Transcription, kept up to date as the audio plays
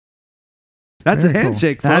That's Very a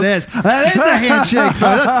handshake, cool. folks. That is a handshake.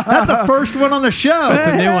 That's the first one on the show. It's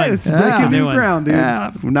a new one. It's breaking New new one. ground, dude.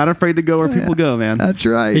 Yeah. I'm not afraid to go where people go, man. That's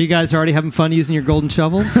Are right. you guys already having fun using your golden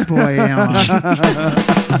shovels? Boy, yeah.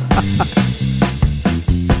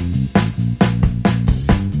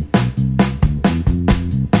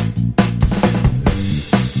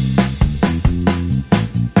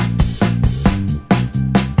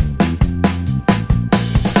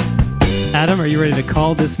 Adam, are you ready to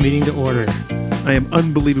call this meeting to order? I am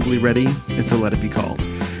unbelievably ready, and so let it be called.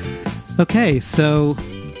 Okay, so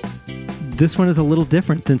this one is a little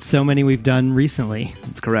different than so many we've done recently.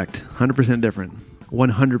 That's correct. 100% different.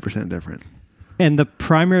 100% different. And the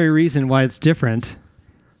primary reason why it's different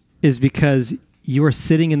is because you are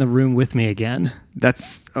sitting in the room with me again.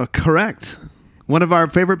 That's correct. One of our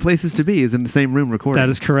favorite places to be is in the same room recording. That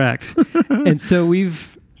is correct. And so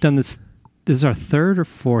we've done this. This is our third or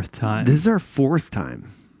fourth time. This is our fourth time.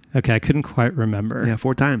 Okay, I couldn't quite remember. Yeah,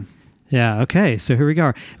 fourth time. Yeah, okay, so here we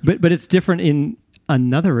go. But it's different in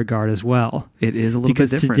another regard as well. It is a little Because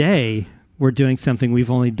bit different. today we're doing something we've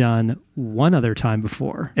only done one other time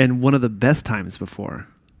before. And one of the best times before.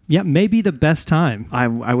 Yeah, maybe the best time. I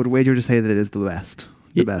would wager to say that it is the best.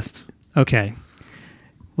 The best. Okay.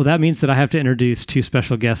 Well, that means that I have to introduce two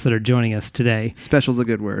special guests that are joining us today. Special's a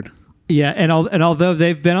good word. Yeah, and although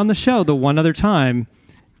they've been on the show the one other time,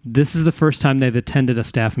 this is the first time they've attended a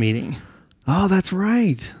staff meeting. Oh, that's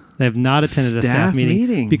right. They have not attended a staff Staff meeting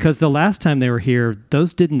meeting. because the last time they were here,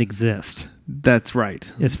 those didn't exist, That's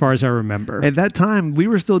right. as far as I remember. At that time, we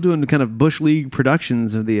were still doing kind of Bush League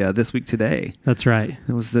productions of the This Week Today. That's right.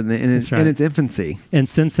 It was in its That's right. infancy. And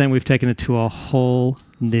since then, we've taken it to a whole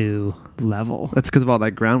new level. That's because of all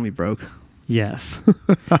that ground we broke. Yes.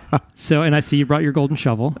 So, and I see you brought your golden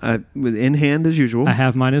shovel. With in hand as usual. I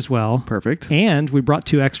have mine as well. Perfect. And we brought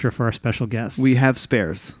two extra for our special guests. We have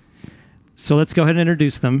spares. So let's go ahead and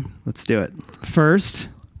introduce them. Let's do it. First,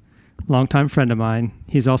 longtime friend of mine.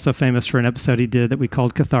 He's also famous for an episode he did that we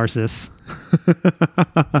called Catharsis.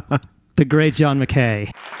 The great John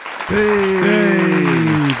McKay.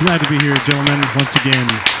 Hey, glad to be here, gentlemen, once again.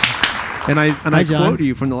 And I Hi, John. quote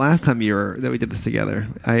you from the last time that we did this together.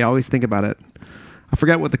 I always think about it. I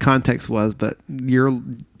forgot what the context was, but your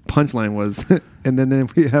punchline was, and then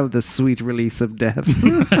we have the sweet release of death.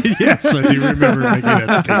 Yes, I do remember making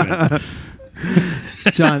that statement.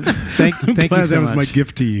 John, thank you Glad so that was much. my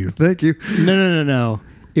gift to you. Thank you. No.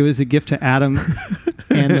 It was a gift to Adam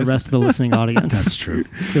and the rest of the listening audience. That's true.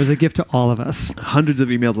 It was a gift to all of us. Hundreds of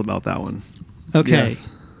emails about that one. Okay. Yes.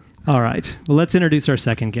 All right. Well, let's introduce our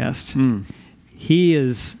second guest. He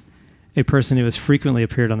is a person who has frequently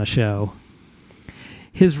appeared on the show.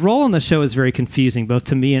 His role on the show is very confusing, both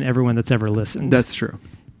to me and everyone that's ever listened. That's true.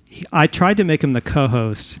 I tried to make him the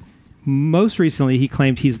co-host. Most recently, he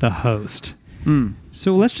claimed he's the host.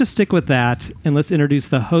 So let's just stick with that, and let's introduce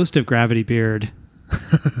the host of Gravity Beard.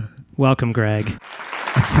 Welcome, Greg.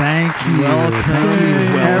 Thank you. Welcome. Thank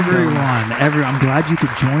you, Welcome. everyone. I'm glad you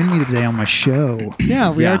could join me today on my show.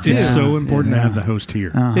 Yeah, we Yeah. are too. It's so important to have the host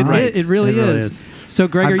here. Uh-huh. It really is. So,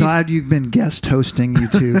 Greg, I'm are glad you've been guest hosting you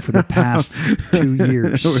two for the past 2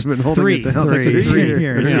 years. We've been holding Three. it down. Three 3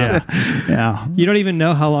 years. Yeah. Yeah. You don't even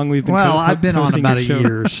know how long we've been. Well, I've been on hosting about a your show.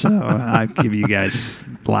 year, so I give you guys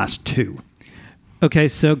the last 2. Okay,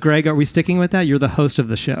 so Greg, are we sticking with that? You're the host of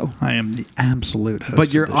the show. I am the absolute host. But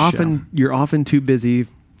of you're this often too busy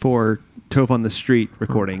for Tove on the Street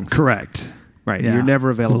recordings. show. Correct. Right. Yeah. You're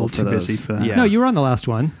never available A little for too those. busy for that. Yeah. No, you were on the last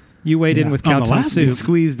one. You weighed in Yeah. with On cow the tongue last You soup.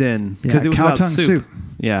 squeezed in Yeah, because it was cow about tongue soup.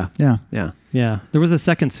 Yeah. Yeah. Yeah. Yeah, there was a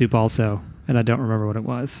second soup also, and I don't remember what it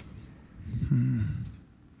was.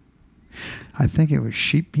 I think it was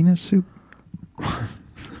sheep penis soup.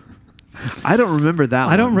 I don't remember that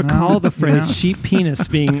I don't one. recall the No. phrase "sheep penis"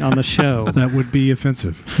 being on the show. That would be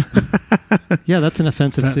offensive. Yeah, that's an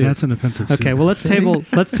offensive soup. That's an offensive soup. Okay, well let's See?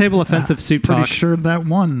 table offensive soup Pretty talk. sure that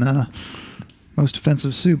won most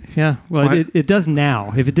offensive soup. Yeah, well Why- it does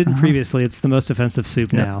now. If it didn't previously, it's the most offensive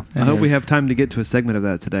soup Yep. now. I hope we have time to get to a segment of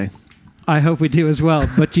that today. I hope we do as well,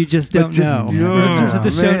 but you just don't know. no. Listeners of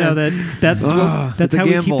the show Man. know that that's It's a how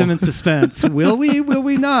we keep gamble. them in suspense. Will we? Will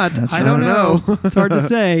we not? That's I don't right. know. It's hard to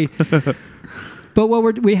say. But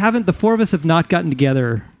we haven't. The four of us have not gotten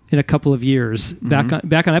together in a couple of years. Back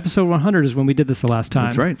on episode 100 is when we did this the last time.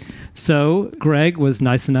 That's right. So Greg was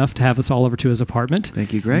nice enough to have us all over to his apartment.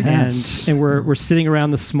 Thank you, Greg. Yes. And we're sitting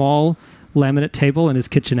around the small laminate table in his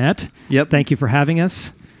kitchenette. Yep. Thank you for having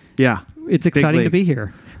us. Yeah. It's exciting to league. be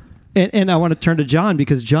here. And I want to turn to John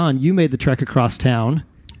because, John, you made the trek across town.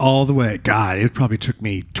 All the way. God, it probably took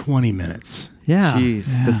me 20 minutes. Yeah.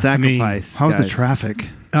 Jeez, Yeah. the sacrifice. How's the guys. traffic?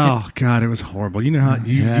 Oh God, it was horrible. You know how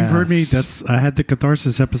you've heard me. I had the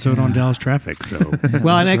catharsis episode on Dallas traffic. So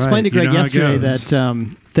Well, and I explained to You Greg know how it yesterday goes.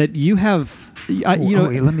 that you have,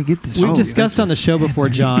 wait, let me get this. we've discussed on the show before,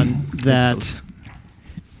 John, that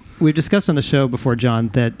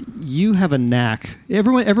you have a knack.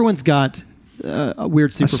 Everyone's got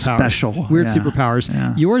weird superpowers. special, weird yeah. superpowers.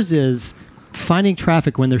 Yeah. Yours is finding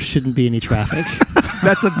traffic when there shouldn't be any traffic.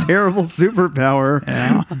 That's a terrible superpower.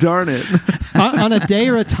 Yeah. Darn it. on a day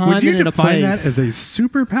or a time would you and in a define place. that as a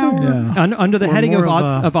superpower? Yeah. Under the Or heading of more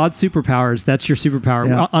of odd superpowers, that's your superpower.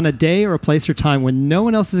 Yeah. On a day or a place or time when no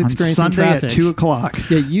one else is On experiencing Sunday traffic. at 2:00.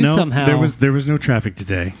 Yeah, you No, somehow. there was no traffic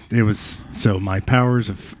today. It was so my powers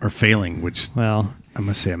are failing, which Well, I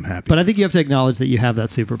must say I'm happy. but I think you have to acknowledge that you have that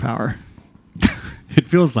superpower. it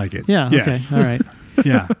feels like it. Yeah. Yes. Okay. All right.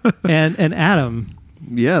 Yeah. And Adam,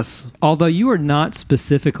 Yes. although you are not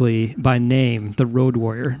specifically by name the Road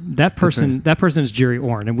Warrior, that person is Jerry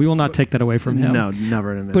Orn, and we will not take that away from him. No,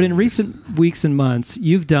 never in a minute. But in recent weeks and months,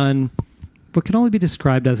 you've done what can only be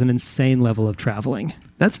described as an insane level of traveling.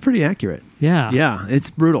 That's pretty accurate. Yeah. Yeah, it's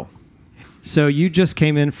brutal. So you just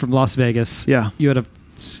came in from Las Vegas. Yeah. You had a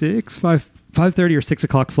 5:30 or 6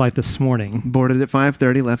 o'clock flight this morning. Boarded at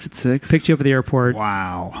 5:30, left at 6. Picked you up at the airport.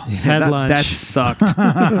 Wow. Had lunch. That sucked.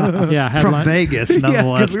 Yeah, had From lunch. Vegas, Yeah,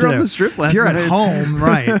 nonetheless. 'cause we were on too. the strip last If you're night. at home,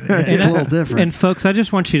 right? It's a little different. And folks, I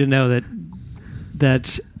just want you to know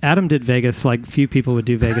that Adam did Vegas like few people would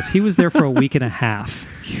do Vegas. He was there for a week and a half.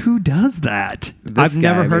 who does that? I've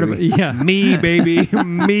never heard of it. Yeah. Me, baby.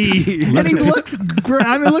 Me. And he looks great.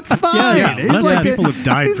 I mean, he looks fine. Yes. He's Lots of people have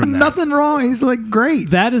died he's from that. nothing wrong. He's like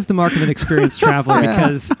great. That is the mark of an experienced traveler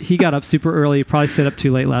because he got up super early, probably stayed up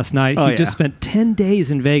too late last night. Oh, He just yeah. spent 10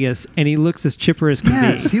 days in Vegas and he looks as chipper as can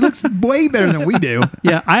Yes, be. he looks way better than we do.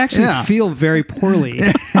 Yeah, I actually Yeah. feel very poorly.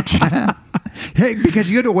 Hey, because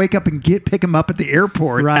you had to wake up and pick him up at the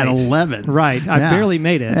airport Right. at 11. Right. I Yeah. barely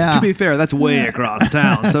made it. Yeah. To be fair, that's way across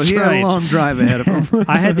town. So he had right. a long drive ahead of him.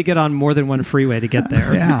 I had to get on more than one freeway to get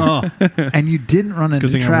there. Yeah. And you didn't run into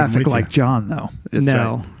good thing I wasn't traffic with like you. John, though. That's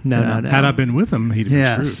No, right. no. Had I been with him, he'd have been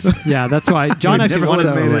Yes. screwed. Yeah, that's why John We'd actually never wanted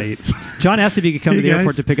so me. late. John asked if he could come to Hey, the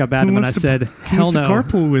airport guys, to pick up who Adam, and I wants to- said, who "Hell wants to no."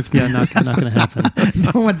 carpool with me? Yeah, not going to happen.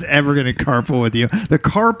 No one's ever going to carpool with you. The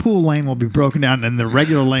carpool lane will be broken down and the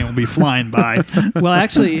regular lane will be flying by. Well,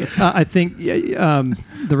 actually, I think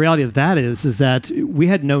the reality of that is that we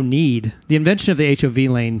had no need. The invention of the HOV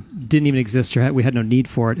lane didn't even exist. Or we had no need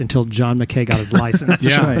for it until John McKay got his license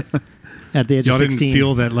Yeah. Right. at the age Y'all of 16. didn't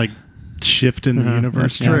feel that like shift in the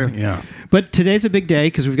universe. That's true. Yeah. But today's a big day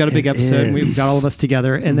because we've got a big It episode. And we've is. got all of us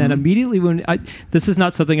together. And then immediately this is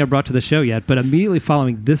not something I brought to the show yet, but immediately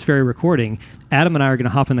following this very recording, Adam and I are going to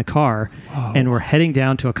hop in the car and we're heading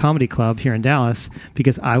down to a comedy club here in Dallas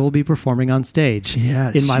because I will be performing on stage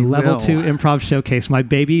Yes, in my you level will. 2 improv showcase, my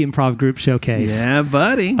baby improv group showcase. Yeah,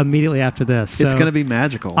 buddy. Immediately after this. So It's going to be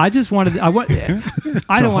magical. I just wanted, I So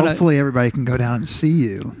don't want to, hopefully everybody can go down and see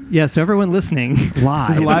you yeah, so everyone listening, live.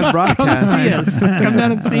 It's a live come broadcast. see us. Come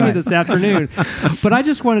down and see me this afternoon. But I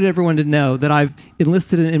just wanted everyone to know that I've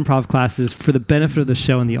enlisted in improv classes for the benefit of the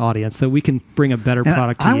show and the audience, that we can bring a better And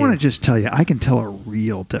product to I you. want to just tell you, I can tell a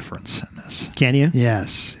real difference in this. Can you?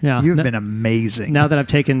 Yes. Yeah. You've No- been amazing. Now that I've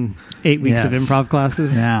taken 8 weeks of Yes. improv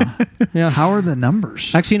classes. Yeah. Yeah. How are the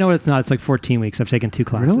numbers? Actually, you know what? It's not. It's like 14 weeks. I've taken 2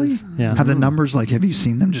 classes. Really? Yeah. Have the numbers, like, have you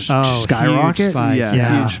seen them just Oh, skyrocket? huge spike. yeah,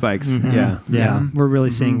 Yeah. huge spikes. Mhm. Yeah. Yeah. We're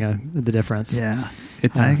really seeing the difference. Yeah.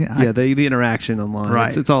 It's I- the interaction online.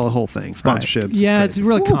 Right. It's all a whole thing. Sponsorships. Yeah, it's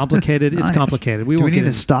really complicated. It's Nice. complicated. We Do we won't need get to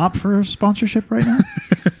into stop for a sponsorship right now?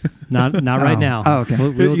 not right Oh. now. Oh, okay.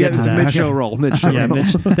 We'll get to it's that. mid-show roll. Mid-show Yeah,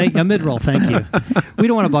 roll. mid-roll. Thank you. We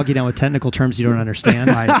don't want to bog you down with technical terms you don't understand.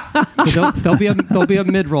 Right. But there'll be a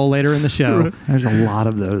mid-roll later in the show. There's a lot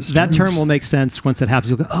of those. That terms. term will make sense once it happens.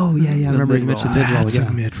 You'll go, oh yeah, I remember you mentioned mid-roll. That's Yeah.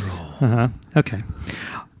 a mid-roll. Uh-huh. Okay.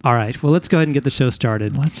 All right. Well, let's go ahead and get the show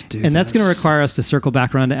started. Let's do And that's this. going to require us to circle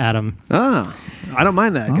back around to Adam. Oh, I don't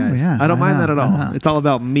mind that, Oh, guys. yeah. I don't mind I that at know, all. I know. It's all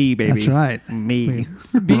about me, baby. That's right. Me.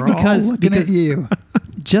 We're all because looking at you.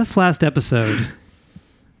 just last episode,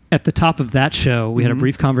 at the top of that show, we had a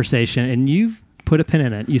brief conversation, and you put a pin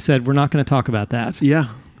in it. You said, we're not going to talk about that. Yeah.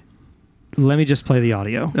 Let me just play the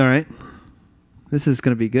audio. All right. This is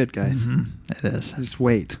going to be good, guys. It is. Just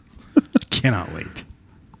wait. Cannot wait.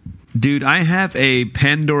 Dude, I have a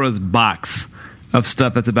Pandora's box of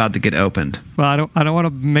stuff that's about to get opened. Well, I don't want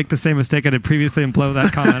to make the same mistake I did previously and blow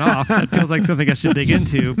that comment off. That feels like something I should dig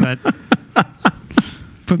into, but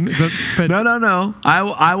No.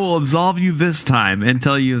 I will absolve you this time and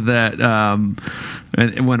tell you that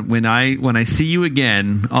when I see you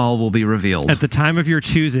again, all will be revealed. at the time of your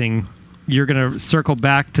choosing, you're going to circle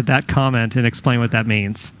back to that comment and explain what that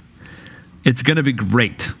means. It's going to be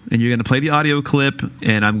great. And you're going to play the audio clip,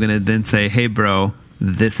 and I'm going to then say, hey, bro,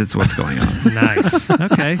 this is what's going on. Nice.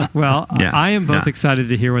 Okay. Well, Yeah. I am both Yeah. excited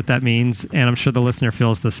to hear what that means, and I'm sure the listener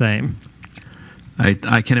feels the same.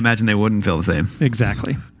 I can imagine they wouldn't feel the same.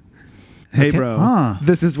 Exactly. Hey, Okay. bro,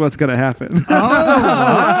 this is what's going to happen.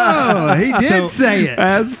 Oh, he did say it.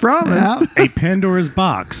 As promised. Yeah. A Pandora's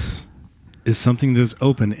box is something that's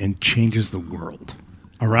open and changes the world.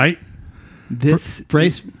 All right? This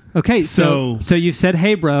Brace. Okay, so you've said,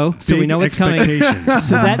 "Hey, bro," so we Big know what's coming. expectations.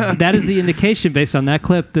 So that is the indication based on that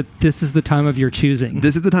clip that this is the time of your choosing.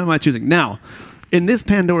 This is the time I'm choosing. Now, in this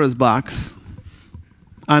Pandora's box,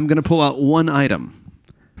 I'm going to pull out one item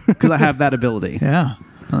because I have that ability. Yeah.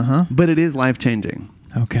 But it is life-changing.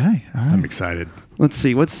 Okay. All right. I'm excited. Let's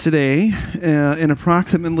see. What's today? In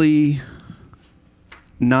approximately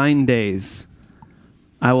 9 days,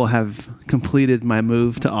 I will have completed my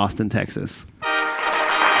move to Austin, Texas.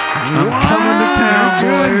 I'm coming to town,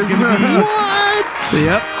 boys. It's gonna be What?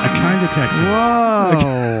 Yep. a kind of Texan.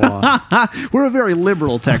 Whoa. We're a very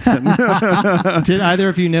liberal Texan. Did either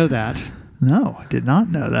of you know that? No, I did not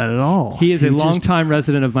know that at all. He is a longtime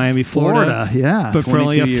resident of Miami, Florida. Yeah. But for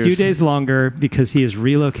only a 22 few years. days longer because he is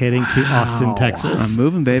relocating to Austin, Texas. I'm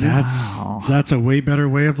moving, baby. That's a way better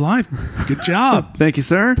way of life. Good job. Thank you,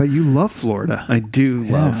 sir. But you love Florida. I do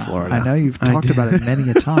love Yeah, Florida. I know you've talked do. about it many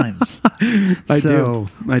a times. I So,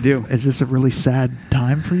 do. I do. Is this a really sad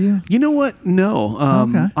time for you? You know what? No.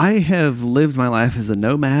 Okay. I have lived my life as a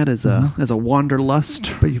nomad, as a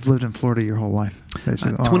wanderlust. But you've lived in Florida your whole life,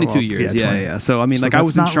 basically. 22 years. Yeah, 20. yeah. So I mean, So like I that's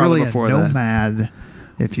was in not Charlotte really before a that. nomad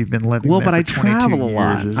if you've been living Well, there but I for 22 travel a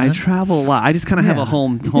lot. years, isn't I it? travel a lot. I just kind of have Yeah. a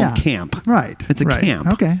home Yeah. camp. Right. It's a right. camp.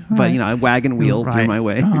 Okay. all But right. you know, I wagon wheel through Right. my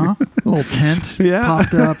way. A little tent Yeah.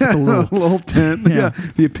 popped up. A little, tent. Yeah. Yeah.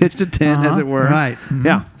 You pitched a tent, as it were. Right. Mhm.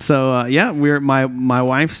 Yeah. So we're my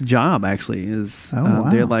wife's job actually is Oh, wow.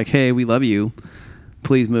 they're like, hey, we love you.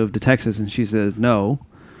 Please move to Texas, and she says no.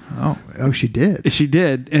 Oh, she did. She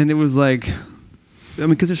did, and it was like, I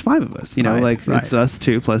mean, because there's 5 of us, you know, Right, like right. it's us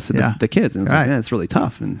 2 plus Yeah. the kids, and it's Right. like, man, it's really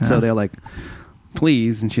tough. And so Yeah. they're like,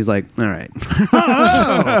 please, and she's like, all right.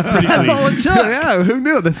 Pretty That's all it pleased. took. Yeah, who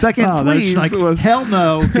knew? The second Oh, that's please like, was hell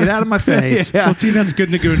no, get out of my face. Yeah. Well, see, that's good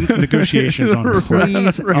negotiations on her part.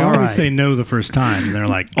 Please, You all always right. say no the first time, and they're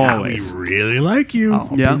like, God, Always. we really like you. I'll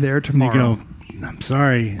Yeah. be there And you tomorrow. go, I'm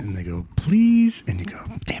sorry. And they go, please. And you go,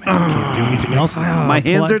 damn it, I can't do anything else now. my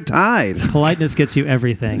hands poli- are tied. Politeness gets you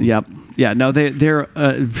everything. Yep. Yeah. No, they're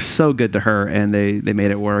so good to her, and they made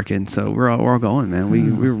it work, and so we're all going, man.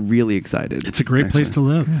 We're really excited. It's a great place to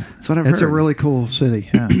live. That's what I've It's heard. a really cool city.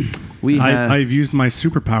 Yeah. we have, I've used my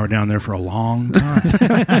superpower down there for a long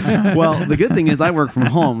time. well, the good thing is I work from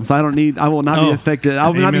home, so I will not be Oh, affected. I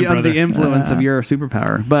will not be amen, under the brother. influence of your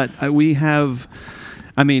superpower. But we have,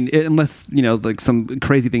 I mean, unless like some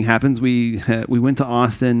crazy thing happens, we went to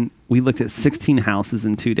Austin. We looked at 16 houses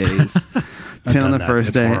in 2 days. 10 on done the that. first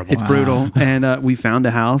It's day. horrible. It's brutal. And we found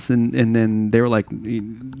a house, and then they were like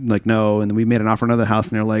no, and then we made an offer on another house,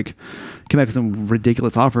 and they're like, came back with some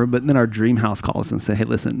ridiculous offer. But then our dream house called us and said, hey,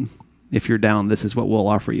 listen, if you're down, this is what we'll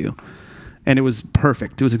offer you. And it was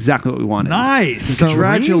perfect. It was exactly what we wanted. Nice. Dream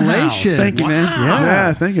Congratulations. house. Thank you, man.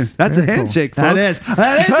 Yeah. Thank you. That's Very a cool. handshake, That folks. is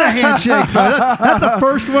a handshake. folks. That's the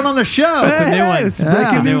first one on the show. It's a new one. It's Yeah.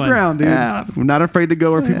 breaking New new one. ground, dude. Yeah. We're not afraid to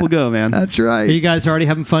go where people go, man. That's Are right. you guys already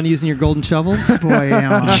having fun using your golden shovels? Boy,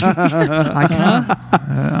 am I.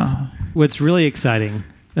 What's really exciting,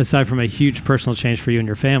 aside from a huge personal change for you and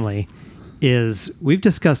your family, is we've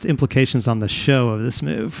discussed implications on the show of this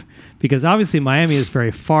move. Because obviously Miami is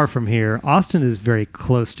very far from here. Austin is very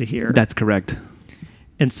close to here. That's correct.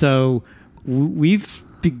 And so we've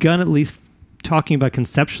begun at least talking about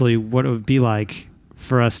conceptually what it would be like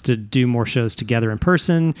for us to do more shows together in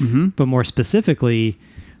person. Mm-hmm. But more specifically,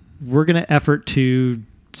 we're going to effort to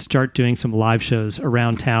start doing some live shows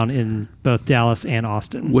around town in both Dallas and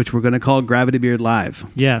Austin. Which we're going to call Gravity Beard Live.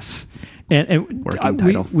 Yes. And Working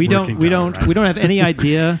title. we don't Working have any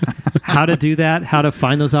idea how to do that, how to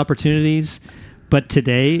find those opportunities. But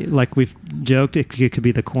today, like we've joked, it could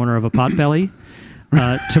be the corner of a potbelly.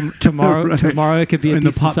 Tomorrow it could be a In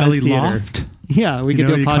the decent-sized Potbelly theater. Loft. Yeah, we could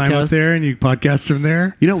do a you podcast. climb up there and you podcast from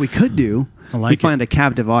there. You know what we could do? I like we it. find a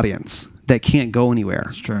captive audience that can't go anywhere.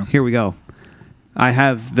 That's true. Here we go. I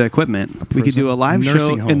have the equipment. We could do a live show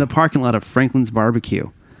Nursing in home. the parking lot of Franklin's Barbecue.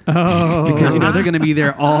 Oh, Because they're going to be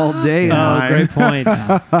there all day. oh, great point.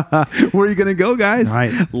 Where are you going to go, guys?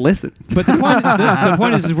 Right. Listen. But the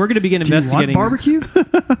point is we're going to begin Do you want investigating. barbecue?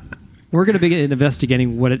 We're going to begin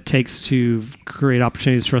investigating what it takes to create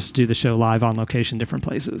opportunities for us to do the show live on location, different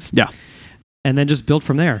places. Yeah. and then just build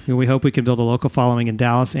from there. We hope we can build a local following in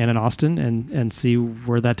Dallas and in Austin, and see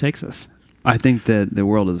where that takes us. I think that the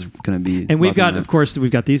world is going to be. And we've got, loving of course, we've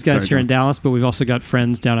got these guys Sorry, here in John. Dallas, but we've also got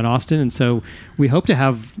friends down in Austin, and so we hope to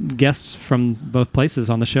have guests from both places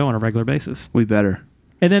on the show on a regular basis. We better.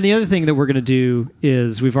 And then the other thing that we're going to do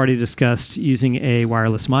is we've already discussed using a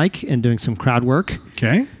wireless mic and doing some crowd work.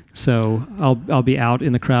 Okay. So I'll be out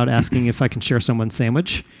in the crowd asking if I can share someone's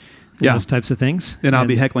sandwich, and Yeah. those types of things. And I'll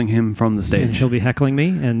be heckling him from the and stage. he'll be heckling me,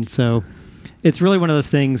 and so it's really one of those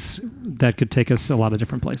things that could take us a lot of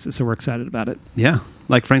different places. So we're excited about it, Yeah,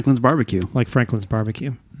 like Franklin's Barbecue. like Franklin's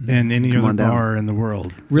Barbecue. And any Come other on down. bar in the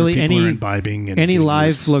world. Really, where people any are imbibing and any doing live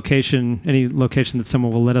this. location, any location that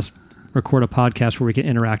someone will let us record a podcast where we can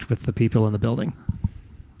interact with the people in the building.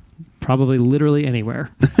 Probably literally anywhere.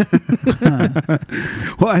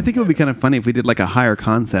 Well, I think it would be kind of funny if we did like a higher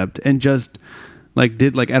concept and just like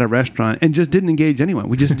did like at a restaurant and just didn't engage anyone.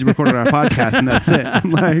 We just recorded our podcast and that's it.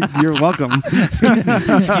 Like, you're welcome.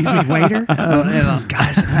 Excuse me, waiter. Those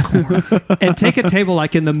guys in the corner. And take a table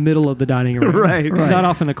like in the middle of the dining room. Right. Not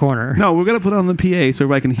off in the corner. No, we're gonna put it on the PA so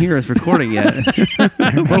everybody can hear us recording it.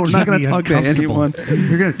 But we're not gonna me talk to uncomfortable. anyone.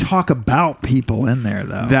 You're going to talk about people in there,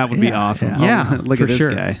 though. That would be awesome. Yeah. Oh, look for at this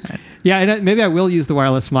sure. guy. Yeah, and maybe I will use the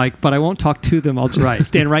wireless mic, but I won't talk to them. I'll just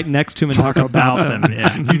stand right next to them and talk about them.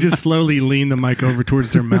 Yeah. You just slowly lean the mic over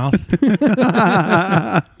towards their mouth.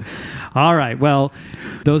 All right. Well,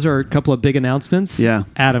 those are a couple of big announcements. Yeah.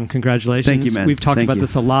 Adam, congratulations. Thank you, man. We've talked Thank about you.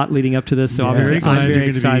 this a lot leading up to this, so Yeah. obviously Very glad I'm you're very gonna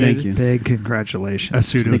be excited. Thank you. Big congratulations. A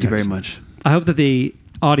pseudo Thank you very Texan. much. I hope that the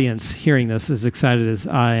audience hearing this is excited as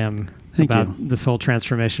I am Thank about you. this whole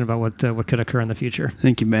transformation, about what could occur in the future.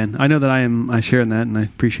 Thank you, man. I know that I share in that, and I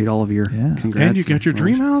appreciate all of your Yeah. congrats. And you got your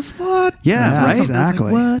dream house? What? Yeah, Yeah, right. exactly.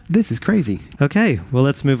 It's like, what? This is crazy. Okay, well,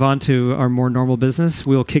 let's move on to our more normal business.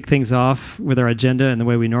 We'll kick things off with our agenda and the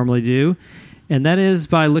way we normally do, and that is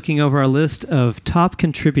by looking over our list of top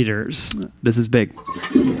contributors. This is big.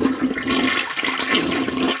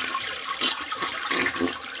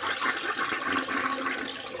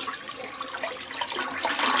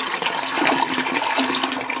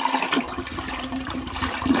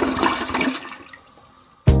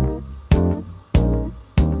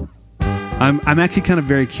 I'm actually kind of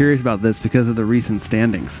very curious about this because of the recent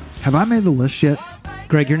standings. Have I made the list yet?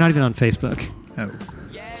 Greg, you're not even on Facebook. Oh.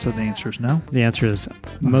 So the answer is no. The answer is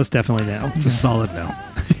most definitely no. It's a solid no.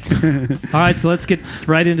 All right, so let's get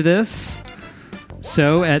right into this.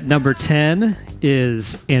 So at number 10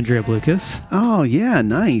 is Andrea Blucas. Oh yeah,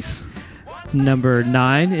 nice. Number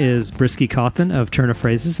 9 is Brisky Cawthon of Turn of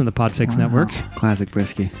Phrases and the Podfix Network. Classic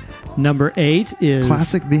Brisky. Number 8 is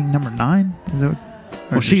Classic being number 9? Is that what, or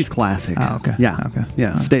Well, just- she's classic. Oh, okay. Yeah. Okay.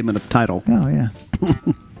 Yeah. Statement of title. Oh, yeah.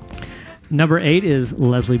 Number 8 is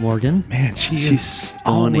Leslie Morgan. Man, she's She's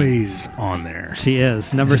on it. always on there. She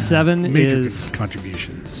is. Number 7 Major is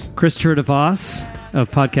contributions. Christopher DeVos of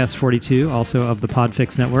Podcast 42, also of the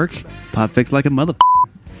Podfix Network. Podfix like a mother.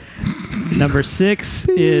 Number 6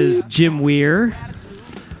 is Jim Weir.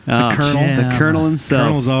 The Colonel. The Colonel himself.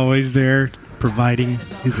 Colonel's always there providing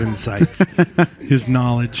his insights, his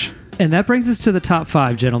knowledge, And that brings us to the top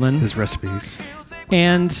 5, gentlemen. his recipes.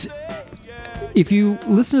 And if you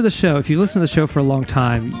listen to the show, if you listen to the show for a long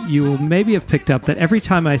time, you will maybe have picked up that every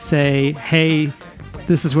time I say, hey,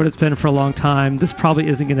 this is what it's been for a long time, this probably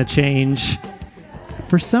isn't going to change,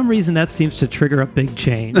 for some reason that seems to trigger a big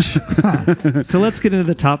change. So let's get into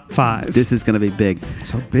the top 5. This is going to be big.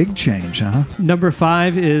 So big change, huh? Number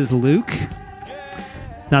 5 is Luke.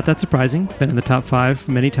 Not that surprising. Been in the top 5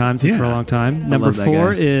 many times and Yeah. for a long time. Number love that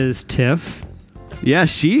 4 guy. is Tiff. Yeah,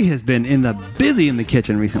 she has been busy in the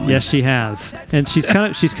kitchen recently. Yes, she has, and she's kind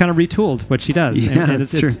of retooled what she does, Yeah, and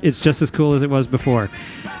that's true. it's just as cool as it was before.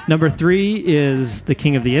 Number 3 is the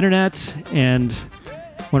king of the internet and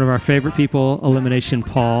one of our favorite people, Elimination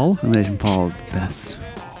Paul. Elimination Paul is the best.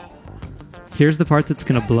 Here's the part that's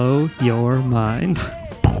going to blow your mind.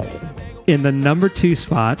 In the number 2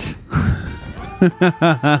 spot,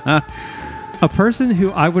 a person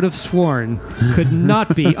who I would have sworn could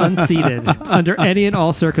not be unseated under any and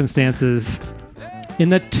all circumstances. In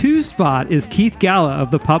the 2 spot is Keith Galla of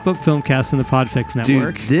the Pop-Up Filmcast and the Podfix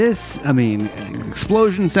Network. Dude,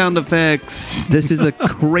 explosion sound effects. This is a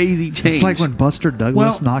crazy change. It's like when Buster Douglas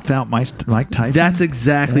Well- knocked out Mike Tyson. That's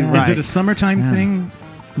exactly Yeah. right. Is it a summertime thing?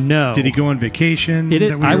 No. Did he go on vacation? It is-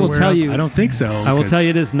 that we I were will aware tell of? you- I don't think so. I will 'cause tell you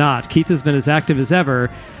it is not. Keith has been as active as ever,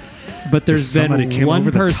 but there's Just somebody been came one over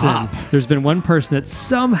the person. top. There's been one person that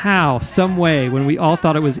somehow, some way, when we all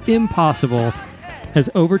thought it was impossible, has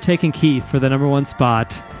overtaken Keith for the number 1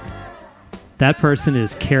 spot. That person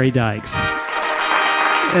is Carrie Dykes.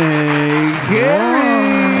 Hey,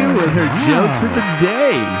 Gary! with her jokes of the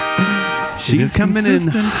day. She's is coming in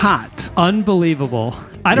consistent. hot. Unbelievable.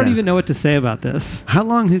 I don't Yeah. even know what to say about this. How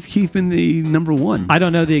long has Keith been the number one? I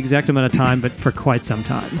don't know the exact amount of time, but for quite some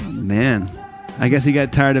time. Man, I guess he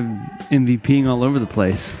got tired of MVPing all over the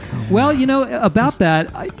place. Well, about that,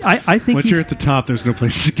 I think Once you're at the top, there's no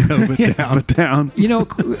place to go but down. But down.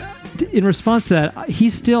 in response to that, he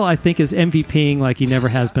still, I think, is MVPing like he never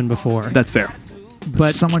has been before. That's fair.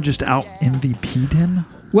 But someone just out MVP'd him.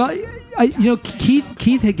 well, Keith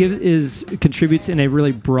contributes in a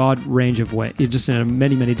really broad range of ways, just in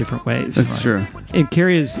many different ways. That's true. And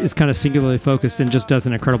Carrie is kind of singularly focused and just does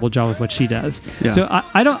an incredible job with what she does. Yeah. So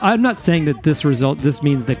I'm not saying that this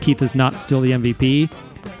means that Keith is not still the MVP,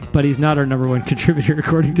 but he's not our number one contributor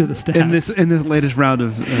according to the stats. In this latest round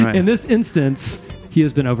of right. In this instance, he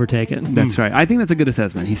has been overtaken. That's right. I think that's a good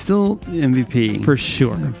assessment. He's still MVP. For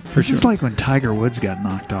sure. This is like when Tiger Woods got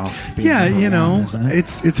knocked off. being Yeah, number one, isn't it?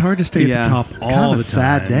 it's hard to stay Yeah. at the top Kind all of the a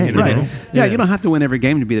sad time. day, you know? Right. It Yeah, is. you don't have to win every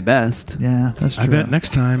game to be the best. Yeah, that's true. I bet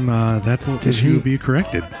next time that issue he- will be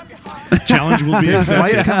corrected. Challenge will be Did White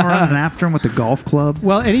accepted. come running after him with the golf club?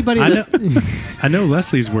 Well, anybody I that I know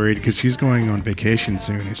Leslie's worried because she's going on vacation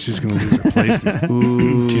soon and she's going to lose her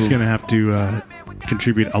placement. She's going to have to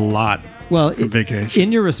contribute a lot well from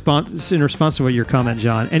vacation. in response to what your comment,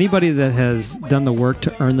 John, anybody that has done the work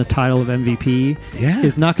to earn the title of MVP Yeah.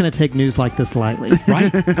 is not going to take news like this lightly.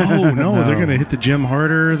 Right? Oh, no. They're going to hit the gym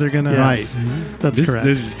harder. They're going to. Yes. That's correct.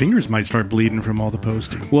 His fingers might start bleeding from all the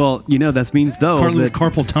posting. Well, that means though that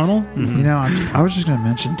Carpal tunnel? You know, I was just going to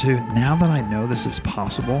mention too. Now that I know this is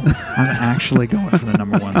possible, I'm actually going for the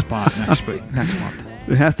number one spot next month.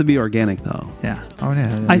 it has to be organic though. Yeah. Oh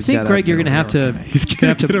yeah. I think, gotta Greg, you're do going to have to He's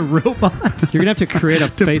going to get a robot you're going to have to create a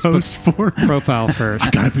to Facebook post for. profile first. I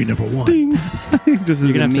got to be number one. Just as You're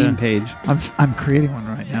a gonna have meme to- page. I'm creating one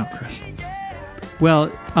right now, Chris.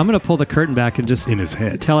 Well, I'm going to pull the curtain back and just In his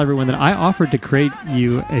head. tell everyone that I offered to create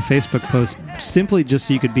you a Facebook post simply just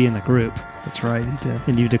so you could be in the group, That's right. He did.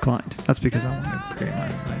 and you declined. That's because I want to create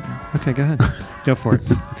mine right now. Okay, go ahead. Go for it.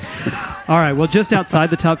 All right. Well, just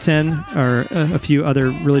outside the top 10 are a few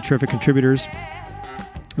other really terrific contributors.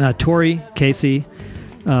 Tori, Casey,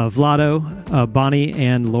 Vlado, Bonnie,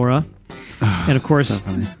 and Laura. And of course, so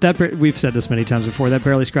funny. we've said this many times before, that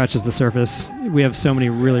barely scratches the surface. We have so many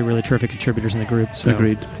really, really terrific contributors in the group. So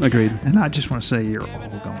Agreed. And I just want to say you're all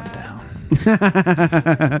going down.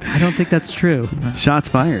 I don't think that's true. Shots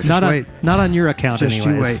fired. Not wait. on your account, Just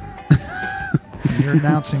anyways. you wait. You're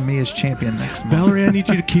announcing me as champion next month. Valerie, I need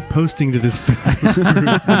you to keep posting to this Facebook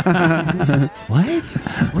group. What?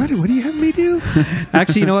 What do you have me do?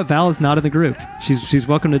 Actually, you know what? Val is not in the group. She's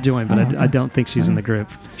welcome to join, but I don't think she's in the group.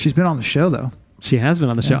 She's been on the show though. She has been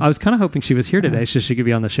on the show. Yeah. I was kind of hoping she was here today so she could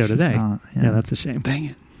be on the show today. not, yeah. yeah. That's a shame. Dang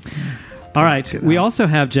it. All right. We also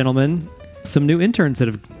have, gentlemen, some new interns that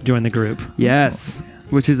have joined the group. Yes.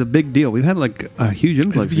 Which is a big deal. We've had like a huge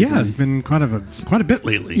influx. Yeah, it's recently. been quite a bit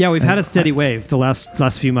lately. Yeah, we've had a steady wave the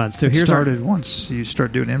last few months. So It here's our started once you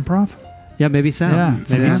start doing improv. yeah, maybe so. Yeah,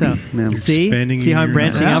 maybe yeah. so. Yeah. See Expanding how I'm your-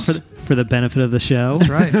 branching out Yes. for the benefit of the show. That's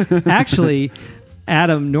right. Actually,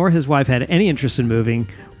 Adam nor his wife had any interest in moving,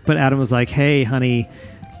 but Adam was like, "Hey, honey,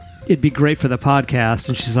 it'd be great for the podcast,"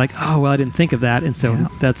 and she's like, "Oh, well, I didn't think of that," and so Yeah.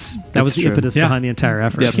 that was the true. impetus Yeah. behind the entire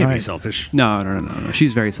effort. Yep. Can't be Right. selfish. No.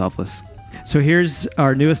 She's very selfless. So here's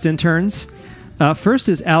our newest interns. First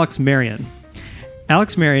is Alex Marion.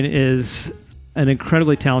 Alex Marion is an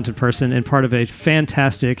incredibly talented person and part of a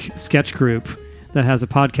fantastic sketch group that has a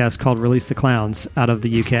podcast called Release the Clowns out of the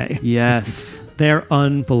UK. Yes. They're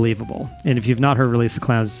unbelievable. And if you've not heard Release the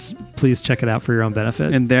Clowns, please check it out for your own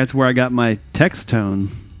benefit. And that's where I got my text tone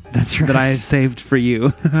that's right. that I have saved for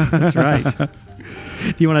you. That's right.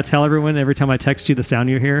 Do you want to tell everyone every time I text you the sound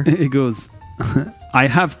you hear? It goes, I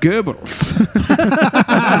have Goebbels.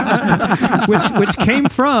 which came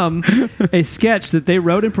from a sketch that they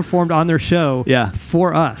wrote and performed on their show Yeah.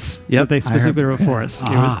 for us. Yep. That they specifically wrote for us.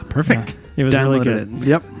 Perfect. It was really good. Downloaded it.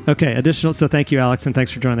 Yep. Okay, additional. So thank you, Alex, and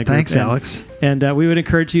thanks for joining the group. Thanks, And- Alex. And we would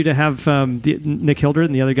encourage you to have Nick Hildred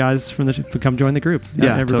and the other guys from the to come join the group.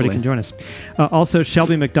 Yeah, everybody totally. can join us. Also,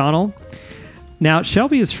 Shelby McDonald. Now,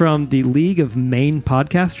 Shelby is from the League of Maine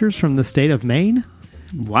Podcasters from the state of Maine.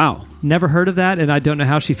 Wow. Never heard of that, and I don't know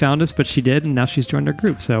how she found us, but she did, and now she's joined our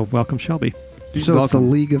group. So welcome, Shelby. So it's the welcome.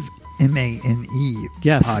 League of MANE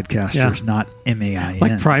Yes. podcasters, Yeah. not MAIN.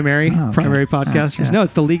 Like primary Oh, okay. primary podcasters. Yeah. No,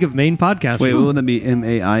 it's the League of Maine Podcasters. Wait, wouldn't that be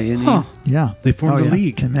MAINE? Huh. Yeah. They formed a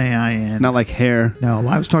league. MAIN. Not like hair. No,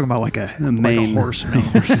 I was talking about like a mane. horse mane.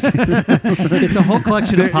 It's a whole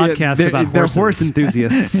collection of podcasts they're, about they're horses. horse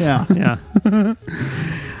enthusiasts. yeah. Yeah.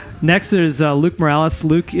 Next, there's Luke Morales.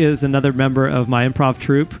 Luke is another member of my improv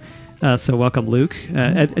troupe. So welcome, Luke.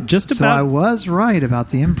 So I was right about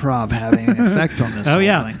the improv having an effect on this Oh, whole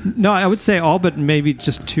yeah. thing. No, I would say all but maybe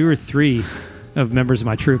just 2 or 3 of members of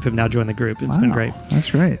my troupe have now joined the group. It's been Wow, great. That's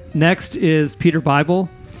great. Next is Peter Bible.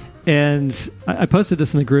 And I posted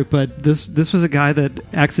this in the group, but this was a guy that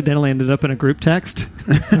accidentally ended up in a group text.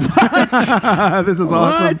 This is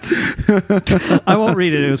awesome. I won't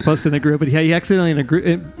read it. It was posted in the group, but he accidentally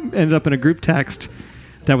ended up in a group text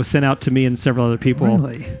that was sent out to me and several other people.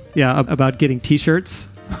 Really? Yeah, about getting T-shirts,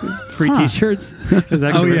 free T-shirts. It was Oh,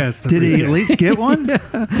 actually, yes. the Did he free at gift. least get one?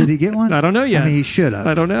 Did he get one? I don't know yet. I mean, he should have.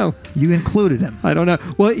 I don't know. You included him. I don't know.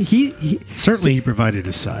 Well, he Certainly, he provided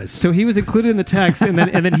his size. so he was included in the text, and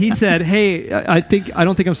then he said, "Hey, I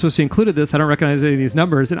don't think I'm supposed to include this. I don't recognize any of these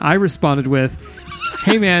numbers." And I responded with,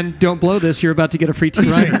 "Hey man, don't blow this. You're about to get a free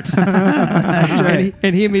T-shirt."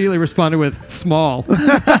 And he immediately responded with small. All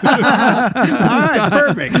right,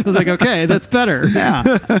 perfect. I was like, okay, that's better. Yeah.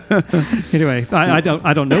 Anyway, I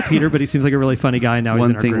don't know Peter, but he seems like a really funny guy. Now he's in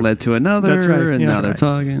One our thing group. led to another, That's right, and yeah. now they're Right.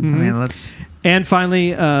 talking. I mean, let's. And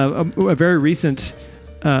finally, a very recent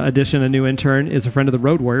addition, a new intern, is a friend of the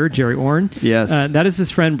Road Warrior, Jerry Orn. Yes. That is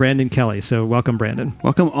his friend Brandon Kelly. So welcome, Brandon.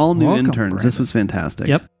 Welcome all new Welcome, interns. This Brandon. was fantastic.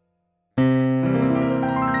 Yep.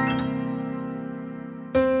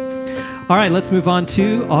 All right, let's move on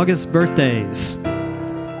to August birthdays.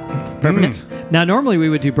 Perfect. Now, normally we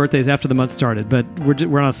would do birthdays after the month started, but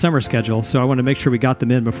we're on a summer schedule, so I want to make sure we got them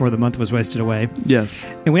in before the month was wasted away. Yes.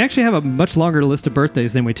 And we actually have a much longer list of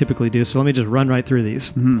birthdays than we typically do, so let me just run right through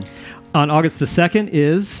these. On August the 2nd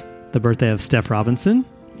is the birthday of Steph Robinson,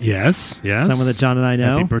 Yes. someone that John and I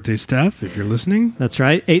know. Happy birthday, Steph, if you're listening. That's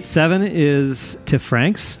right. 8/7 is Tiff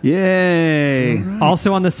Franks. Yay.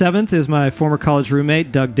 Also on the 7th is my former college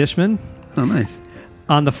roommate, Doug Dishman. Oh, nice.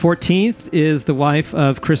 On the 14th is the wife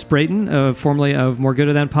of Chris Brayton, formerly of More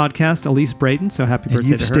Gooder Than podcast, Elise Brayton. So happy And birthday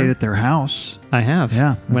you've to her. stayed at their house. I have.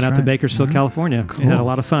 Yeah, Went that's out to right. Bakersfield, Mhm. California. Cool. We had a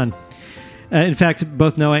lot of fun. In fact,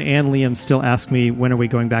 both Noah and Liam still ask me, when are we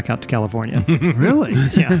going back out to California? Really?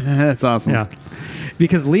 Yeah. That's awesome. Yeah.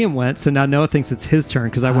 Because Liam went, so now Noah thinks it's his turn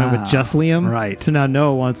because I went with just Liam. right. So now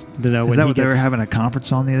Noah wants to know Is when that he what they gets... were having a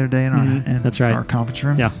conference on the other day in, in That's right. our conference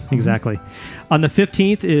room? Yeah, exactly. On the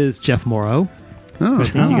 15th is Jeff Morrow. Oh, I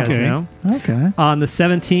think you guys okay. know. Okay. On the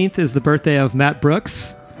 17th is the birthday of Matt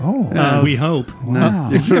Brooks. Oh. We hope. Wow.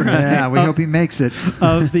 Yeah, we hope he makes it.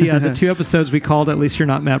 Of the 2 episodes we called At Least You're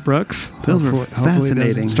Not Matt Brooks. those were Hopefully he doesn't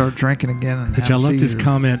fascinating. start drinking again. And Which I have loved his seizures.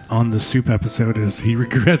 comment on the soup episode is he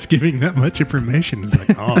regrets giving that much information. It's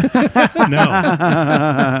like, oh,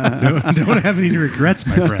 no. Don't have any regrets,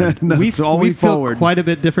 my friend. We always feel forward. quite a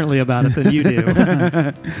bit differently about it than you do.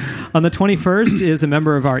 On the 21st is a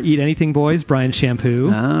member of our Eat Anything Boys, Brian Shampoo.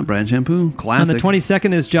 Brand Shampoo. Classic. On the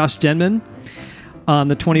 22nd is Josh Denman. On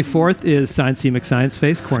the 24th is Science C McScience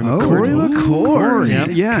Face, Corey Oh. McCord. Corey McCord. Yep.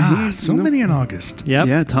 Yeah. Ah, so many in August. Yep.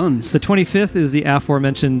 Yeah, tons. The 25th is the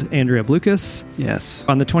aforementioned Andrea Blukas. Yes.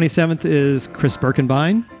 On the 27th is Chris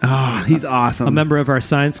Birkenbein, Oh, he's awesome. a member of our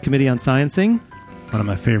Science Committee on Sciencing. One of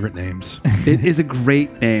my favorite names. It is a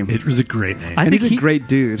great name. It was a great name. I and think he's a he- great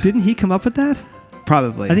dude. Didn't he come up with that?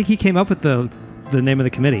 Probably. I think he came up with the name of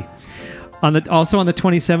the committee. Also on the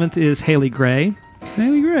 27th is Haley Gray.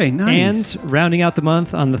 Haley Gray. Nice. And rounding out the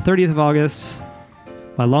month on the 30th of August,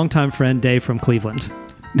 my longtime friend Dave from Cleveland.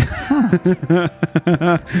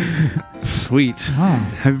 Sweet.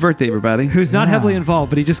 Oh. Happy birthday, everybody. Who's not Yeah. heavily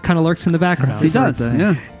involved, but he just kind of lurks in the background. He does. birthday.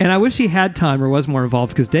 Yeah. And I wish he had time or was more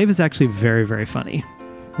involved because Dave is actually very, very funny.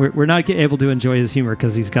 We're not able to enjoy his humor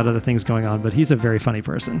because he's got other things going on, but he's a very funny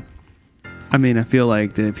person. I mean, I feel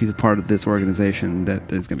like that if he's a part of this organization,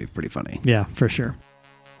 that is going to be pretty funny. Yeah, for sure.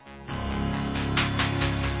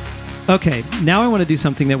 Okay, now I want to do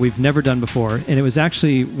something that we've never done before, and it was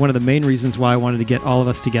actually one of the main reasons why I wanted to get all of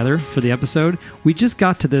us together for the episode. We just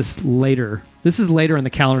got to this later. This is later in the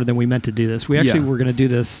calendar than we meant to do this. We actually Yeah. were going to do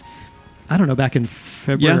this, I don't know, back in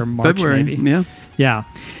February or March, February. maybe. Yeah. Yeah.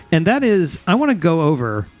 And that is, I want to go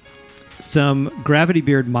over some Gravity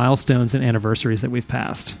Beard milestones and anniversaries that we've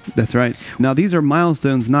passed. That's right. Now, these are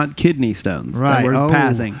milestones, not kidney stones that we're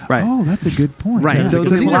passing. Right. Oh, that's a good point. Right. Yeah. So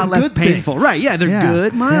Because it's a these lot are less good painful. things. Right. Yeah, they're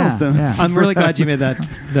good milestones. Yeah. I'm really glad you made that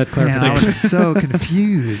Man, clarification. I was so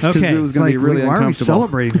confused. Okay. 'Cause It was it's going like, to be really why are we uncomfortable.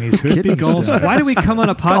 celebrating these kidney goals. stones? Why do we come on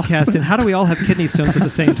a podcast and how do we all have kidney stones at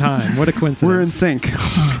the same time? What a coincidence. We're in sync.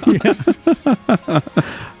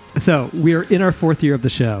 So we are in our 4th year of the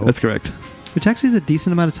show, That's correct. which actually is a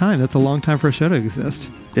decent amount of time. That's a long time for a show to exist.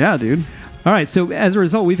 Yeah, dude. All right, so as a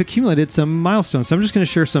result, we've accumulated some milestones. So I'm just going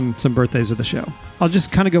to share some birthdays of the show. I'll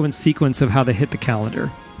just kind of go in sequence of how they hit the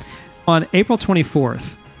calendar. On April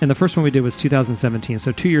 24th and the first one we did was 2017.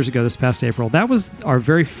 So 2 years ago, this past April. That was our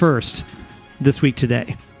very first This Week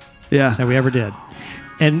Today Yeah. that we ever did.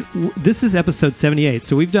 And this is episode 78.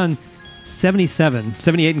 So we've done 77,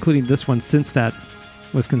 78, including this one, since that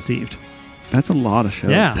was conceived. That's a lot of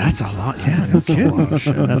shows. Yeah. That's a lot. Yeah, no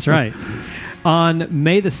kidding. That's right. On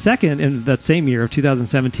May the 2nd in that same year of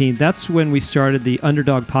 2017, that's when we started the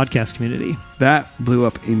Underdog podcast community. That blew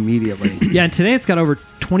up immediately. Yeah, and today it's got over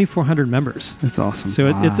 2,400 members. That's awesome.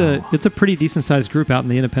 So it's a pretty decent sized group out in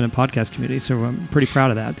the independent podcast community. So I'm pretty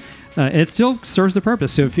proud of that. And it still serves the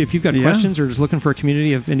purpose. So if you've got questions or just looking for a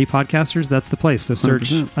community of indie podcasters, that's the place. So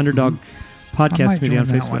search 100%. Underdog podcast community on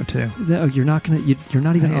that one Facebook. too. Oh, you're not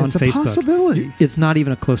even on It's a Facebook. possibility. It's not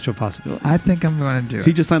even close to a possibility. I think I'm going to do it.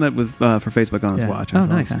 He just signed up with for Facebook on his Yeah. watch. Oh,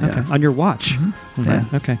 That's nice. awesome. Okay. On your watch. Yeah.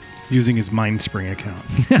 Okay. Using his MindSpring account.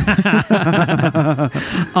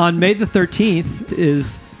 On May the 13th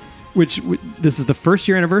this is the first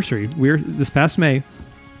year anniversary. We're this past May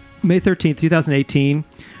 13th, 2018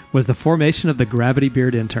 was the formation of the Gravity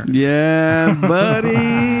Beard Interns. Yeah,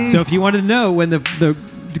 buddy. So if you wanted to know when the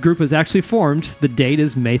group was actually formed, the date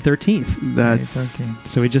is May 13th. That's May 13th.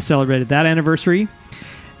 So we just celebrated that anniversary.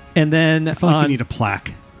 And then I feel like you need a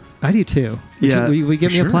plaque. I do too. Yeah, Will you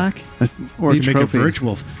give for me a sure. plaque? or a You can make a trophy.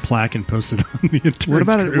 virtual plaque and post it on the internet. What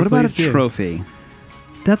about a Please do. trophy?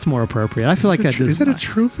 That's more appropriate. I feel like I did. Is that a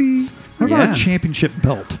trophy? What about Yeah. a championship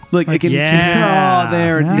belt? Look, it can. Yeah. Oh,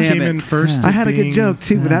 there. Yeah. Damn Came in it. first. Yeah. I had a good joke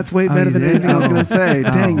too, but that's way Oh, better you than did? anything I was Oh. going to say.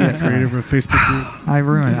 Dang Oh. it. Creator of a Facebook group. I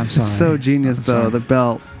ruined it. I'm sorry. So genius, I'm though. sorry. The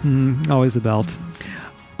belt. Always the belt.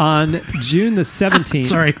 On June the 17th.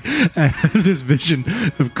 Sorry, I have this vision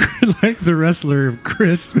of like the wrestler of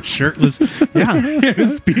Chris shirtless. Yeah,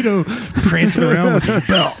 his Speedo prancing around with his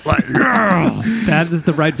belt. Like, That is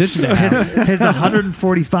the right vision to have. His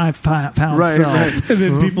 145 pound Right, self. right. and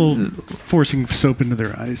then people forcing soap into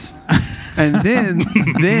their eyes. And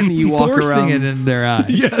then you walk Forcing around. it in their eyes.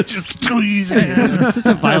 Yeah, just squeezing. It's such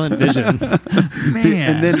a violent vision. Man. See,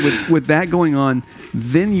 and then with that going on,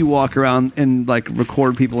 then you walk around and like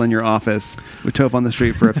record people in your office with Toph on the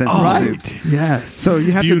street for offensive right. soups. Yes. So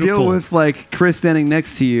you have to Beautiful. deal with like Chris standing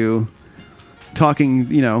next to you, talking,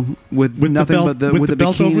 with nothing the belt, but the with with the a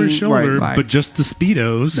belt bikini. over his shoulder, Right. but just the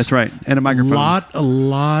Speedos. That's right, and a microphone. A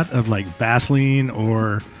lot of like Vaseline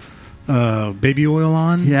or baby oil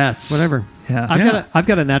on. yes. Whatever. Yeah. I've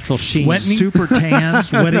got a natural sheen. Sweating. Super tan.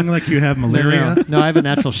 Sweating like you have No, malaria. no, I have a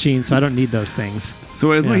natural sheen, so I don't need those things.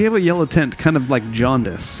 So Yeah. you have a yellow tint, kind of like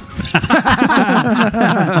jaundice.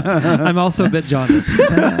 I'm also a bit jaundiced.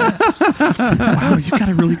 Wow, you got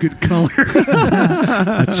a really good color.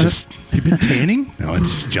 It's just you've been tanning? No,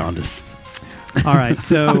 it's just jaundice. All right,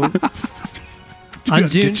 so on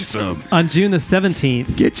Get June you some. on June the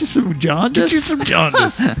 17th, Get you some jaundice. Get you some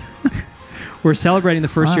jaundice. we're celebrating the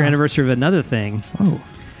first year Wow. anniversary of another thing Oh.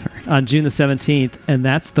 on June the 17th, and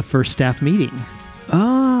that's the first staff meeting.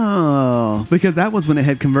 Oh, because that was when it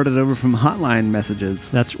had converted over from hotline messages.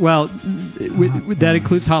 That's that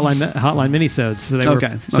includes hotline minisodes. So they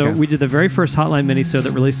Okay, So okay. we did the very first hotline minisode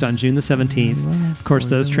that released on June the 17th. Of course,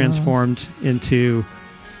 those transformed into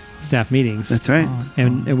staff meetings, That's right.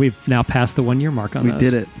 and we've now passed the 1 year mark on We those.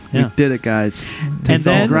 did it. Yeah. We did it, guys. And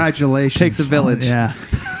then Congratulations. Takes a village. Yeah.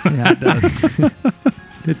 Yeah, it does.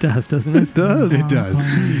 it does, doesn't it? does. It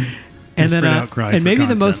does. And then, Desperate outcry and for maybe the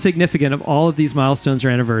content. most significant of all of these milestones or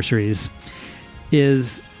anniversaries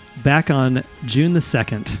is back on June the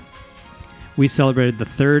 2nd, we celebrated the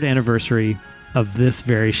 3rd anniversary of this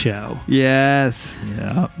very show. Yes.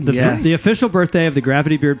 Yeah. The official birthday of the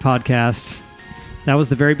Gravity Beard podcast. That was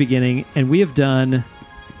the very beginning, and we have done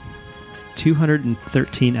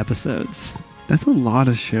 213 episodes. That's a lot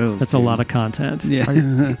of shows. That's a lot of content.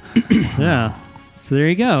 Yeah. Yeah. So there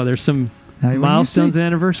you go. There's some Now, when you milestones say- and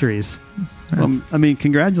anniversaries. Well, I mean,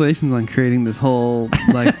 congratulations on creating this whole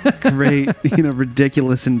like great,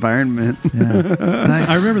 ridiculous environment. Yeah. Nice.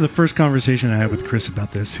 I remember the first conversation I had with Chris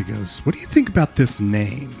about this. He goes, "What do you think about this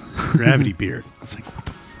name, Gravity Beard?" I was like,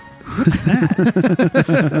 what is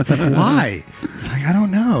that? It's like, why? It's like, I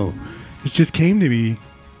don't know. It just came to me.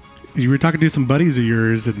 You were talking to some buddies of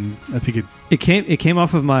yours, and I think It came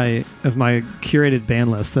off of my curated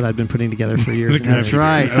band list that I'd been putting together for years. and That's years.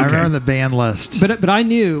 right. I Okay. remember the band list. But I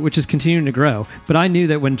knew, which is continuing to grow. But I knew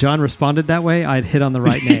that when John responded that way, I'd hit on the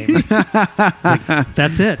right name. It's like,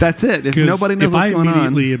 that's it. That's it. If 'cause nobody knows if what's I going on,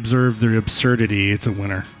 immediately observe the absurdity, it's a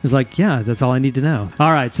winner. It was like, yeah, that's all I need to know.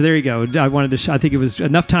 All right, so there you go. I wanted to. I think it was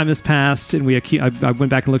enough time has passed, and I went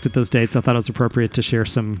back and looked at those dates. I thought it was appropriate to share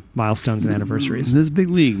some milestones and anniversaries. this is big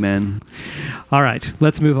league, man. All right,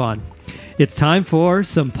 let's move on. It's time for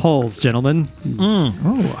some polls, gentlemen.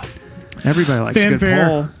 Oh. Everybody likes a good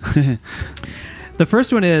Fanfare. poll. The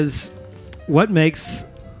first one is, what makes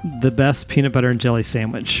the best peanut butter and jelly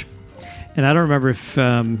sandwich? And I don't remember if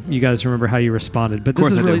you guys remember how you responded, but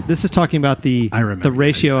course I do. this is talking about the I remember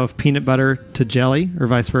ratio of peanut butter to jelly or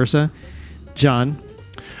vice versa. John,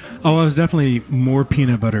 Oh, I was definitely more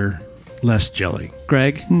peanut butter, less jelly.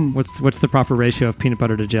 Greg, what's the proper ratio of peanut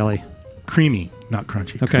butter to jelly? Creamy, not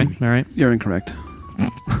crunchy. Okay, Creamy. all right. You're incorrect.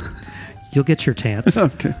 You'll get your chance.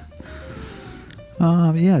 Okay.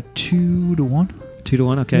 Yeah, 2 to 1. 2 to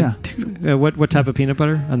 1. Okay. Yeah. What type of peanut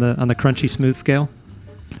butter on the crunchy smooth scale?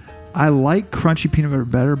 I like crunchy peanut butter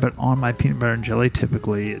better, but on my peanut butter and jelly,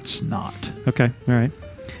 typically it's not. Okay. All right.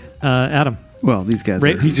 Adam. Well, these guys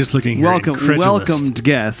Rate- are He's just looking here incredulous. welcomed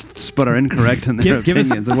guests, but are incorrect in their Give us-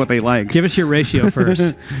 opinions of what they like. Give us your ratio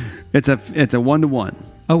first. It's a 1-to-1.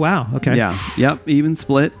 Oh wow. Okay. Yeah. Yep. Even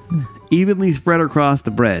split. Evenly spread across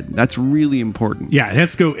the bread. That's really important. Yeah, it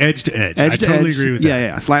has to go edge to edge. Edge I to totally edge. agree with Yeah, that.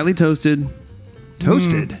 yeah. Slightly toasted.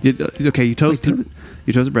 Toasted. You toasted.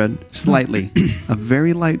 You toast the bread slightly. A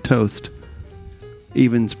very light toast.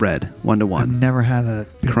 Even spread. I've 1-to-1. never had a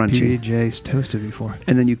Crunchy. PBJ's toasted before.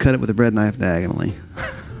 And then you cut it with a bread knife diagonally.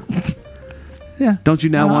 Yeah. Don't you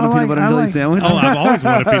now I want a like- peanut butter and I jelly like- sandwich? Oh, I've always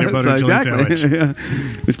wanted a peanut butter and jelly exactly. sandwich.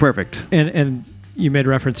 Yeah. It's perfect. And you made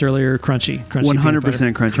reference earlier, crunchy.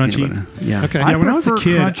 100% crunchy. Crunchy. peanut butter. Yeah. Okay. Yeah, when I was a prefer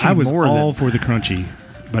kid, crunchy I was more all than- for the crunchy.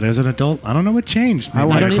 But as an adult, I don't know what changed. I I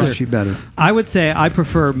like don't either. crunchy better. I would say I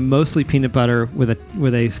prefer mostly peanut butter with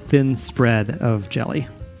a thin spread of jelly.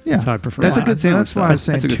 Yeah. That's how I prefer. That's it. a good sandwich, That's why though. I'm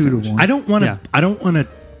saying That's a good 2 to sandwich. 1. I don't want to. Yeah. I don't want to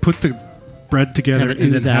put the bread together Have it and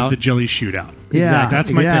then ooze have out. the jelly shoot out. Yeah,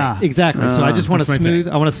 That's my yeah. thing. Exactly. So I just want a that's my smooth.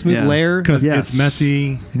 thing. I want a smooth Yeah. layer. Because Yes. it's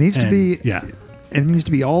messy. It needs to and- be. Yeah. It needs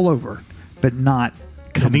to be all over, but not.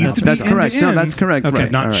 It needs to be That's end to correct. No, end, that's correct. Okay.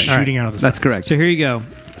 Right. Not All right. shooting out of the That's sides. correct. So here you go.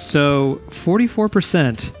 So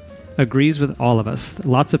 44% agrees with all of us.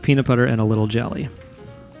 Lots of peanut butter and a little jelly.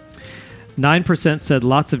 9% said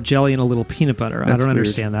lots of jelly and a little peanut butter. I That's don't weird.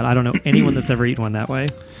 understand that. I don't know anyone that's ever eaten one that way.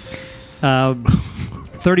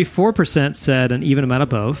 34% said an even amount of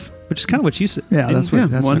both, which is kind of what you said. Yeah, that's Yeah,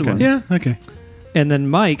 what. That's 1 to okay. 1. Yeah. Okay. And then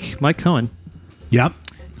Mike Cohen, Yep.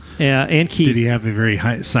 and Keith. Did he have a very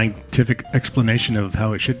high scientific explanation of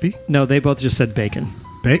how it should be? No, they both just said bacon.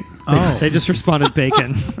 Bake? Oh. They just responded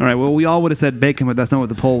bacon. All right. Well, we all would have said bacon, but that's not what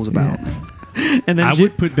the poll was about. And then I Jim,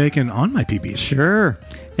 would put bacon on my PBs. sure.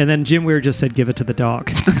 And then Jim Weir just said, "Give it to the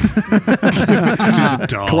dog."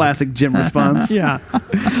 Dog. Classic Jim response. Yeah.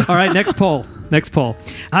 All right. Next poll.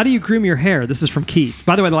 How do you groom your hair? This is from Keith.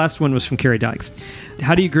 By the way, the last one was from Carrie Dykes.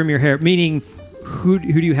 How do you groom your hair? Meaning, who do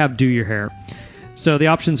you have do your hair? So the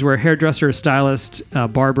options were hairdresser, stylist,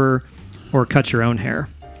 barber, or cut your own hair.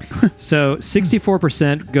 So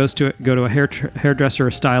 64% go to a hairdresser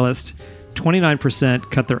or stylist. 29%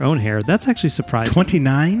 cut their own hair. That's actually surprising.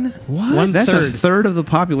 29? One That's third. a third of the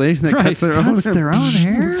population that Right. cuts their own Cuts their own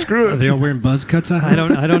hair. Screw Are it. they all wearing buzz cuts? I don't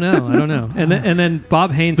know. And then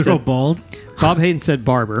Bob Haynes They're all said bald?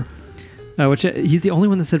 barber, which he's the only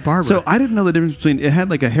one that said barber. So I didn't know the difference between it had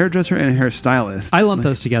like a hairdresser and a hairstylist. I lumped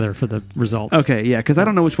those together for the results. Okay, yeah, because I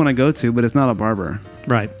don't know which one I go to, but it's not a barber.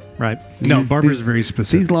 Right. No, These- barber's these- very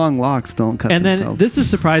specific. These long locks don't cut And then themselves. this is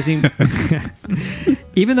surprising.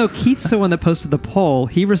 Even though Keith's the one that posted the poll,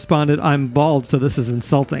 he responded, "I'm bald, so this is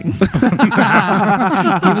insulting." He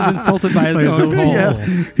was insulted by his own poll, Yeah,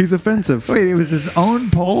 he's offensive. Wait, it was his own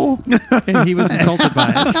poll. and he was insulted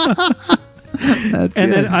by it. That's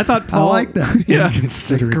And good. then I thought I Paul, like that.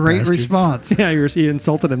 Inconsiderate Great bastards. response. yeah, he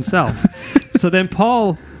insulted himself. So then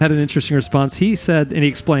Paul had an interesting response. He said, and he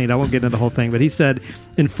explained, I won't get into the whole thing, but he said,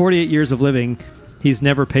 in 48 years of living, he's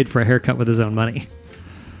never paid for a haircut with his own money.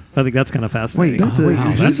 I think that's kind of fascinating. Wait, wait,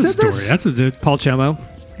 Wow, who that's a said story. this? That's a Paul Chomo.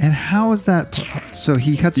 And how is that? So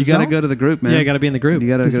he cuts. You his got to own? go to the group, man. Yeah, you got to be in the group. You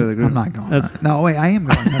got to go to the group. I'm not going. That's- No, wait, I am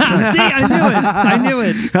going. That's right. See, I knew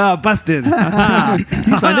it. Ah, busted. You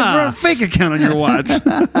signed up for a fake account on your watch.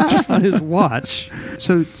 On his watch.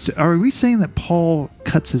 So are we saying that Paul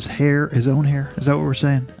cuts his own hair? Is that what we're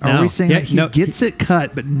saying? Are No. we saying Yeah, that he no, gets it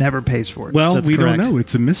cut but never pays for it? Well, That's we correct. don't know.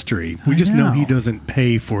 It's a mystery. We I just know know. he doesn't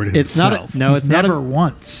pay for it It's himself. not. No, He's it's not never a.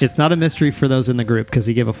 once. It's not a mystery for those in the group because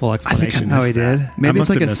he gave a full think I explanation. Oh, he did. I Maybe it's must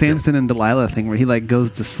like have a missed it. Samson and Delilah thing where he like goes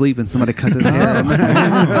to sleep and somebody cuts his hair,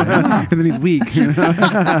 and then he's weak.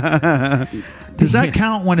 Does that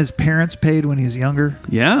count when his parents paid when he was younger?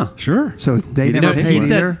 Yeah. Sure. So they He never didn't paid he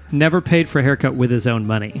said either. never paid for a haircut with his own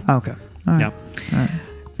money. Okay. All right. Yeah. All right.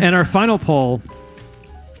 And our final poll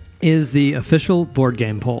is the official board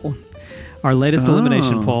game poll. Our latest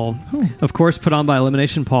elimination poll, of course, put on by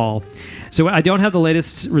Elimination Poll. So I don't have the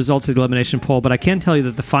latest results of the elimination poll, but I can tell you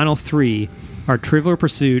that the final three are Trivial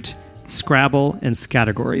Pursuit, Scrabble, and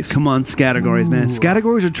Scattergories. Come on, Scattergories, man. Ooh.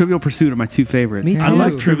 Scattergories or Trivial Pursuit are my two favorites. Me I too.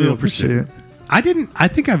 like Trivial Pursuit. I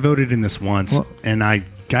think I voted in this once, Well, and I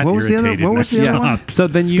got what was the other- irritated. what and I was the other one? stopped. So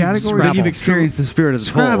then Scattergories. you've experienced the spirit of the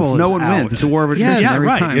Scrabble polls. No is one out. wins. It's a war of attrition Yeah, every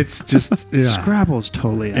right. time. It's just Scrabble's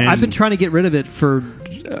totally out. And- I've been trying to get rid of it for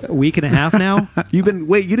a week and a half now You didn't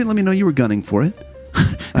let me know you were gunning for it.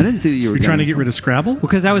 I didn't see that you were You're trying to gunning get for rid of Scrabble?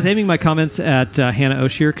 because I was aiming my comments at Hannah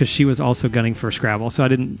Oshier because she was also gunning for Scrabble. So I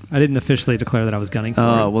didn't officially declare that I was gunning for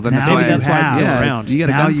Oh, it. well, then Now that's Maybe why that's why it's still yeah, around. You got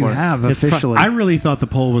to now gun you for it. have It's fun. officially. I really thought the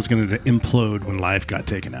poll was going to implode when Life got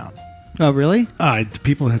taken out. Oh, really?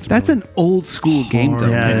 People had some That's really an old school game, though.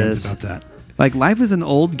 Yeah, it opinions is. about that. Like, Life is an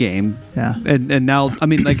old game. Yeah. And now, I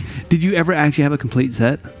mean, like, did you ever actually have a complete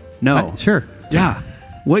set? No. Sure. Yeah.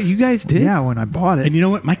 What, you guys did? Yeah, when I bought it. And you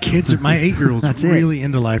know what? My 8-year-old's That's it. really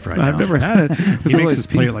into Life right now. I've never had it. He makes us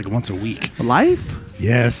play it like once a week. Life?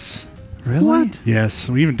 Yes. really? What? Yes.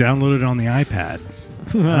 We even downloaded it on the iPad.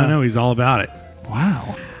 I know. He's all about it.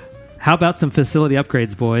 Wow. How about some facility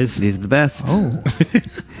upgrades, boys? These are the best. Oh,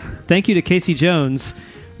 Thank you to Casey Jones.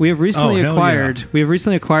 We have recently hell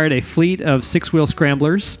acquired a fleet of 6-wheel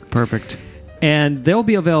scramblers, Perfect. and they'll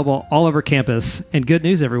be available all over campus. And good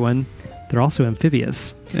news, everyone, they're also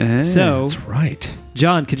amphibious. Eh. So, That's right.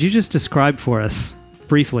 John, could you just describe for us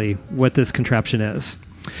briefly what this contraption is?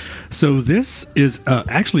 So this is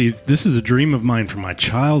this is a dream of mine from my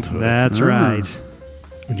childhood. That's right.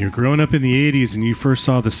 When you're growing up in the 80s and you first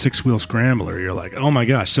saw the 6-wheel scrambler, you're like, oh my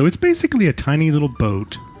gosh. So it's basically a tiny little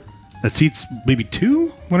boat that seats maybe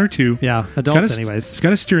one or two. Yeah, It's adults, got a- anyways. It's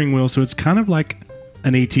got a steering wheel, so it's kind of like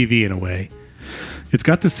an ATV in a way. It's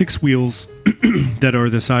got the 6 wheels that are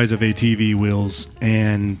the size of ATV wheels,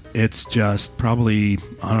 and it's just probably,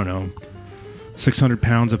 600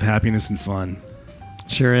 pounds of happiness and fun.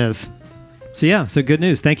 Sure is. So good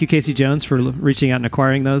news. Thank you, Casey Jones, for reaching out and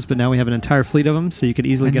acquiring those. But now we have an entire fleet of them, so you could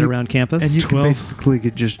easily And get you- around campus. and you 12. basically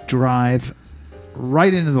could just drive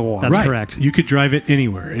right into the water. That's Right. correct. You could drive it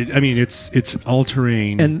anywhere. It's all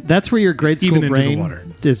terrain. And that's where your grade school Even into the brain water.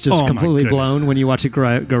 is just Oh, my completely goodness. blown when you watch it go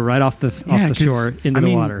right off the 'cause, shore into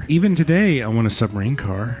the water. Even today, I want a submarine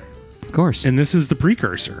car, Of course. and this is the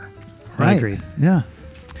precursor. I agree. Yeah.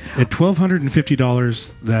 At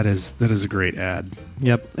 $1,250, that is a great ad.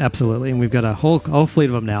 Yep, absolutely. And we've got a whole fleet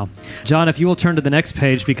of them now. John, if you will turn to the next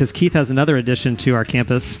page, because Keith has another addition to our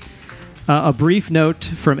campus. A brief note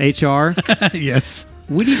from HR. Yes.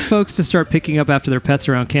 We need folks to start picking up after their pets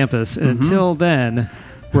around campus. And until then,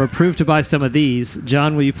 we're approved to buy some of these.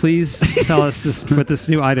 John, will you please tell us what this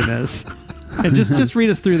new item is? And just read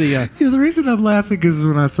us through the... The reason I'm laughing is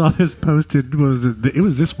when I saw this posted it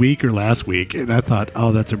was this week or last week, and I thought,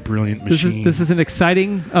 oh, that's a brilliant machine. This is an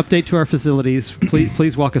exciting update to our facilities.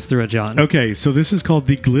 Please walk us through it, John. Okay, so this is called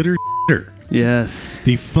the Glitter Yes.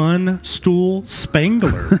 the Fun Stool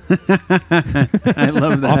Spangler. I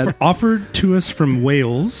love that. Offered to us from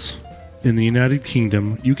Wales in the United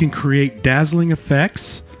Kingdom. You can create dazzling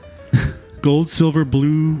effects, gold, silver,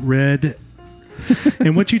 blue, red.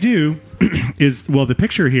 And what you do is, well, the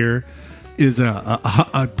picture here is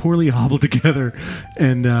a poorly hobbled together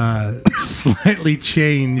and slightly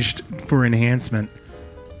changed for enhancement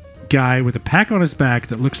guy with a pack on his back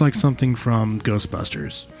that looks like something from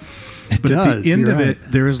Ghostbusters. But at does, the end you're of right.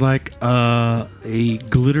 it, there is like a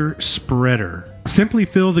glitter spreader. Simply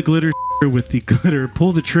fill the glitter with the glitter,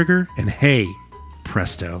 pull the trigger, and hey,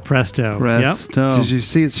 presto. Presto. Presto. Did you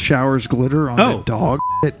see it showers glitter on Oh. a dog,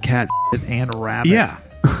 cat, and a rabbit? Yeah.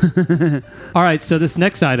 Yep. All right, so this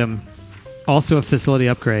next item, also a facility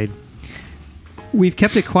upgrade. We've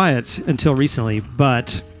kept it quiet until recently,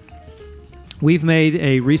 but we've made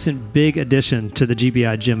a recent big addition to the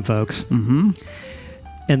GBI gym, folks. Mm-hmm.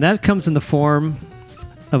 And that comes in the form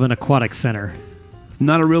of an aquatic center.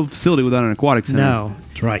 Not a real facility without an aquatic center. No,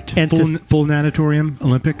 That's right. And Full natatorium,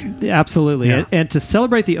 Olympic. absolutely. Yeah. And to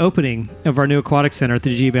celebrate the opening of our new aquatic center at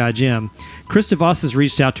the GBI gym, Chris DeVos has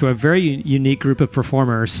reached out to a very unique group of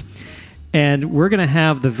performers. And we're going to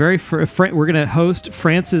have we're going to host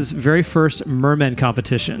France's very first merman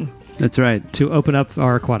competition That's right. to open up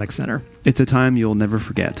our aquatic center. It's a time you'll never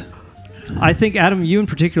forget. I think, Adam, you in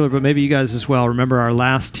particular, but maybe you guys as well, remember our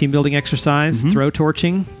last team building exercise, throw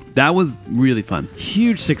torching? That was really fun.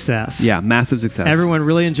 Huge success. Yeah, massive success. Everyone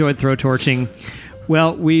really enjoyed throw torching.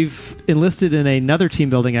 Well, we've enlisted in another team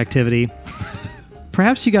building activity.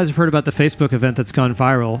 Perhaps you guys have heard about the Facebook event that's gone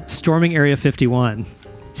viral, Storming Area 51.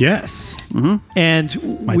 Yes.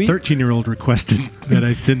 And My 13-year-old requested that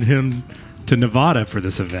I send him to Nevada for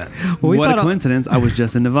this event. we what thought a coincidence. I was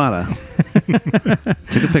just in Nevada.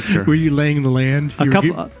 Took a picture. Were you laying the land? A You were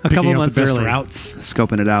couple picking out months the best early. routes.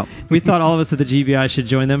 Scoping it out. We thought all of us at the GBI should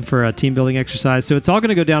join them for a team building exercise. So it's all going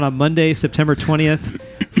to go down on Monday, September 20th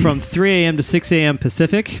from 3 a.m. to 6 a.m.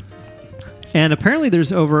 Pacific. And apparently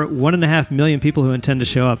there's over 1.5 million people who intend to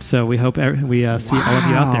show up. So we hope we see all of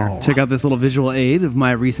you out there. Wow. Check out this little visual aid of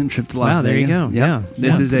my recent trip to Las Wow, there you Vegas. go. Yep. Yeah.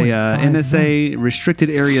 This is a 1.5 NSA restricted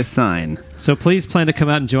area sign. So please plan to come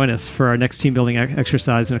out and join us for our next team building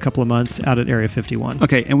exercise in a couple of months out at Area 51.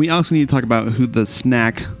 Okay, and we also need to talk about who the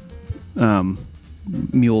snack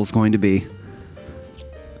mule is going to be.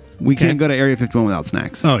 We Okay. can't go to Area 51 without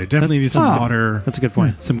snacks. Oh, it definitely needs some water, That's a good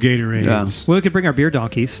point. some Gatorades, Well, we could bring our beer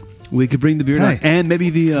donkeys. We could bring the beer Hey. down, and maybe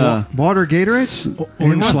the Water Gatorades?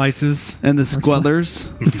 orange slices. and the squatlers.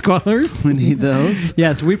 The Squatlers? We need those.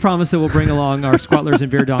 Yes, we promise that we'll bring along our Squatlers and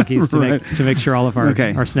beer donkeys to make sure all of our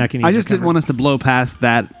Okay. our snacking needs I just are didn't covered. want us to blow past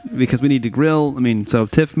that because we need to grill. I mean, so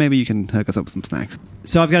Tiff, maybe you can hook us up with some snacks.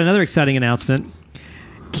 So I've got another exciting announcement.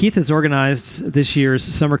 Keith has organized this year's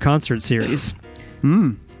summer concert series.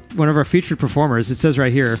 One of our featured performers, it says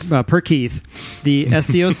right here, per Keith, the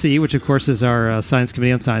SCOC, which of course is our Science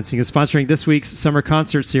Committee on Sciencing, is sponsoring this week's summer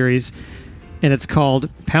concert series, and it's called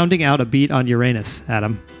Pounding Out a Beat on Uranus,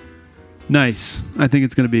 Adam. Nice. I think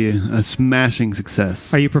it's going to be a smashing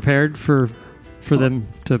success. Are you prepared for them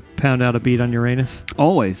to pound out a beat on Uranus?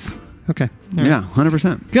 Always. Okay. All right. Yeah,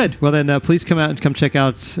 100%. Good. Well, then please come out and come check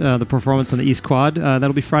out the performance on the East Quad.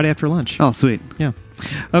 That'll be Friday after lunch. Oh, sweet. Yeah.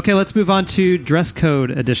 Okay, let's move on to dress code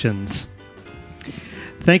editions.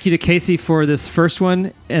 Thank you to Casey for this first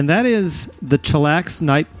one, and that is the chillax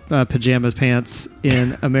night pajamas pants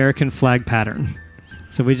in American flag pattern.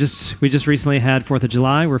 So we just recently had 4th of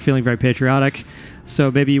July. We're feeling very patriotic.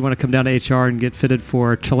 So maybe you want to come down to HR and get fitted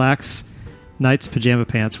for chillax Knight's pajama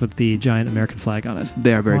pants with the giant American flag on it.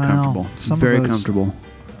 They are very Wow. comfortable. Some of Very those- comfortable.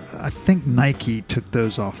 I think Nike took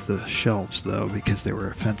those off the shelves, though, because they were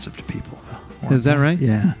offensive to people. Though, Is that right?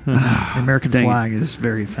 Yeah. The American Dang it. flag is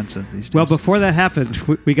very offensive these days. Well, before that happened,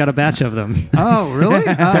 we got a batch of them. Oh, really?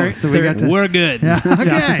 Oh, so we they're- got to... We're good. Yeah,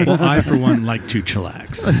 okay. Well, I, for one, like to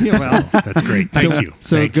chillax. Well, That's great. Thank you.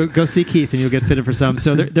 So Thank you. go see Keith and you'll get fitted for some.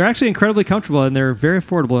 So they're actually incredibly comfortable and they're very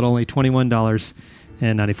affordable at only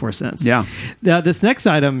 $21.94. Yeah. This next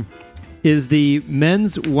item is the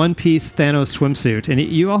men's one-piece Thanos swimsuit, and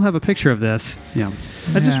you all have a picture of this. Yeah.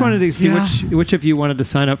 I just Yeah. wanted to see Yeah. which of you wanted to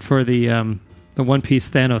sign up for the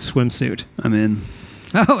one-piece Thanos swimsuit. I'm in.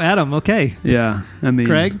 Oh, Adam. Okay. Yeah. I mean,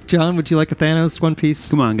 Craig, John, would you like a Thanos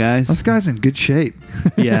one-piece? come on, guys. This guy's in good shape.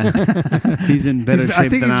 Yeah. He's in better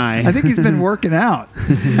shape than I think he's been working out.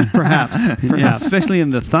 Perhaps. Yeah, Perhaps. especially in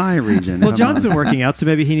the thigh region. Well, if I'm John's honest. been working out, so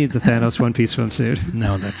maybe he needs a Thanos one-piece swimsuit.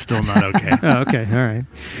 No, that's still not okay. Oh, okay. All right.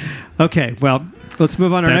 Okay. Well, let's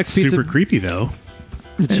move on. Our That's next piece super of creepy, though.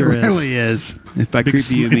 it sure it is. really is. If by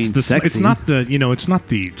creepy you mean sexy. It's not the it's not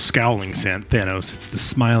the scowling Thanos. It's the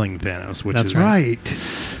smiling Thanos, which That's is Right.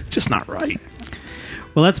 just not right.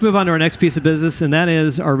 Well, let's move on to our next piece of business, and that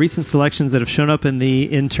is our recent selections that have shown up in the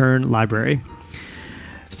intern library.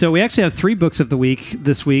 So we actually have 3 books of the week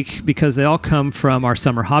this week because they all come from our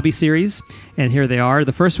summer hobby series, and here they are.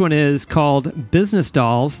 The first one is called Business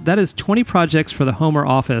Dolls. That is 20 projects for the home or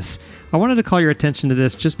office. I wanted to call your attention to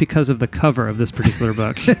this just because of the cover of this particular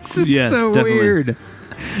book. This is Yes, so definitely. weird.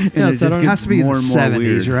 And Yeah, it so I just don't- It gets has to be in more the and more 70s,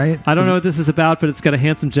 weird. right? I don't know what this is about, but it's got a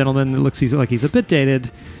handsome gentleman that looks like he's a bit dated.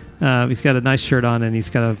 He's got a nice shirt on, and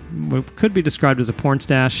he's got what could be described as a porn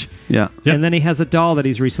stash. Yeah. Yep. And then he has a doll that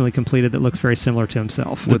he's recently completed that looks very similar to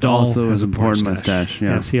himself. The With doll also has has a a porn porn mustache. mustache.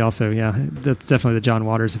 Yeah. Yes, he also, that's definitely the John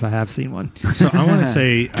Waters if I have seen one. So I want to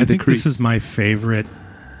say, I the think creep. this is my favorite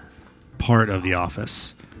part of the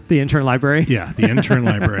office. The intern library. Yeah, the intern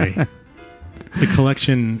library. The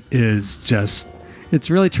collection is just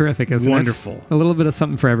It's really terrific, isn't it? wonderful. A little bit of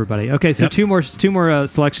something for everybody. Okay, so Yep. two more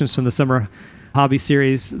selections from the summer hobby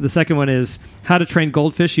series. The second one is how to train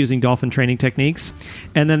goldfish using dolphin training techniques.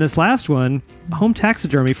 And then this last one, home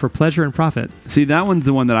taxidermy for pleasure and profit. See, that one's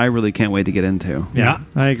the one that I really can't wait to get into. Yeah.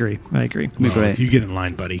 I agree. Be Well, great. You get in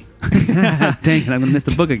line, buddy. Dang it, I'm going to miss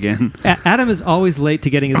the book again. Adam is always late to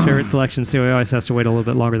getting his favorite selection, so he always has to wait a little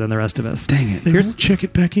bit longer than the rest of us. Dang it. They Here's- won't check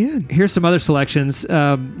it back in. Here's some other selections.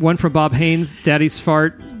 One from Bob Haynes, Daddy's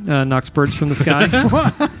Fart Knocks Birds from the Sky.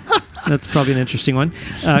 That's probably an interesting one.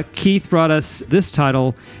 Keith brought us this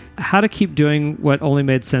title, How to Keep Doing What Only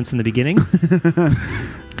Made Sense in the Beginning.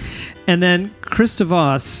 And then Chris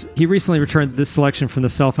DeVos, he recently returned this selection from the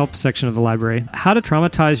self-help section of the library. How to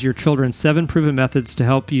Traumatize Your Children, 7 Proven Methods to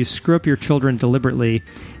Help You Screw Up Your Children Deliberately.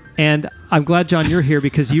 And I'm glad, John, you're here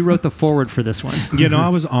because you wrote the foreword for this one. I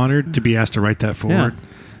was honored to be asked to write that forward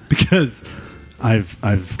because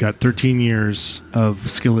I've got 13 years of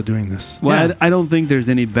skill at doing this. Well, Yeah. I don't think there's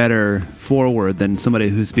any better forward than somebody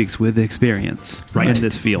who speaks with experience in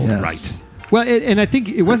this field. Yes. Right. Well, and I think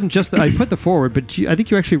it wasn't just that I put the forward, but I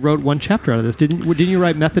think you actually wrote one chapter out of this. Didn't you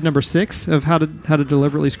write method number 6 of how to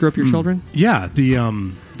deliberately screw up your children? Yeah,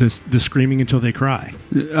 the screaming until they cry.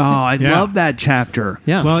 Oh, I Yeah. love that chapter.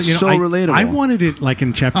 Yeah. Well, So relatable. I wanted it like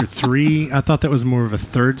in chapter 3. I thought that was more of a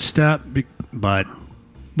third step, but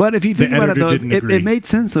But if you think about it, editor though, didn't it agree. made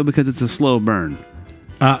sense though because it's a slow burn.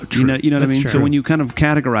 true. You know what I That's mean. true. So when you kind of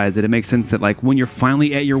categorize it, it makes sense that like when you're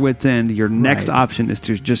finally at your wits' end, your next Right. option is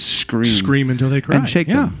to just scream Scream until they cry and shake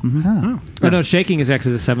yeah. them. Mhm. Oh, no, shaking is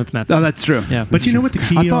actually the 7th method. Oh, that's true. yeah. But you know what the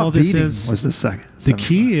key I to thought all this beating is? was the second. The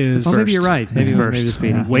key is Oh, maybe you're right. Maybe, It's first. maybe it's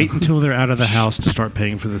beating. Yeah. wait until they're out of the house to start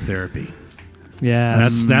paying for the therapy. Yeah.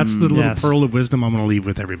 That's the little Yes. pearl of wisdom I'm going to leave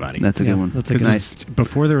with everybody. That's a Yeah, good one. that's a 'Cause good nice.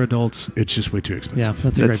 before they're adults, it's just way too Yeah, expensive.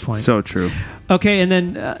 that's a That's great point. so true. Okay, and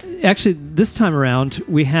then actually this time around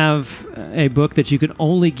we have a book that you can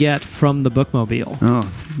only get from the Bookmobile. Oh,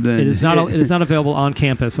 then It is not available on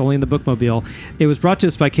campus, only in the Bookmobile. It was brought to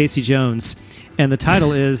us by Casey Jones, and the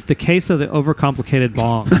title is "The Case of the Overcomplicated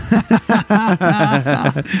Bong."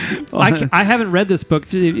 I haven't read this book.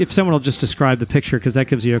 If someone will just describe the picture, because that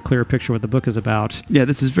gives you a clearer picture what the book is about. Yeah,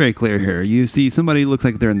 this is very clear here. You see somebody looks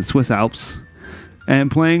like they're in the Swiss Alps and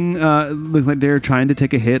playing, looks like they're trying to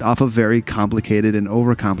take a hit off a very complicated and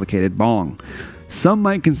overcomplicated bong. Some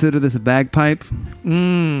might consider this a bagpipe,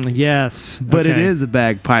 Yes, but it okay. is a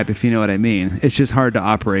bagpipe if you know what I mean. It's just hard to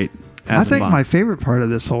operate I as a think bong. my favorite part of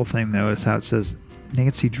this whole thing, though, is how it says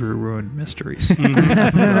Nancy Drew ruined mysteries. There's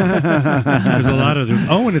a lot of those.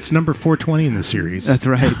 Oh, and it's number 420 in the series. That's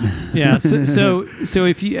right. Yeah, so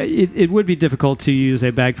if you, it would be difficult to use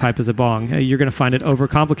a bagpipe as a bong. You're going to find it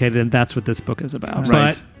overcomplicated, and that's what this book is about.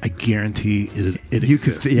 Right. But I guarantee it You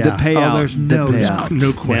could- exists. yeah. The payout. Oh, there's the no payout. doubt.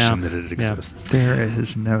 No question Yeah. that it Yeah. exists. There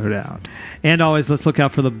is no doubt. And always, let's look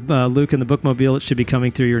out for the Luke and the Bookmobile. It should be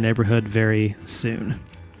coming through your neighborhood very soon.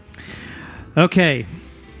 Okay,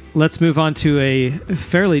 let's move on to a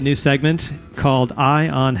fairly new segment called Eye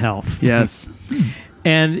on Health. Yes.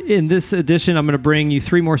 And in this edition, I'm going to bring you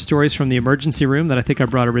 3 more stories from the emergency room that I think I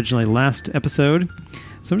brought originally last episode.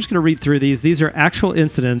 So I'm just going to read through these. These are actual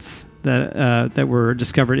incidents that were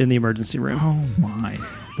discovered in the emergency room. Oh, my.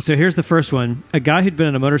 So here's the first one. A guy who'd been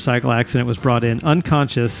in a motorcycle accident was brought in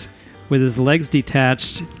unconscious with his legs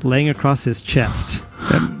detached, laying across his chest.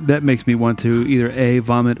 That makes me want to either A,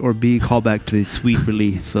 vomit, or B, call back to the sweet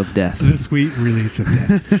relief of death. The sweet release of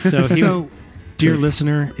death. So, So, dear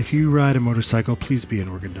listener, if you ride a motorcycle, please be an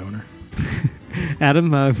organ donor. Adam,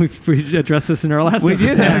 we addressed this in our last We episode.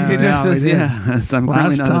 did. Yeah, Yeah, we did. yeah. So I'm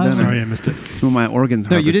currently Last not a time? donor. Sorry, I missed it. Well, my organs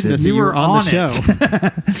No, you didn't. harvested. You were on the on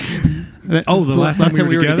show. Oh, the last time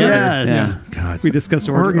we were together? Yes. God. We discussed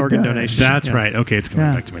Organ organ donation. donation. That's Yeah. right. Okay, it's coming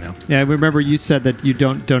Yeah. back to me now. Yeah, remember you said that you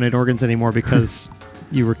don't donate organs anymore because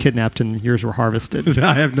you were kidnapped and yours were harvested.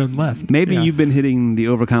 I have none left. Maybe Yeah. you've been hitting the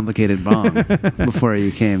overcomplicated bomb before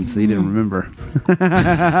you came, so you didn't remember.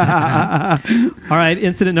 All right,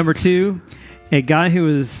 incident number 2. A guy who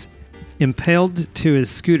was impaled to his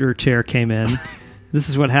scooter chair came in. This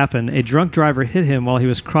is what happened. A drunk driver hit him while he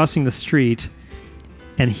was crossing the street,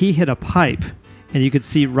 and he hit a pipe, and you could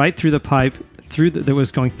see right through the pipe that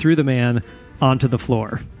was going through the man onto the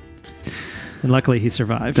floor. And luckily, he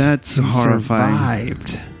survived. That's horrifying.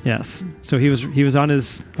 Survived. Yes. So he was on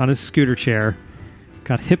his scooter chair,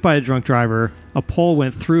 got hit by a drunk driver. A pole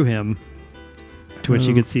went through him, to which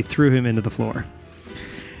you could see through him into the floor.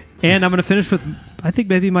 And I'm going to finish with, I think,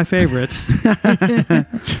 maybe my favorite.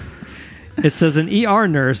 It says an ER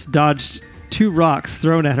nurse dodged 2 rocks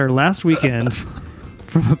thrown at her last weekend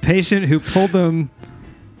from a patient who pulled them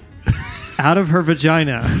out of her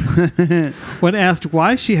vagina. When asked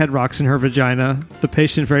why she had rocks in her vagina, the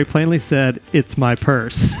patient very plainly said, "It's my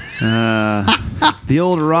purse." The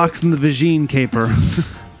old rocks in the vagine caper.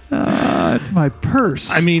 It's my purse.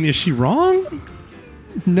 I mean, is she wrong?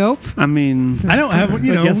 Nope. I mean, I don't have one.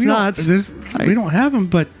 You know, guess we not. we don't have them,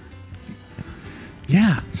 but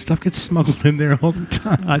yeah, stuff gets smuggled in there all the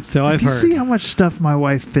time. So I've if you heard. see how much stuff my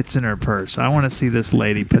wife fits in her purse, I want to see this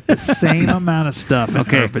lady put the same amount of stuff in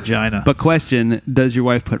Okay. her vagina. but question, does your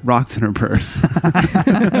wife put rocks in her purse?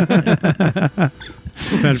 Bad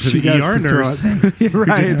for She the does ER to throw nurse. it. Who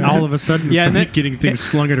just all of a sudden Yeah, and started then- getting things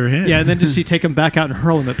slung at her head. Yeah, and then does she take them back out and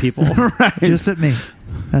hurl them at people? Just at me.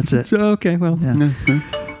 That's it. So, okay, well. Yeah.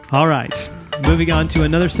 All right. Moving on to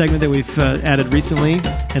another segment that we've added recently,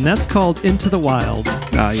 and that's called Into the Wild.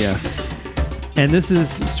 Ah, yes. And this is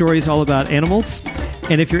stories all about animals.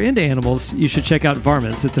 And if you're into animals, you should check out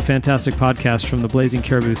Varmints. It's a fantastic podcast from the Blazing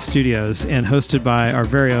Caribou Studios and hosted by our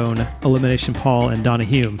very own Elimination Paul and Donna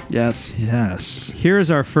Hume. Yes. Yes. Here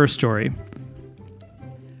is our first story.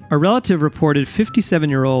 A relative reported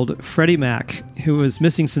 57-year-old Freddie Mac, who was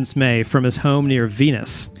missing since May, from his home near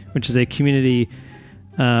Venus, which is a community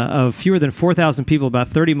of fewer than 4,000 people about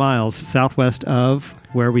 30 miles southwest of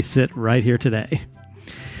where we sit right here today.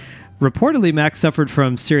 Reportedly, Mac suffered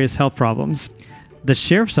from serious health problems. The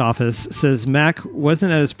sheriff's office says Mac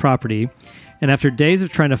wasn't at his property, and after days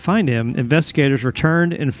of trying to find him, investigators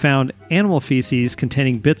returned and found animal feces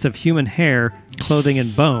containing bits of human hair, clothing,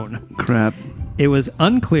 and bone. Crap. It was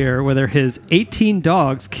unclear whether his 18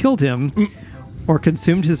 dogs killed him or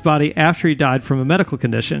consumed his body after he died from a medical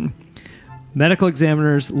condition. Medical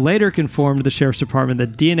examiners later confirmed the sheriff's department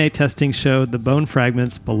that DNA testing showed the bone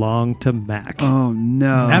fragments belonged to Mac. Oh,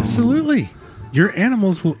 no. Absolutely. Your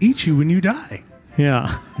animals will eat you when you die.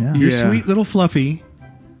 Yeah, Yeah. Your Yeah. sweet little Fluffy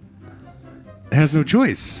has no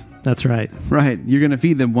choice. that's right. Right. You're going to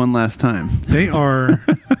feed them one last time. They are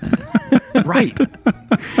right.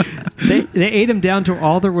 They ate him down to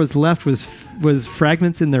all there was left was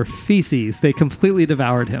fragments in their feces. They completely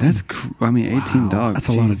devoured him. That's, 18 dogs. That's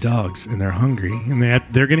a lot of Jeez. dogs, and they're hungry, and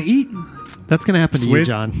they're going to eat. That's going to happen to you, Sweet.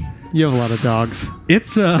 John. You have a lot of dogs.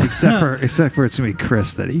 It's Except for it's going to be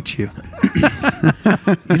Chris that eats you.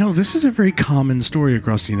 this is a very common story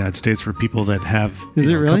across the United States for people that have Is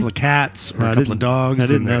it a really? couple of cats or I a couple didn't- of dogs, I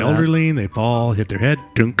didn't and they're know that. elderly, and they fall, hit their head,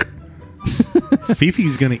 dunk.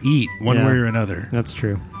 Fifi's going to eat one Yeah. way or another. That's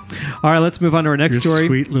true. All right, let's move on to our next Your story.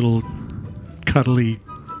 sweet little cuddly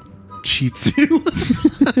Shih Tzu.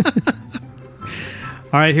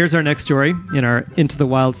 All right, here's our next story in our Into the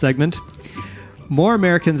Wild segment. More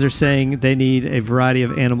Americans are saying they need a variety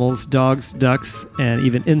of animals, dogs, ducks, and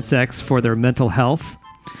even insects for their mental health.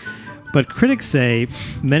 But critics say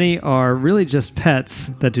many are really just pets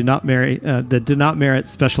that do not merit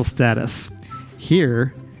special status.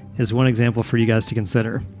 Here is one example for you guys to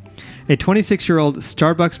consider. A 26-year-old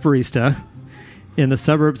Starbucks barista in the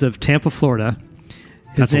suburbs of Tampa, Florida.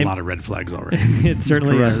 That's a lot of red flags already. It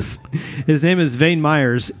certainly is. His name is Vane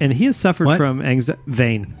Myers, and he has suffered What? from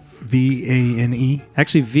Vane. Vane.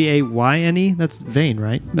 Actually, Vayne. That's Vane,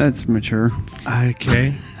 right? That's mature.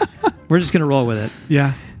 Okay. We're just going to roll with it.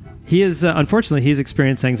 Yeah. He is, unfortunately, he's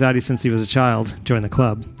experienced anxiety since he was a child. Join the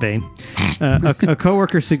club, Vane. A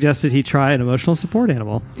coworker suggested he try an emotional support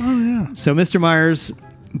animal. Oh, yeah. So Mr. Myers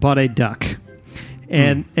bought a duck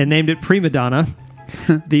and named it Prima Donna.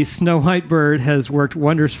 The snow white bird has worked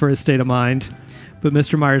wonders for his state of mind, but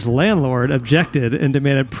Mr. Myers' landlord objected and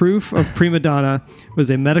demanded proof of Prima Donna was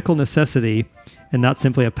a medical necessity and not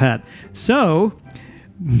simply a pet. So,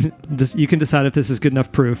 you can decide if this is good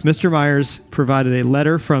enough proof. Mr. Myers provided a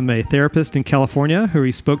letter from a therapist in California who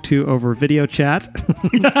he spoke to over video chat,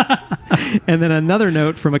 and then another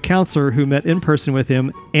note from a counselor who met in person with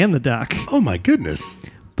him and the duck. Oh, my goodness.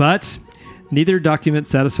 But neither document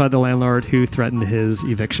satisfied the landlord who threatened his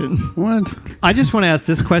eviction. What? I just want to ask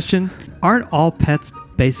this question. Aren't all pets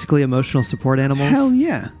basically emotional support animals? Hell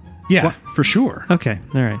yeah. Yeah, for sure. Okay,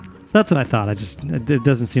 all right. That's what I thought. It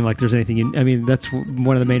doesn't seem like there's anything. That's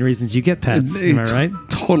one of the main reasons you get pets. Am I right?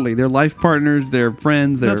 Totally. They're life partners. They're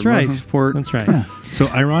friends. They're That's right. emotional support. That's right. Yeah. So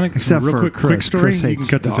ironic. Except real for quick, Chris. quick story. Chris You hates can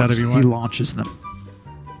cut this out dogs. if you He want. launches them.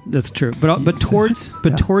 That's true. But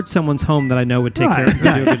towards someone's home that I know would take Right. care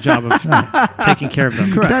of, do a good job of taking care of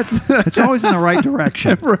them. Correct. It's always in the right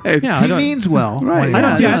direction. Right. Yeah, I He don't. means well. Right. when he I don't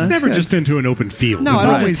does do it. Yeah, it's that's never good. just into an open field. No, it's I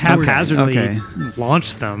don't always just towards- haphazardly Okay.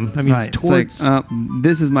 launch them. I mean, Right. it's It's It's towards. like,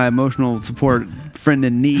 this is my emotional support friend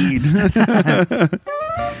in need.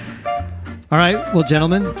 All right, well,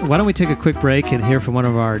 gentlemen, why don't we take a quick break and hear from one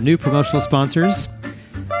of our new promotional sponsors?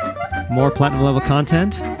 More platinum level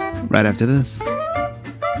content. Right after this.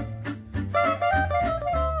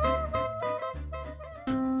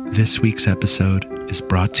 This week's episode is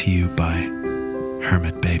brought to you by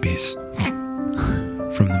Hermit Babies.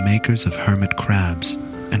 From the makers of Hermit Crabs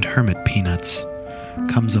and Hermit Peanuts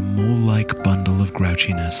comes a mole-like bundle of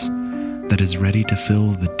grouchiness that is ready to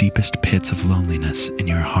fill the deepest pits of loneliness in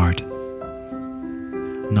your heart.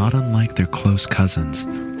 Not unlike their close cousins,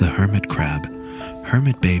 the hermit crab,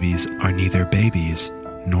 Hermit Babies are neither babies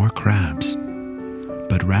nor crabs,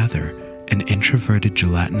 but rather an introverted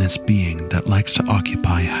gelatinous being that likes to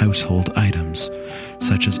occupy household items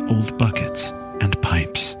such as old buckets and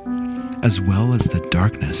pipes, as well as the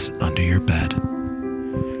darkness under your bed.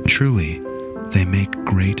 Truly, they make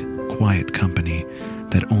great, quiet company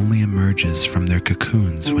that only emerges from their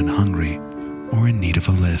cocoons when hungry or in need of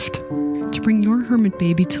a lift. To bring your hermit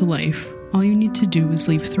baby to life, all you need to do is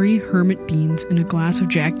leave 3 hermit beans in a glass of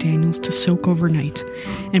Jack Daniels to soak overnight,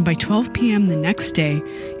 and by 12 p.m. the next day,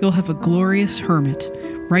 you'll have a glorious hermit,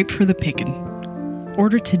 ripe for the picking.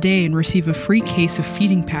 Order today and receive a free case of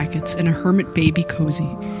feeding packets and a hermit baby cozy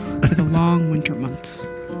for the long winter months.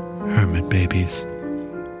 Hermit babies.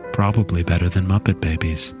 Probably better than Muppet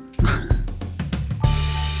babies.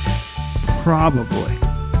 Probably.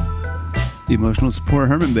 The emotional support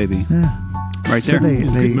hermit baby. Yeah. Right So there.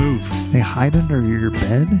 Good move. They hide under your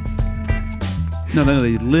bed? No,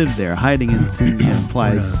 they live there. Hiding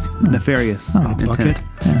implies nefarious Oh, Bucket. intent.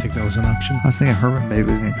 I think that was an option. I was thinking hermit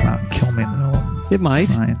baby was going to come out and kill me in the middle of It might.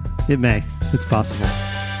 the night. It may. It's possible.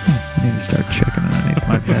 I need to start checking underneath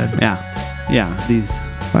my bed. Yeah. These.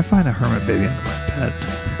 If I find a hermit baby under my bed,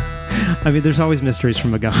 I mean, there's always mysteries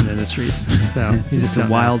from MacGuffin Industries. So It's you just just a don't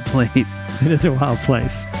know. wild place. It is a wild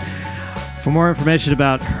place. For more information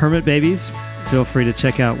about hermit babies, feel free to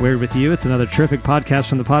check out Weird With You. It's another terrific podcast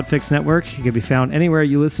from the Podfix Network. It can be found anywhere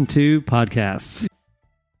you listen to podcasts.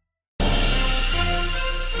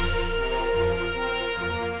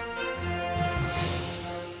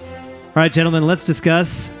 All right, gentlemen, let's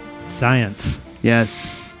discuss science.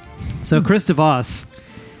 Yes. So Chris DeVos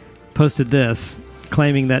posted this,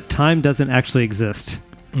 claiming that time doesn't actually exist.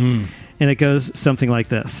 And it goes something like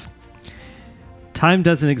this. Time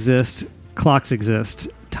doesn't exist, clocks exist.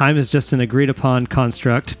 Time is just an agreed-upon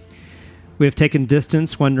construct. We have taken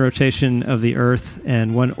distance, one rotation of the Earth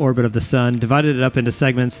and one orbit of the Sun, divided it up into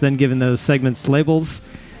segments, then given those segments labels.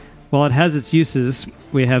 While it has its uses,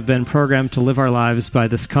 we have been programmed to live our lives by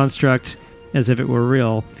this construct as if it were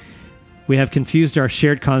real. We have confused our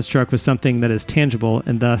shared construct with something that is tangible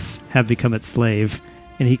and thus have become its slave.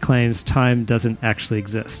 And he claims time doesn't actually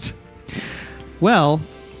exist. Well,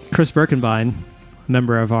 Chris Birkenbein,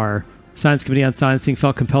 member of our Science Committee on Sciencing,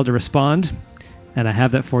 felt compelled to respond, and I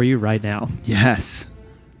have that for you right now. Yes.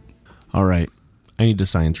 All right, I need a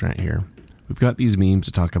science rant here. We've got these memes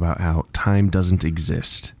to talk about how time doesn't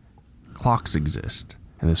exist. Clocks exist.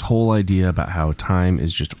 And this whole idea about how time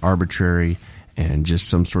is just arbitrary and just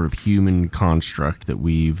some sort of human construct that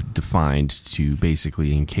we've defined to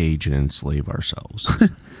basically encage and enslave ourselves.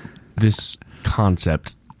 This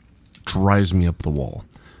concept drives me up the wall.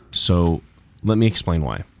 So let me explain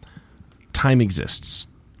why. Time exists.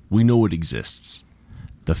 We know it exists.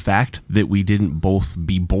 The fact that we didn't both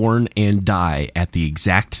be born and die at the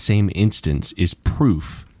exact same instance is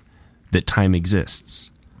proof that time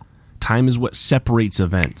exists. Time is what separates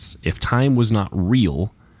events. If time was not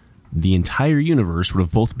real, the entire universe would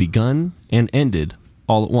have both begun and ended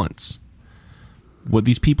all at once. What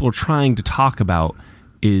these people are trying to talk about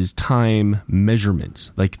is time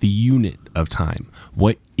measurements, like the unit of time.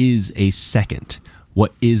 What is a second?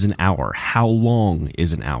 What is an hour? How long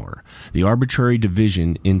is an hour? The arbitrary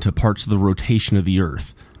division into parts of the rotation of the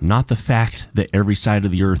Earth, not the fact that every side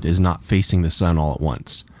of the Earth is not facing the sun all at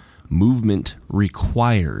once. Movement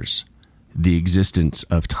requires the existence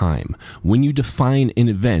of time. When you define an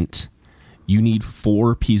event, you need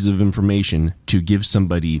 4 pieces of information to give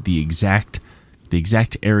somebody the exact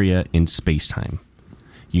area in space-time.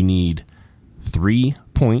 You need 3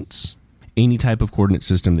 points. Any type of coordinate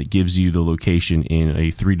system that gives you the location in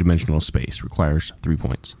a 3-dimensional space requires 3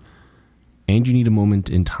 points. And you need a moment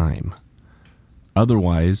in time.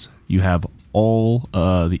 Otherwise, you have all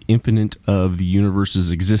the infinite of the universe's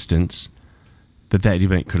existence that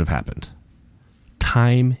event could have happened.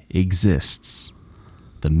 Time exists.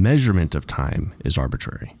 The measurement of time is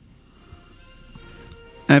arbitrary.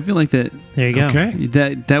 I feel like that There you go. Okay.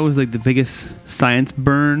 that was like the biggest science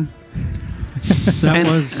burn. That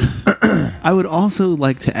was I would also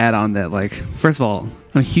like to add on that, like, first of all,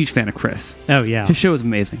 I'm a huge fan of Chris. Oh, yeah. His show is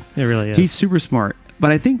amazing. It really is. He's super smart.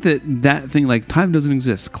 But I think that thing, like, time doesn't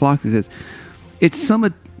exist, clocks exist, it's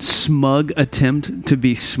some smug attempt to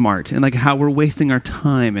be smart, and like how we're wasting our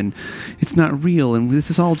time and it's not real and this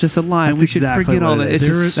is all just a lie and we should forget all that. It's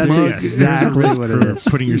just That's smug. exactly there's a risk what it for is.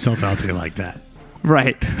 putting yourself out there like that,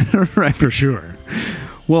 Right. Right. for sure.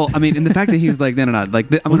 Well, I mean, and the fact that he was like, no, like,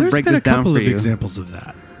 I'm going to break been this a down couple for of you. examples of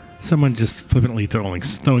that. Someone just flippantly throwing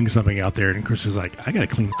something out there, and Chris was like, "I got to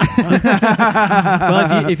clean this up."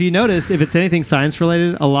 Well, if you notice, if it's anything science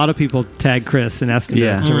related, a lot of people tag Chris and ask him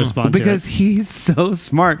to respond because to it. he's so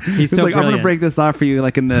smart. He's so like, I'm going to brilliant. break this off for you,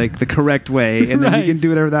 like in the correct way, and then you Right. can do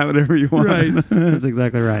whatever you want. Right. That's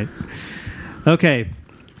exactly right. Okay.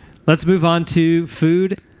 Let's move on to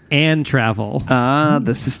food and travel.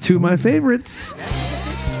 This is 2 of my favorites.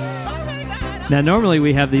 Now, normally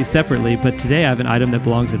we have these separately, but today I have an item that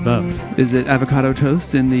belongs in both. Is it avocado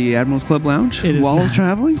toast in the Admiral's Club Lounge It is while not.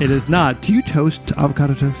 traveling? It is not. Do you toast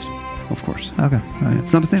avocado toast? of course. Okay. All right.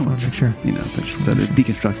 It's not a sandwich. Wanna make sure. You know, it's a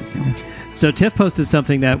deconstructed sandwich. So Tiff posted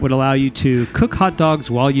something that would allow you to cook hot dogs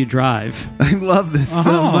while you drive. I love this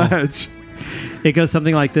so much. It goes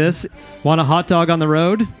something like this. Want a hot dog on the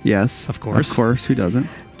road? Yes. Of course. Of course. Who doesn't?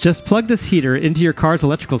 Just plug this heater into your car's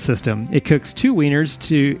electrical system. It cooks 2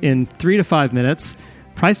 wieners in 3 to 5 minutes,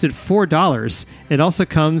 priced at $4. It also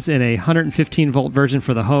comes in a 115-volt version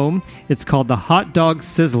for the home. It's called the Hot Dog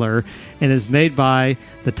Sizzler and is made by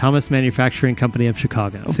the Thomas Manufacturing Company of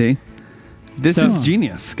Chicago. See? This is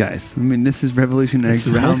genius, guys. I mean, this is revolutionary. This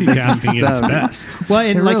is multitasking at its best. Well,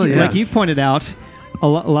 and It like, really like is. you pointed out, a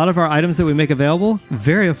lot of our items that we make available,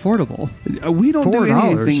 very affordable, We don't do $4.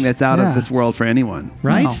 anything that's out Yeah. of this world for anyone.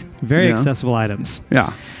 right? Wow. Very Yeah. accessible items.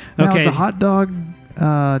 Yeah. Now, Okay. is a hot dog,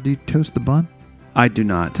 do you toast the bun? I do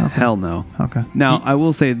not. Okay. Hell no. Okay. Now, I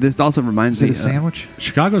will say this also reminds Is me. it a sandwich?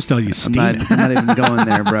 Chicago style, you I'm steam not, it. I'm not even going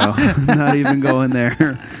there, bro. I'm not even going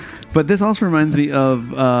there. But this also reminds me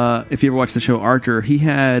of if you ever watched the show Archer, he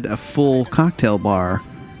had a full cocktail bar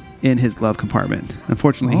in his glove compartment.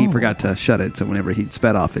 Unfortunately, he Oh. forgot to shut it, so whenever he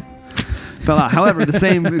sped off, it fell out. However, the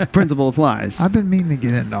same principle applies. I've been meaning to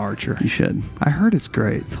get into Archer. You should. I heard it's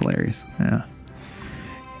great. It's hilarious. Yeah.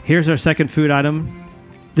 Here's our second food item.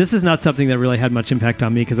 This is not something that really had much impact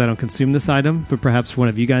on me because I don't consume this item, but perhaps one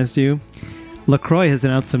of you guys do. LaCroix has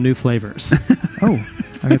announced some new flavors. Oh,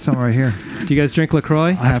 I got something right here. Do you guys drink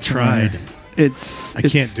LaCroix? I've tried. It's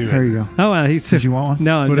can't do it. There you go. Oh, he's Did you want one?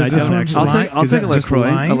 No, What I is this don't one? actually. I'll Is take a that just LaCroix.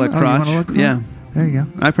 lime? A Oh, you want a LaCroix. LaCroix? Yeah. There you go.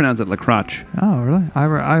 I pronounce it LaCroix. Oh, really?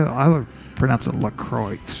 I pronounce it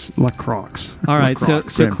LaCroix. LaCroix. All right, so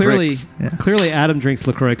LaCroix. Yeah, clearly, bricks. Yeah. clearly Adam drinks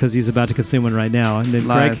LaCroix because he's about to consume one right now, and then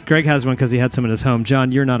Live. Greg has one because he had some in his home.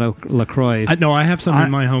 John, you're not a LaCroix. No, I have some I-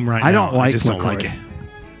 in my home right now. I don't like just don't LaCroix. like it.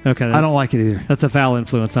 Okay, I don't like it either. That's a foul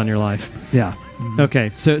influence on your life. Yeah. Okay,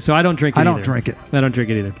 so I don't drink it I either. don't drink it. I don't drink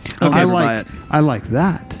it either. Okay, I buy like it. I like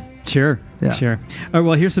that. Sure. Yeah. Sure. All right,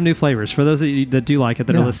 well, here's some new flavors. For those of you that do like it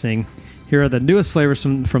that are Yeah. listening, here are the newest flavors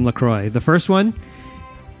from LaCroix. The first one,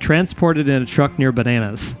 transported in a truck near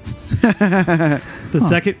bananas.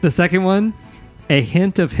 The second one, a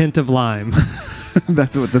hint of lime.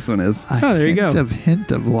 That's what this one is. Oh, there you go.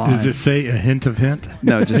 Hint of lime. Does it say a hint of hint?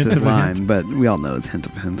 No, it just Hint says of a hint. lime, but we all know it's hint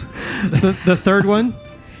of hint. The third one,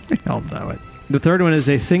 I'll know it. the third one is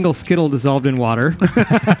a single Skittle dissolved in water.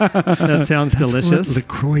 That sounds delicious. What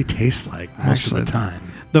LaCroix tastes like most of Actually, the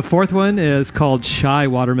time. The fourth one is called Shy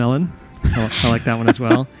Watermelon. I like that one as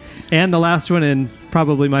well. And the last one, and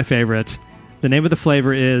probably my favorite, the name of the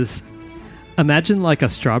flavor is imagine like a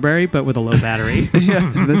strawberry, but with a low battery. Yeah,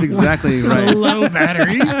 that's exactly right. Low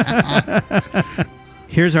battery.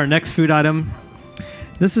 Here's our next food item.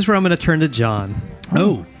 This is where I'm going to turn to John.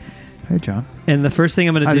 Oh, Hey, John. And the first thing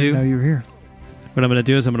I'm going I to didn't know do, you were here. what I'm going to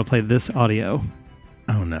do is I'm going to play this audio.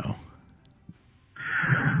 oh no.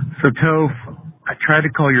 So, Toph, I tried to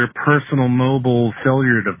call your personal mobile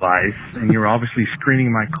cellular device, and you're obviously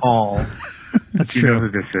screening my call. That's You know true.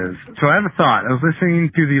 who this is. So I have a thought. I was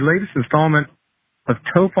listening to the latest installment of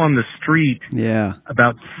Toph on the Street Yeah.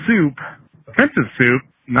 about soup, offensive soup,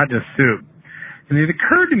 not just soup. And it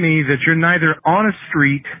occurred to me that you're neither on a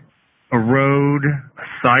street, a road, a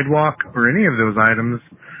sidewalk, or any of those items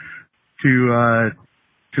to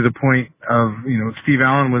the point of, Steve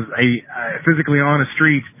Allen was physically on a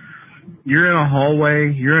street. You're in a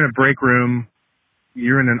hallway, you're in a break room,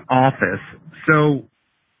 you're in an office. So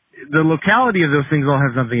the locality of those things all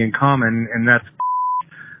have something in common, and that's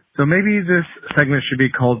so maybe this segment should be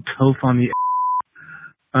called Toph on the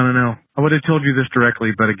I don't know. I would have told you this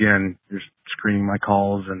directly, but again, you're screening my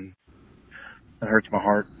calls, and that hurts my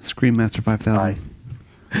heart. Scream Master 5000.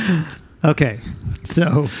 Okay.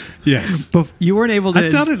 So Yes. you weren't able to. I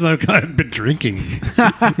sounded like I'd been drinking. you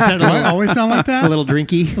sounded Do I always sound like that? a little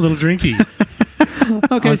drinky. A little drinky.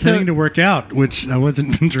 I Okay, was so trying to work out, which I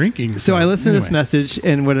wasn't drinking. So I listened to this anyway. message,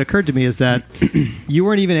 and what occurred to me is that you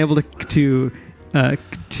weren't even able to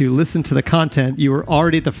listen to the content. You were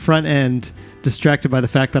already at the front end, distracted by the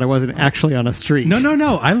fact that I wasn't actually on a street.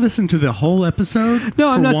 No. I listened to the whole episode. No,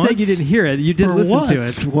 I'm for not saying you once. didn't hear it. You did For listen to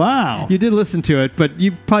once. it. Wow. You did listen to it, but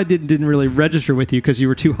you probably didn't really register with you because you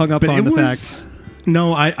were too hung up But on it the was fact.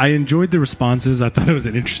 no. I enjoyed the responses. I thought it was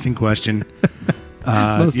an interesting question.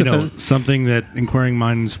 Most offensive. Something that inquiring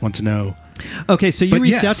minds want to know. Okay, so you But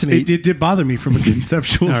reached yes, out to me. It did bother me from a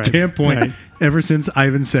conceptual All right. standpoint. All right. Ever since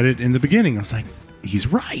Ivan said it in the beginning, I was like, he's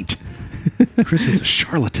right. Chris is a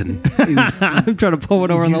charlatan. I'm trying to pull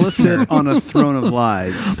it over on the You listener. sit on a throne of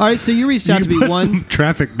lies. All right, so you reached out You to me put one. some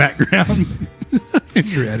traffic background.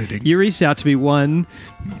 It's your editing. You reached out to me, one,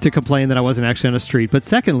 to complain that I wasn't actually on a street, but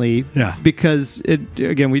secondly, Yeah. because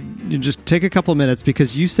you just take a couple of minutes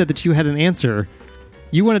because you said that you had an answer.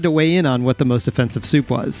 You wanted to weigh in on what the most offensive soup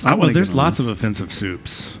was. Well, there's lots of offensive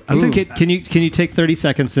soups. I think Can you take 30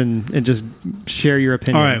 seconds and just share your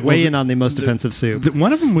opinion? All right, well, weigh in on the most offensive soup.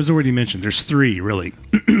 one of them was already mentioned. There's three, really,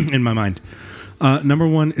 in my mind. Number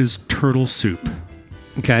one is turtle soup.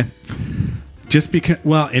 Okay. Just because,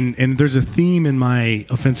 and there's a theme in my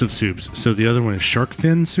offensive soups. So the other one is shark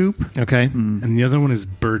fin soup, Okay. and the other one is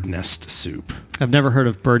bird nest soup. I've never heard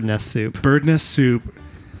of bird nest soup. Bird nest soup.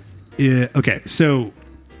 Okay, so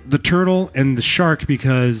the turtle and the shark,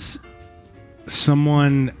 because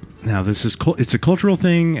now this is it's a cultural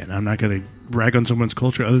thing, and I'm not going to rag on someone's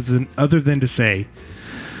culture other than to say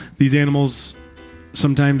these animals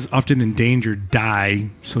sometimes, often endangered, die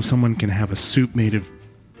so someone can have a soup made of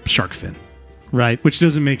shark fin, Right. which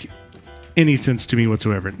doesn't make any sense to me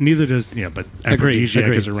whatsoever. Neither does but aphrodisiac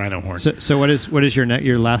is a rhino horn. So what is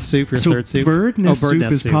your last soup? Your third soup? Bird nest bird soup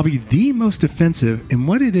nest is probably the most offensive. And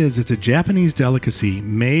what it is, it's a Japanese delicacy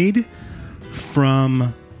made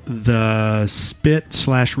from the spit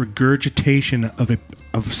 / regurgitation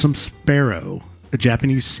of some sparrow, a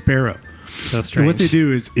Japanese sparrow. So strange. And what they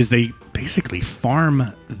do is they basically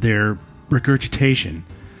farm their regurgitation.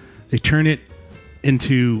 They turn it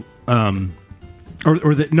into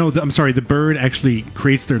the bird actually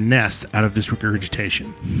creates their nest out of this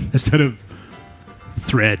regurgitation instead of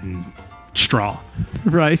thread and straw.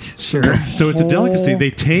 Right. Sure. So it's a delicacy.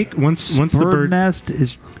 They take once the bird nest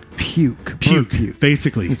is puke. puke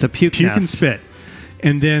basically. It's a puke and nest. spit.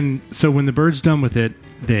 And then so when the bird's done with it,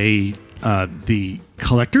 they the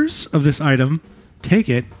collectors of this item take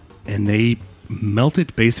it and they melt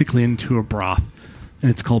it basically into a broth, and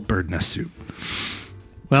it's called bird nest soup.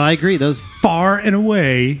 Well, I agree. Those Far and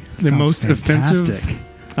away the Sounds most fantastic. offensive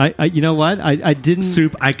I you know what? I didn't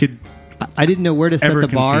soup I could I didn't know where to set ever the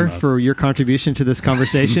bar conceive of. for your contribution to this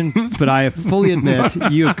conversation, but I fully admit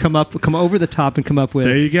you have come over the top and come up with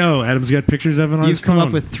There you go. Adam's got pictures of it on his you've come phone.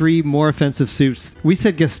 up with 3 more offensive soups. We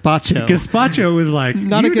said gazpacho. Gazpacho was like,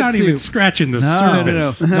 Not a you're good not even soup. scratching the No,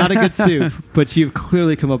 surface. not a good soup. But you've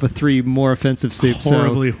clearly come up with 3 more offensive soups.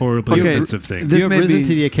 Horribly Okay, offensive things. You have may risen be- to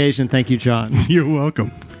the occasion. Thank you, John. You're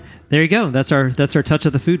welcome. There you go. That's our touch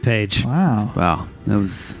of the food page. Wow. Wow, that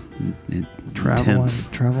was intense.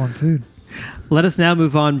 Travel and food. Let us now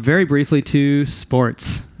move on very briefly to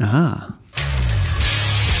sports. Ah,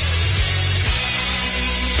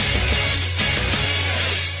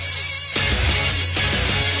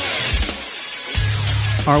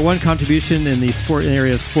 Our one contribution in the sport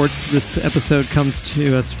area of sports this episode comes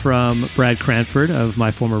to us from Brad Cranford of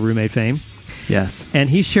my former roommate fame. yes. And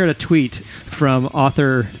he shared a tweet from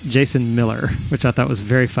author Jason Miller, which I thought was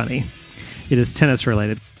very funny. It is tennis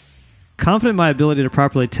related. Confident in my ability to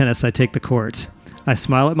properly tennis, I take the court. I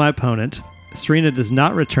smile at my opponent. Serena does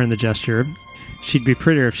not return the gesture. She'd be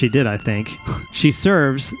prettier if she did, I think. She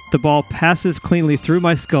serves. The ball passes cleanly through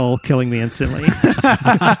my skull, killing me instantly.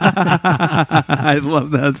 I love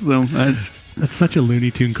that so much. That's such a Looney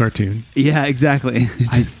Tune cartoon. Yeah, exactly.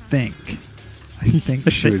 I think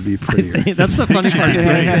she would be prettier. That's the funny part.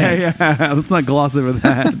 yeah. Let's not gloss over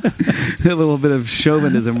that. A little bit of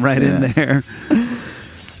chauvinism right in there.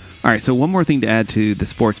 All right, so one more thing to add to the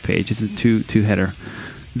sports page. This is a two-header.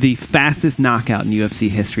 The fastest knockout in UFC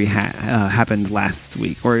history happened last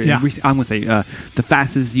week. I'm going to say the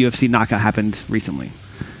fastest UFC knockout happened recently.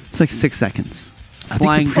 It's like 6 seconds. I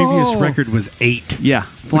think the previous record was 8. Yeah.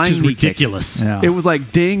 Flying which is knee kick. ridiculous. Yeah. It was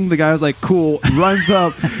like ding. The guy was like, cool. Runs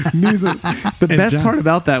up. Knees up. The best John- part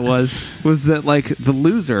about that was that like the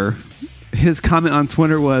loser, his comment on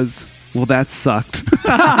Twitter was, "Well, that sucked."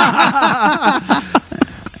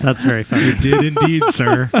 That's very funny. You did indeed,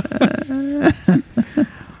 sir.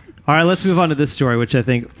 All right, let's move on to this story, which I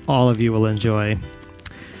think all of you will enjoy.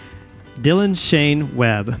 Dylan Shane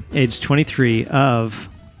Webb, age 23, of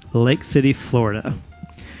Lake City, Florida,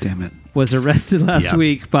 Damn it. was arrested last Yeah.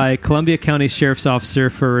 week by Columbia County Sheriff's Officer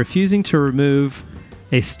for refusing to remove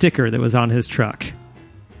a sticker that was on his truck.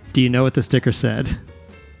 Do you know what the sticker said?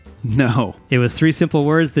 No. It was 3 simple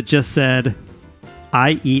words that just said,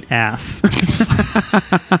 "I eat ass."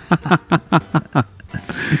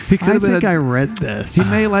 He could I have been. think I read this. He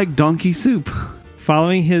made like donkey soup.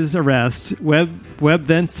 Following his arrest, Webb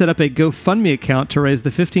then set up a GoFundMe account to raise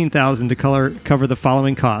the $15,000 to cover the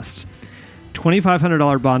following costs: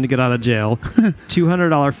 $2,500 bond to get out of jail,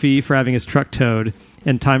 $200 fee for having his truck towed,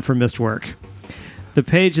 and time for missed work. The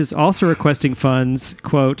page is also requesting funds,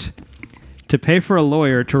 quote, to pay for a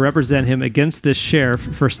lawyer to represent him against this sheriff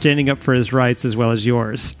for standing up for his rights as well as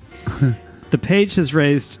yours. The page has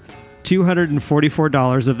raised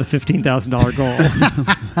 $244 of the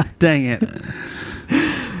 $15,000 goal. Dang it.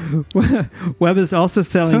 Webb is also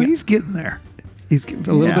selling. So he's getting there. He's a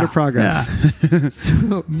little bit of progress. Yeah.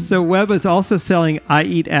 So Webb is also selling I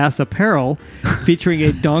Eat Ass apparel featuring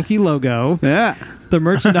a donkey logo. Yeah. The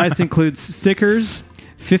merchandise includes stickers,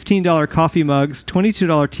 $15 coffee mugs,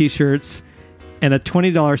 $22 t-shirts, and a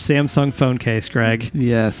 $20 Samsung phone case, Greg.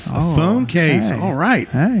 Yes. Oh, Phone case. hey. All right.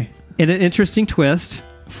 Hey. In an interesting twist,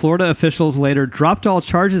 Florida officials later dropped all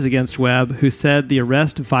charges against Webb, who said the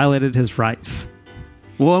arrest violated his rights.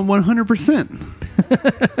 Well, 100%.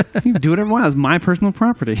 You can do whatever you want. It's my personal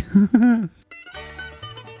property.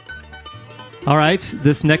 All right,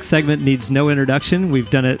 this next segment needs no introduction. We've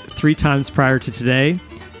done it 3 times prior to today,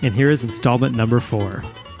 and here is installment number 4.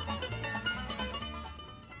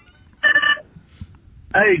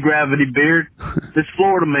 Hey, Gravity Beard. This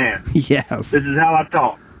Florida man. Yes. This is how I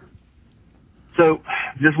talk. So,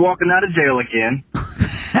 just walking out of jail again.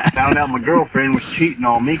 Found out my girlfriend was cheating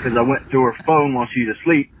on me because I went through her phone while she was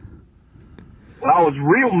asleep. Well, I was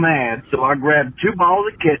real mad, so I grabbed 2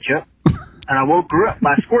 bottles of ketchup, and I woke her up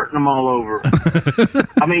by squirting them all over her.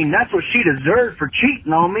 I mean, that's what she deserved for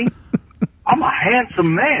cheating on me. I'm a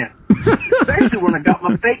handsome man, especially when I got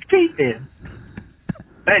my fake teeth in.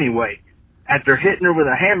 Anyway, after hitting her with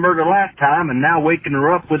a hamburger last time and now waking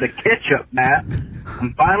her up with a ketchup bath,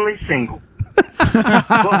 I'm finally single.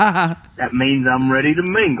 But that means I'm ready to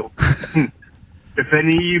mingle. If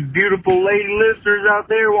any of you beautiful lady listeners out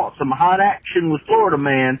there want some hot action with Florida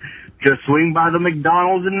Man, just swing by the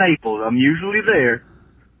McDonald's in Naples. I'm usually there.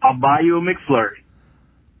 I'll buy you a McFlurry.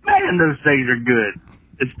 Man, those things are good.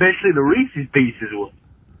 Especially the Reese's Pieces one.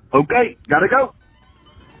 Okay, gotta go.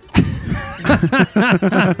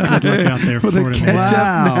 Good luck out there, Florida man.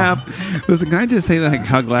 Wow. Map. Listen, can I just say like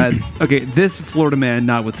how glad? Okay, this Florida man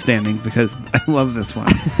notwithstanding, because I love this one.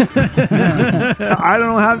 I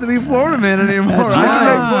don't have to be Florida man anymore. That's I can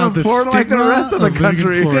right. make fun of The Florida like the stigma rest of the of living in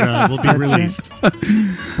country. Florida will be released.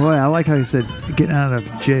 Boy, I like how he said getting out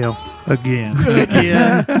of jail again.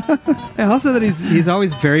 Yeah. And also that he's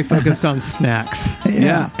always very focused on snacks.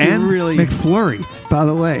 Yeah. And really McFlurry, by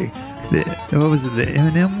the way. What was it? The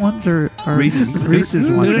M&M ones or Reese's. Reese's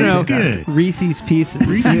no, ones? no, no. Good. Reese's Pieces.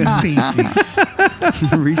 Reese's Pieces.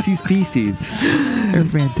 Reese's Pieces. They're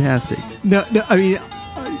fantastic. No, I mean,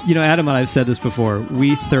 you know, Adam and I have said this before.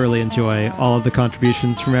 We thoroughly enjoy all of the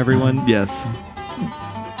contributions from everyone. Yes.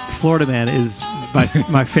 Florida Man is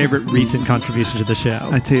my favorite recent contribution to the show.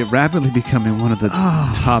 I tell you, rapidly becoming one of the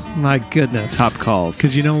top My goodness. calls.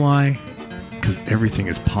 Because you know why? Because everything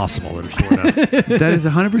is possible in Florida. That is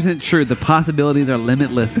 100% true. The possibilities are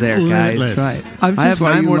limitless there, guys. Limitless. Right. I have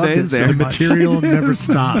why 9 you more loved days it so there. The much. material never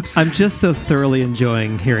stops. I'm just so thoroughly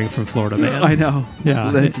enjoying hearing from Florida Man. I know.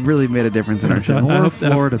 Yeah. It's really made a difference in our So- show. More hope-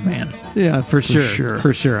 Florida man. Yeah, for sure. sure.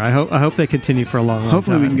 For sure. I hope they continue for a long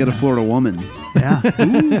Hopefully we time. can get a Florida woman. Yeah.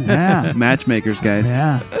 Yeah. Matchmakers, guys.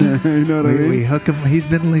 Yeah. You know what I mean? We hook him. He's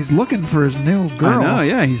looking for his new girl. I know,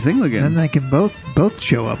 yeah. He's single And then again. they can both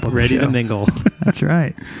show up on ready the show. to mingle. That's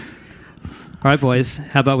right. All right, boys.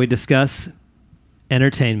 How about we discuss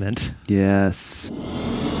entertainment? Yes.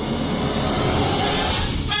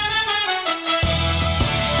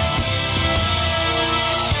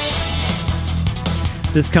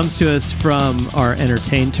 This comes to us from our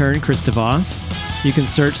entertain turn, Chris DeVos. You can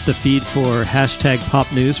search the feed for hashtag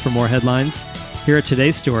pop news for more headlines. Here are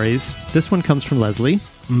today's stories. This one comes from Leslie.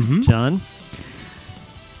 John.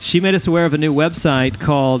 She made us aware of a new website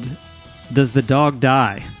called Does the Dog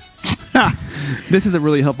Die? This is a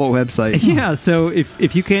really helpful website. Yeah, so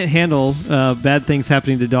if you can't handle bad things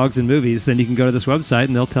happening to dogs in movies, then you can go to this website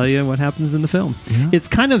and they'll tell you what happens in the film. Yeah. It's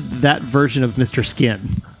kind of that version of Mr.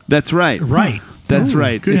 Skin. That's right. Right. That's Ooh,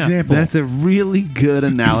 right. good example. That's a really good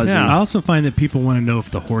analogy. Yeah. I also find that people want to know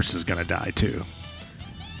if the horse is going to die too.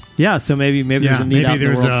 Yeah, so maybe there's a need out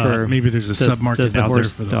in the world for maybe there's a submarket does the out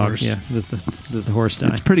horse there for the dog, horse. Yeah, does the horse die?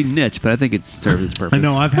 It's pretty niche, but I think it serves its purpose. I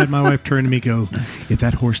know. I've had my wife turn to me, go, "If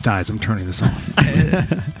that horse dies, I'm turning this off."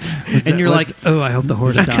 And you're like, oh, I hope the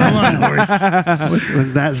horse dies. Come on, horse.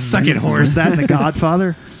 Was that Suck it, horse. Was that in The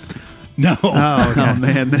Godfather? No. Oh,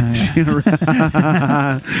 man.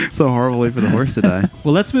 So horribly for the horse to die.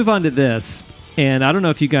 Well, let's move on to this. And I don't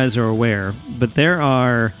know if you guys are aware, but there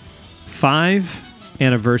are 5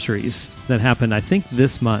 anniversaries that happened, I think,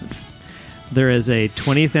 this month. there is a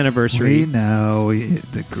 20th anniversary. We know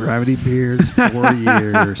the Gravity Beard's 4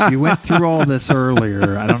 years. You went through all this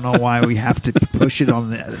earlier. I don't know why we have to push it on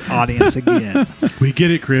the audience again. We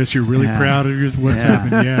get it, Chris. You're really proud of what's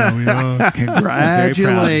happened. Yeah, we know.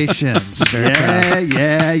 Congratulations.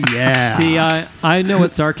 Yeah. See, I know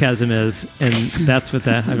what sarcasm is, and that's what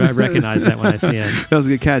that I recognize that when I see it. That was a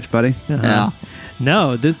good catch, buddy. Yeah.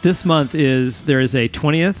 No, this month there is a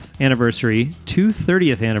 20th anniversary, 2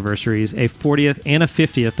 30th anniversaries, a 40th, and a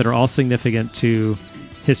 50th that are all significant to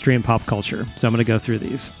history and pop culture. So I'm going to go through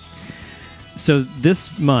these. So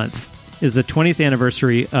this month is the 20th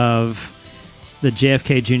anniversary of the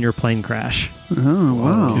JFK Jr. plane crash. Oh,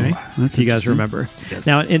 wow. Okay. That's You guys remember. Yes.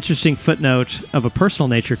 Now, an interesting footnote of a personal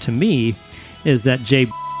nature to me is that Jay,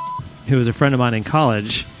 who was a friend of mine in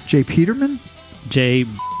college, Jay Peterman? Jay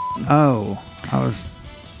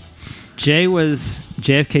was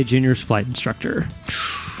JFK Jr.'s flight instructor.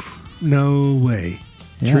 No way.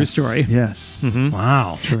 True story. Yes.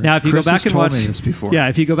 Wow. Now, if you Chris go back has and watch, told me this before. yeah,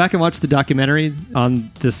 if you go back and watch the documentary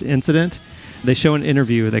on this incident, they show an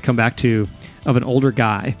interview they come back to of an older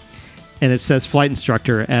guy, and it says flight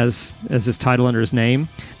instructor as his title under his name.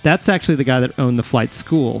 That's actually the guy that owned the flight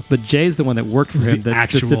school, but Jay's the one that worked for Was him the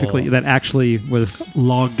that actually was.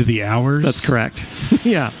 Logged the hours? That's correct.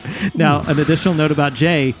 Yeah. Now, an additional note about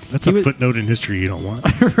Jay. That's he a was- footnote in history you don't want.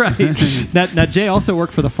 Right. Now, Jay also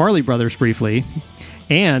worked for the Farley brothers briefly.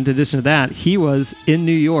 And in addition to that, he was in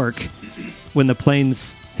New York when the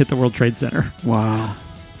planes hit the World Trade Center. Wow.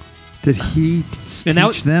 Did he And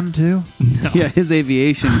that teach them too? Yeah, his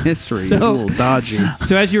aviation history is a little dodgy.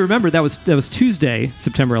 So as you remember, that was Tuesday,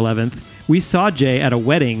 September 11th. We saw Jay at a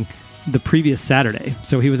wedding the previous Saturday.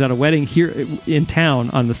 So he was at a wedding here in town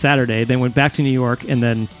on the Saturday, then went back to New York, and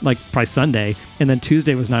then probably Sunday, and then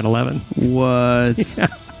Tuesday was 9/11. What?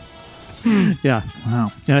 Yeah.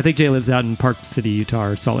 Wow. And I think Jay lives out in Park City, Utah,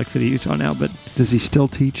 or Salt Lake City, Utah now, but Does he still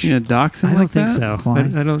teach? You know, dox him I don't like think that? so.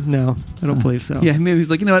 Flying? I don't know. I don't believe so. Yeah, maybe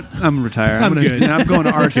he's like, you know what? I'm gonna retire. I'm good. going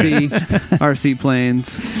to RC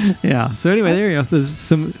planes. Yeah. So anyway, there you go. There's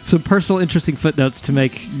some personal interesting footnotes to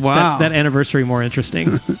make Wow. that anniversary more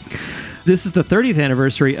interesting. This is the 30th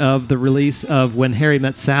anniversary of the release of When Harry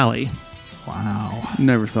Met Sally. Wow.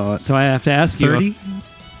 Never saw it. So I have to ask 30? you.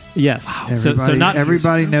 Yes. Everybody, So not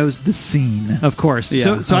everybody knows the scene. Of course.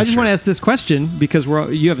 Yeah. So I just want to ask this question because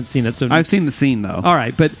you haven't seen it. So I've seen the scene though. All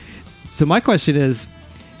right, but so my question is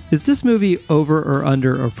this movie over or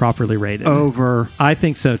under or properly rated? Over. I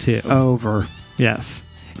think so too. Over. Yes.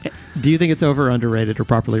 Do you think it's over or underrated or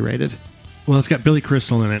properly rated? Well, it's got Billy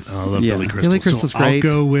Crystal in it. I love Yeah. Billy Crystal. Billy Crystal's so great.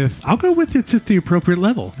 I'll go with it's at the appropriate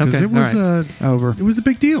level because Okay, it was Over. it was a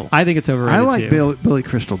big deal. I think it's overrated I like too. Billy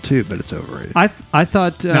Crystal too, but it's overrated. I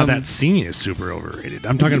thought Now that scene is super overrated.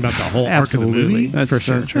 I'm talking about the whole arc of the Absolutely. movie. That's for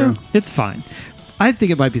so sure. true. It's fine. I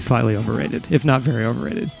think it might be slightly overrated, if not very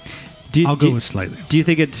overrated. Do, I'll do- go with slightly. Do you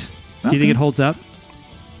think it? Do you think it holds up?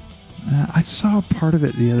 I saw part of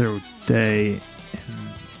it the other day.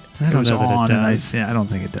 And I don't was know that it on, and does. I don't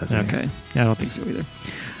think it does. either. Okay. I don't think so either.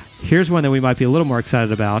 Here's one that we might be a little more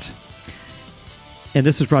excited about. And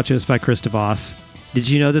this was brought to us by Chris DeVos. Did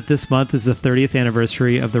you know that this month is the 30th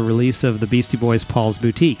anniversary of the release of the Beastie Boys' Paul's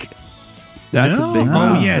Boutique? That's No? a big Oh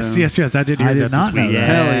milestone. yes. I did hear I did that not this know week. that.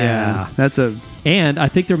 Hell yeah. That's a And I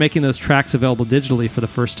think they're making those tracks available digitally for the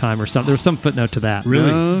first time or something. There was some footnote to that.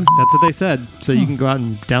 Really? That's what they said. So you can go out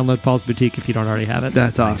and download Paul's Boutique if you don't already have it.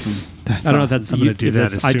 that's awesome. That's I don't know if awesome. that's I'm going to do if that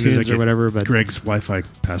that's as soon as I iTunes get or whatever, but Greg's Wi-Fi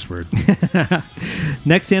password.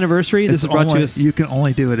 next anniversary, this It's is brought to only- us. You can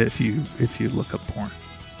only do it if you look up porn.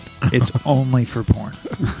 It's only for porn.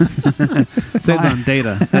 Saved on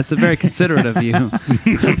data. That's very considerate of you.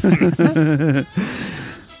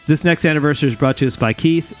 This next anniversary is brought to us by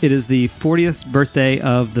Keith. It is the 40th birthday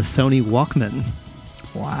of the Sony Walkman.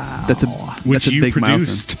 Wow. That's a Which that's a you big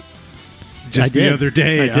produced I just the did. other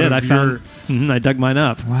day. I did. out of I dug mine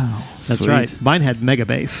up. Wow. That's Sweet. right. Mine had Mega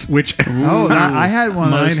Bass which Oh, I had one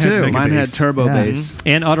of Mine those had too. Mega Mine had Bass. turbo Yeah. bass.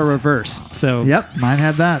 and auto reverse. So Yep, mine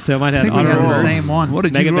had that. So mine had I think we had auto the reverse. same one. What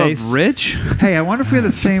did Mega you grow bass. up rich? Hey, I wonder if we had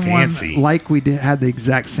the same fancy. one like we had the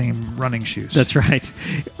exact same running shoes. That's right.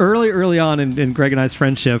 Early on in Greg and I's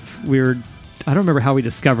friendship, I don't remember how we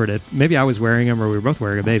discovered it. Maybe I was wearing them or we were both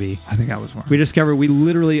wearing a baby. I think I was one. We discovered we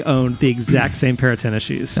literally owned the exact same pair of tennis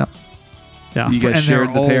shoes. Yep. Yeah. You guys And they were shared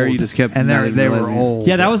the pair. You old. just kept and not they even they were realizing it. old.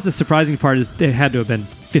 Yeah, that was the surprising part is they had to have been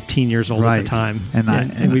 15 years old at right the time.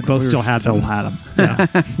 and we both still had them. Had them. Yeah.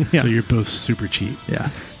 Yeah. So you're both super cheap. Yeah.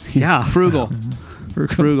 Yeah. Frugal.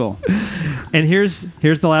 Frugal. And here's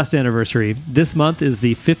the last anniversary. This month is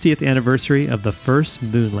the 50th anniversary of the first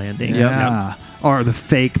moon landing. Yeah. or the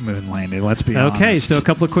fake moon landing. Let's be honest. Okay, so a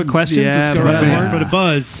couple of quick questions. Yeah, Let's go but- around the Yeah. horn. For the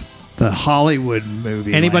buzz. the Hollywood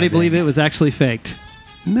movie. Anybody landing. believe it was actually faked?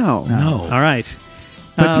 No. No. All right.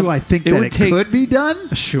 But do I think it that would it take- could be done?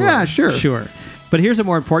 Sure. Yeah, sure. Sure. But here's a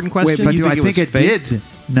more important question. But You do I think it think was it fake? did?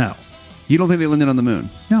 No. You don't think they landed on the moon?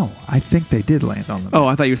 No, I think they did land on the moon. Oh,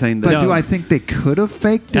 I thought you were saying that. But do I think they could have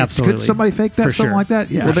faked it? Absolutely. Could somebody fake that? For Something sure. like that?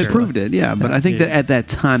 Yeah. Well, they sure. proved it, yeah. But I think Yeah. that at that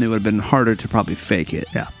time it would have been harder to probably fake it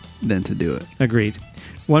Yeah. than to do it. Agreed.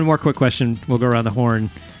 One more quick question. We'll go around the horn.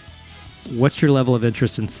 What's your level of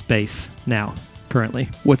interest in space now, currently?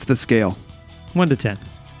 What's the scale? 1 to 10.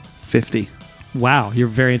 50. Wow, you're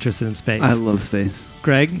very interested in space. I love space.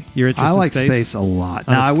 Greg, you're I interested like in space a lot.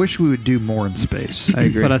 On a Now, I sc- wish we would do more in space. I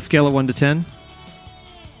agree. But a scale of 1 to 10?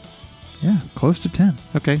 Yeah, close to 10.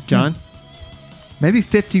 Okay, John? Maybe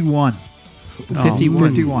 51. 51.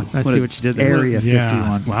 51. I see what you did there. Area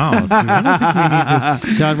 51. Wow. Dude, I don't think we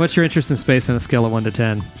need this. John, what's your interest in space on a scale of 1 to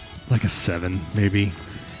 10? Like a 7, maybe.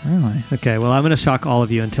 Really? Okay, well, I'm going to shock all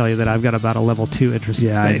of you and tell you that I've got about a level 2 interest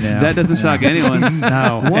Yeah, in I space. know. That doesn't shock anyone.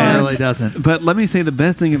 No, it And- really doesn't. But let me say the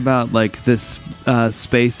best thing about like this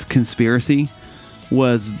space conspiracy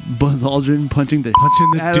was Buzz Aldrin punching the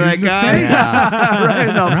Punching the out dude of that in the guy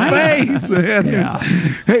right in the face. Man. Yeah.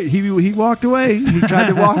 Hey, he walked away. He tried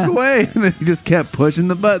to walk away, and then he just kept pushing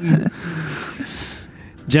the button.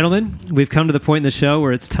 Gentlemen, we've come to the point in the show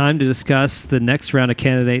where it's time to discuss the next round of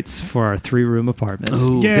candidates for our 3-room apartment.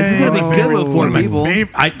 Ooh, this is gonna be good with One 4 of my people.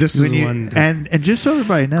 this is When you- one. and just so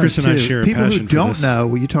everybody knows, Chris and I too, share a people who passion for don't this. know,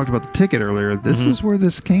 well, you talked about the ticket earlier. This is where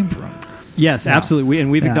this came from. Yes, absolutely. And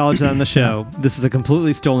we've Yeah. acknowledged that on the show. This is a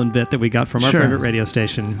completely stolen bit that we got from our Sure. favorite radio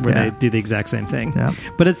station where Yeah. they do the exact same thing. Yeah.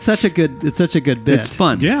 But it's such a good bit. It's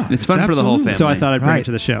fun. Yeah, it's it's fun for the whole absolutely. family. So I thought I'd bring Right. it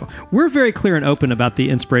to the show. We're very clear and open about the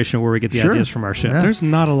inspiration of where we get the Sure. ideas from our show. Yeah. There's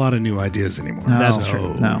not a lot of new ideas anymore. No. That's So,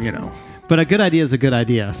 true. No. You know. But a good idea is a good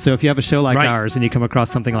idea. So if you have a show like Right. ours and you come across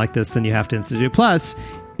something like this, then you have to institute. Plus,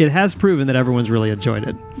 it has proven that everyone's really enjoyed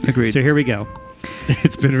it. Agreed. So here we go.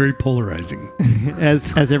 It's been very polarizing.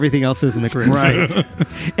 As everything else is in the group. Right.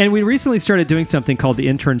 And we recently started doing something called the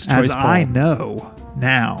Intern's Choice As Poll. I know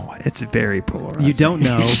now, it's very polarizing. You don't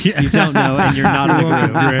know. You don't know, and you're not in the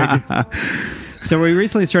group. Greg. So we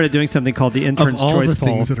recently started doing something called the Of Intern's all Choice the Poll.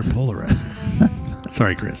 things that are polarizing.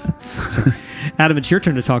 Sorry, Chris. Adam, it's your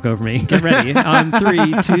turn to talk over me. Get ready. On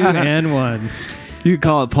 3, 2, and 1. You could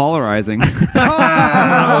call it polarizing.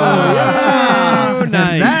 Oh,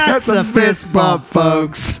 nice. That's a fist bump,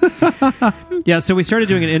 folks. Yeah, so we started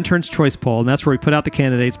doing an Intern's Choice Poll, and that's where we put out the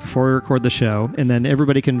candidates before we record the show, and then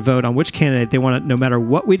everybody can vote on which candidate they want to, no matter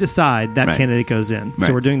what we decide, that Right. candidate goes in. Right.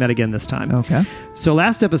 So we're doing that again this time. Okay. So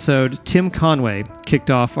last episode, Tim Conway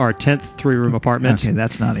kicked off our 10th 3-room apartment. Okay,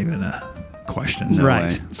 that's not even a question. No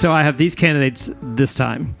right. way. So I have these candidates this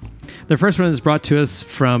time. The first one is brought to us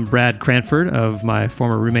from Brad Cranford of my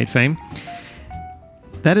former roommate fame.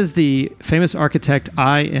 That is the famous architect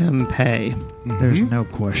I.M. Pei. There's no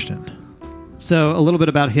question. So, a little bit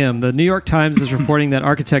about him. The New York Times is reporting that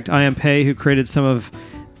architect I.M. Pei, who created some of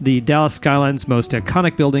the Dallas skyline's most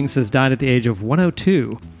iconic buildings, has died at the age of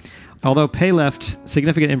 102. Although Pei left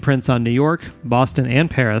significant imprints on New York, Boston, and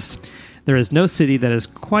Paris, there is no city that is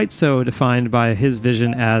quite so defined by his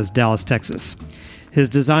vision as Dallas, Texas. His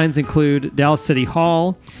designs include Dallas City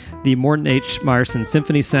Hall, the Morton H. Meyerson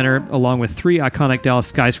Symphony Center, along with 3 iconic Dallas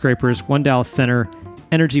skyscrapers, One Dallas Center,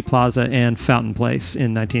 Energy Plaza, and Fountain Place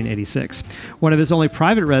in 1986. One of his only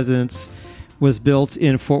private residences was built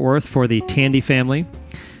in Fort Worth for the Tandy family.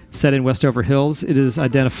 Set in Westover Hills, it is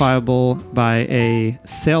identifiable by a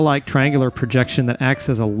sail-like triangular projection that acts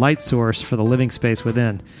as a light source for the living space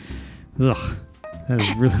within. Ugh, that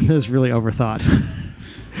is really overthought.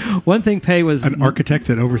 One thing Pei was... An architect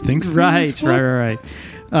that overthinks things? Right.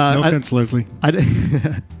 No offense, Leslie.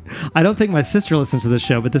 I don't think my sister listens to this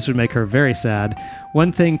show, but this would make her very sad.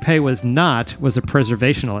 One thing Pei was not was a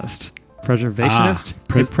preservationist. Preservationist?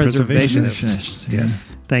 Preservationist.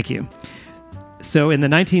 Yes. Thank you. So in the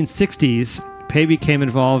 1960s, Pei became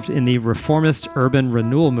involved in the reformist urban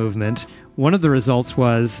renewal movement. One of the results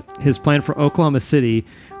was his plan for Oklahoma City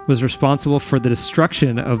was responsible for the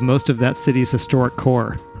destruction of most of that city's historic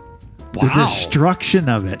core. The destruction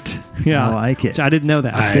of it. Yeah. I like it. I didn't know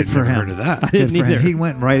that. I good had for never him. heard of that. I didn't Good for him. either. He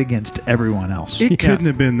went right against everyone else. It couldn't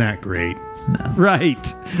have been that great. Right.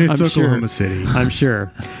 It's I'm Oklahoma sure. City. I'm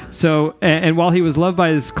sure. So, and while he was loved by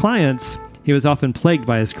his clients, he was often plagued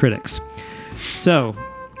by his critics. So,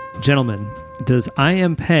 gentlemen, does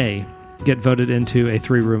I.M. Pei get voted into a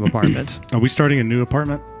 3-room apartment? Are we starting a new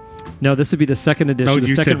apartment? No, this would be the second edition, Oh, the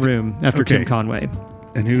you second said- room after okay. Tim Conway.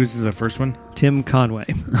 And who's the first one? Tim Conway.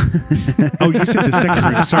 Oh, you said the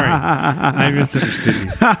second room. Sorry. I misunderstood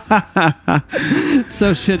you.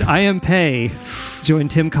 So should I Am Pei join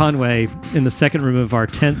Tim Conway in the second room of our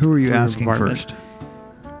 10th Who are you room asking apartment? first?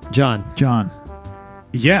 John. John.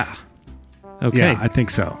 Yeah. Okay. Yeah, I think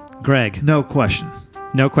so. Greg. No question.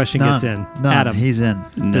 No question None. gets in. None. Adam. He's in.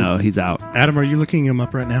 No, he's out. Adam, are you looking him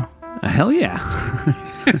up right now? Hell yeah.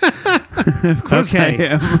 Of course Okay.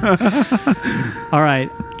 I am. All right.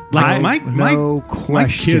 Like no my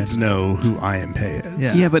question. kids know who I Am Pei is.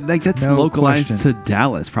 Yeah. Yeah, but like that's No localized question. to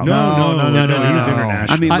Dallas, probably. No, No, he was no.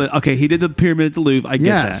 international. I mean, okay, he did the pyramid at the Louvre. I get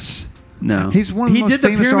Yes. that. No, He's one of the He most did the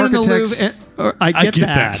famous pyramid in the architects. Louvre. I get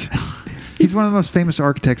that. He's one of the most famous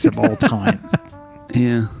architects of all time.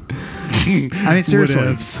 yeah, I mean, seriously.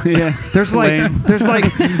 Whatevs. yeah. There's like,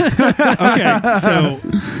 Okay, so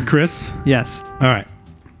Chris. Yes. All right.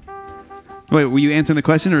 Wait, were you answering the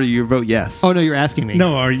question or your vote yes? Oh no, you're asking me.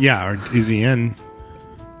 No, or is he in?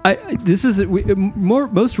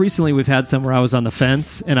 Most recently we've had some where I was on the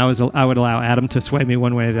fence, and I would allow Adam to sway me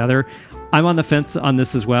one way or the other. I'm on the fence on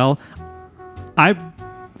this as well. I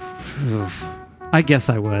guess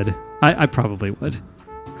I would. I probably would.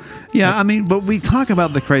 Yeah, I mean, but we talk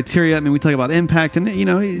about the criteria. I mean, we talk about impact, and you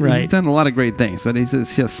know, he's done a lot of great things. But he's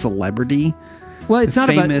just a celebrity. Well, it's not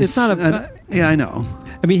famous. about. It's not about. Yeah, I know.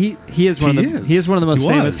 I mean, he is one of the. He is one of the most He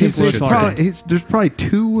famous was. influential architects. there's probably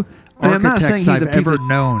two I mean, I'm not saying architects he's I've a piece ever of-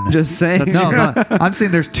 known. Just saying. No, I'm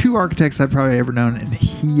saying there's two architects I've probably ever known, and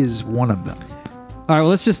he is one of them. All right, well,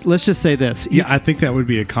 let's just say this. Yeah, I think that would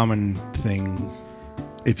be a common thing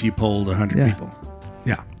if you polled 100 Yeah. people.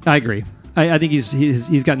 Yeah. I agree. I think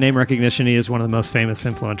he's got name recognition. He is one of the most famous,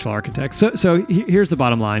 influential architects. So here's the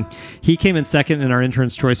bottom line. He came in second in our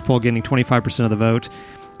Intern's Choice poll, getting 25% of the vote.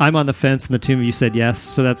 I'm on the fence, and the two of you said yes,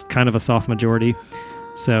 so that's kind of a soft majority.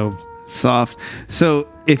 So Soft. So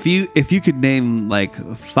if you could name like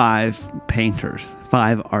 5 painters,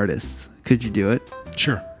 5 artists, could you do it?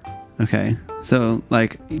 Sure. Okay. So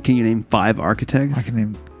like, can you name 5 architects? I can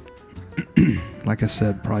name, like I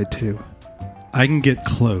said, probably 2. I can get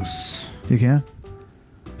close. You can?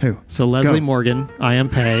 Who? So Leslie Go. Morgan, I Am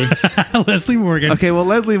Pei, Leslie Morgan. Okay. Well,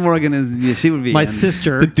 Leslie Morgan is. Yeah, she would be my in.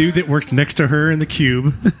 sister, The dude that works next to her in the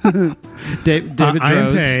cube. David I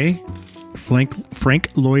Am Droz. Pei. Frank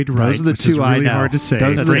Lloyd Wright. Those are the which is two I really know. hard to say.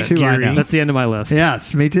 Those are the Frank two I Gehry. know. That's the end of my list.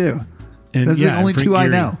 Yes, me too. And Those are the only Frank 2 I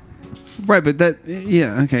Gehry. know. Right, but that.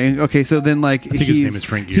 Yeah. Okay. So then, like, think his name is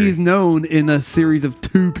Frank Gehry. He's known in a series of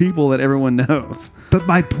 2 people that everyone knows. But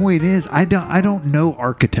my point is, I don't know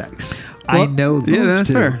architects. I Well, know those Yeah, that's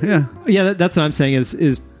 2. fair. Yeah. Yeah, that's what I'm saying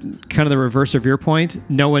is kind of the reverse of your point.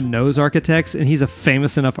 No one knows architects, and he's a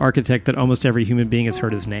famous enough architect that almost every human being has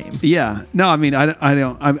heard his name. Yeah. No, I mean, I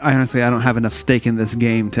honestly, I don't have enough stake in this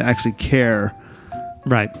game to actually care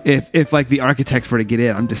Right. if like the architects were to get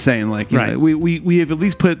in. I'm just saying, like, you Right. know, we have at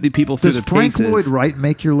least put the people through Does the Frank paces. Lloyd Wright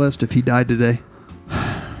make your list if he died today?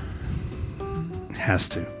 Has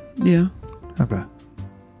to. Yeah. Okay.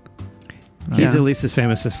 He's Yeah. at least as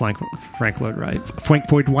famous as Frank Lloyd Wright.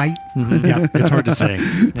 Frank Lloyd Wright. Yeah, it's hard to say.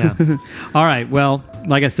 Yeah. All right. Well,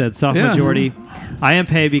 like I said, soft Yeah. majority. I Am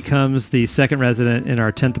Pei becomes the second resident in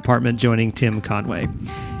our 10th apartment, joining Tim Conway.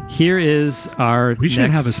 Here is our We should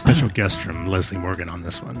next- have a special guest from Leslie Morgan on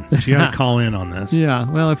this one. She got to call in on this. Yeah.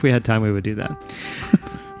 Well, if we had time, we would do that.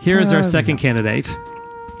 Here is our second candidate,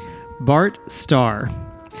 Bart Starr,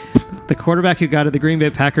 the quarterback who guided the Green Bay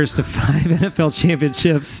Packers to 5 NFL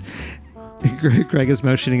championships. Greg is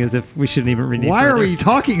motioning as if we shouldn't even read. Why are we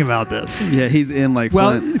talking about this? Yeah, he's in like.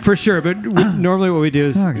 Well, Flint. for sure, but normally what we do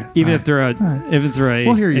is Okay, even all if they're a right. if they're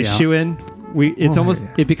We'll hear you a out. shoe in, it's We'll almost hear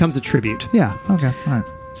you. it becomes a tribute. Yeah. Okay. All right.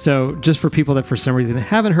 So just for people that for some reason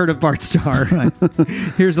haven't heard of Bart Starr,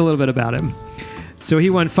 here's a little bit about him. So he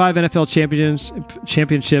won 5 NFL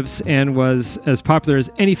championships and was as popular as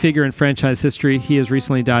any figure in franchise history. He has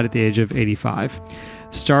recently died at the age of 85.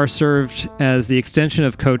 Starr served as the extension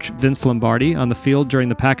of coach Vince Lombardi on the field during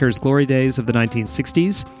the Packers' glory days of the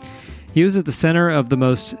 1960s. He was at the center of the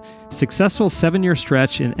most successful 7-year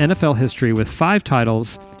stretch in NFL history with 5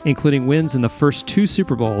 titles, including wins in the first 2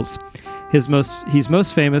 Super Bowls. He's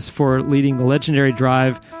most famous for leading the legendary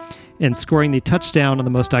drive and scoring the touchdown on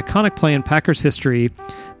the most iconic play in Packers history,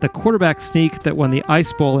 the quarterback sneak that won the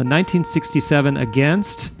Ice Bowl in 1967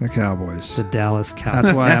 against The Cowboys. the Dallas Cowboys.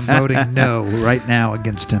 That's why I'm voting no right now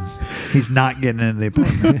against him. He's not getting into the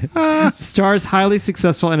appointment. Starr's highly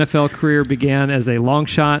successful NFL career began as a long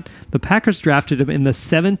shot. The Packers drafted him in the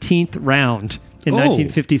 17th round in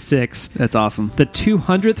 1956. That's awesome. The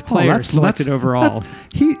 200th player selected overall.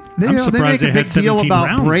 I'm They surprised make a they had big deal 17 about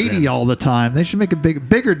rounds Brady then. all the time. They should make a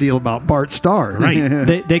bigger deal about Bart Starr.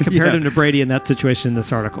 Right. They compared him to Brady in that situation in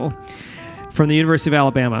this article. From the University of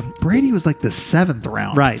Alabama. Brady was like the 7th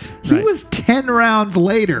round. Right. He right. was 10 rounds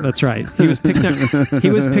later. That's right. He was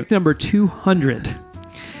picked number 200.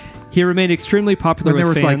 He remained extremely popular when there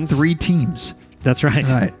with was fans. like 3 teams. That's right.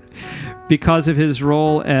 Right. Because of his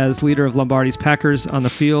role as leader of Lombardi's Packers on the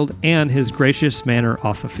field and his gracious manner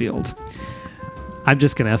off the field. I'm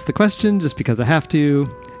just going to ask the question just because I have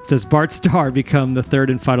to. Does Bart Starr become the 3rd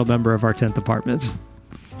and final member of our 10th department?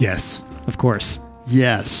 Yes. Of course.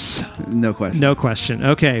 Yes. No question. No question.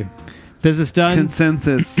 Okay. Business done.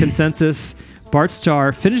 Consensus. Bart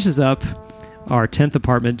Starr finishes up our 10th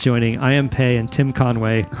department, joining I Am Pei and Tim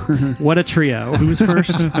Conway. What a trio. Who was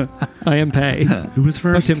first? I Am Pei. Who was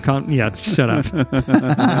first? Oh, Tim Conway. Yeah, shut up.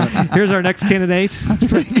 Here's our next candidate. That's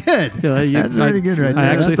pretty good. That's pretty good right there.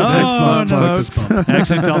 I actually That's I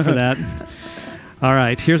actually fell for that. All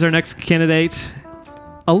right. Here's our next candidate.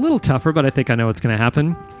 A little tougher, but I think I know what's going to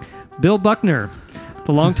happen. Bill Buckner,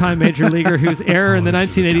 the longtime major leaguer whose error in the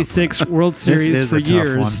 1986 World Series for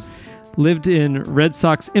years lived in Red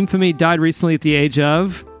Sox infamy, died recently at the age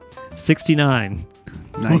of 69.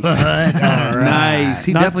 Nice. Nice.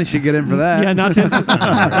 He definitely should get in for that. Yeah, not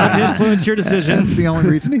to influence your decision. That's the only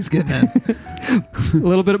reason he's getting in. A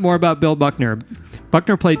little bit more about Bill Buckner.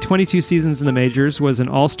 Buckner played 22 seasons in the majors, was an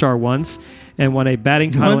all-star once, and won a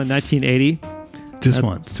batting title in 1980. Just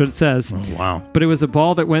once. That's what it says. Oh, wow. But it was a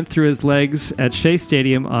ball that went through his legs at Shea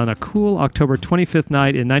Stadium on a cool October 25th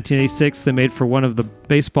night in 1986 that made for one of the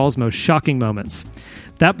baseball's most shocking moments.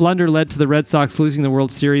 That blunder led to the Red Sox losing the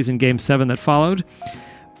World Series in Game 7 that followed.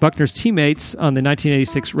 Buckner's teammates on the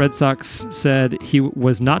 1986 Red Sox said he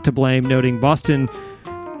was not to blame, noting Boston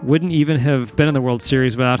wouldn't even have been in the World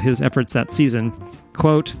Series without his efforts that season.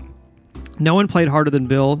 Quote, "No one played harder than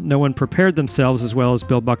Bill, no one prepared themselves as well as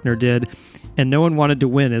Bill Buckner did, and no one wanted to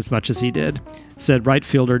win as much as he did," said right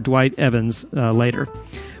fielder Dwight Evans later.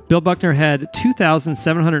 Bill Buckner had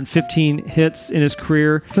 2,715 hits in his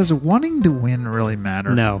career. Does wanting to win really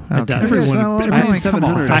matter? No, it doesn't. Everyone come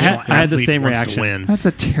on. I had the same wants to reaction. win. That's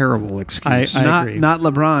a terrible excuse. I agree. Not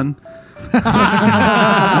LeBron. Yeah,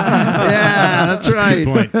 that's right.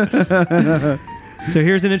 Good point. So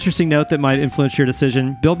here's an interesting note that might influence your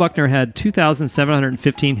decision. Bill Buckner had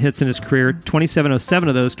 2,715 hits in his career. 2,707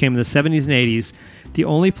 of those came in the 70s and 80s. The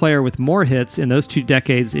only player with more hits in those 2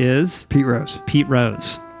 decades is Pete Rose. Pete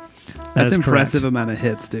Rose. That's is impressive correct. amount of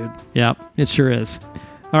hits, dude. Yeah, it sure is.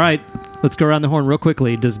 All right, let's go around the horn real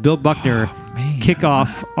quickly. Does Bill Buckner kick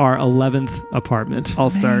off our 11th apartment? I'll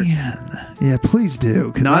start. Man. Yeah, please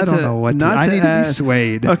do, because I don't know what to. I need to be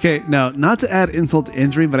swayed. Okay, no, not to add insult to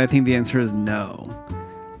injury, but I think the answer is no.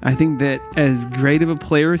 I think that as great of a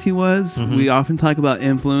player as he was, we often talk about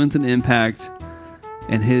influence and impact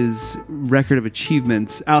and his record of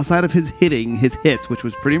achievements outside of his hitting, his hits, which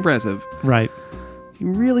was pretty impressive. Right. He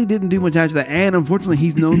really didn't do much after that. And unfortunately,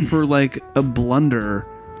 he's known for like a blunder,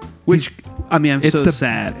 which, I mean, I'm It's so the-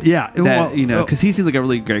 sad. yeah, That, well, because he seems like a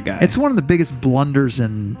really great guy. It's one of the biggest blunders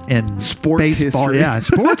in Sports baseball. history. Yeah,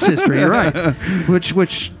 sports history. You're right.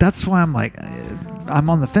 Which that's why I'm like, I'm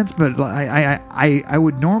on the fence, but I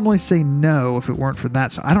would normally say no if it weren't for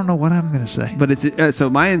that. So I don't know what I'm going to say. But it's so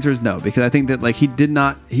my answer is no, because I think that like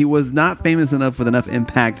he was not famous enough with enough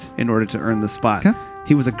impact in order to earn the spot. Okay.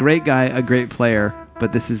 He was a great guy, a great player,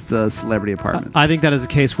 but this is the celebrity apartments. I think that is a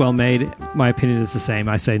case well made. My opinion is the same.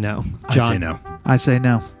 I say no. I John? say no. I say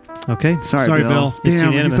no. Okay. Sorry, Bill. It's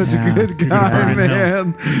Damn, unanimous. he's such a good guy,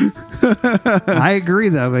 man. I agree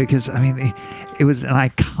though, because I mean, it was an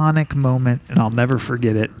iconic moment, and I'll never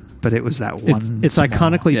forget it. But it was that one. It's small-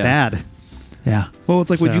 iconically Yeah. bad. Yeah. Well, it's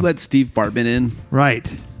like, would So- you let Steve Bartman in?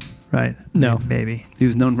 Right. Right. No. Maybe. He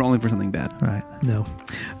was known for only for something bad. Right. No.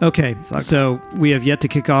 Okay, Sucks. so we have yet to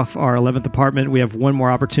kick off our 11th apartment. We have one more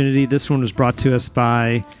opportunity. This one was brought to us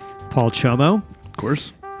by Paul Chomo. Of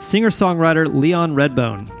course. Singer-songwriter Leon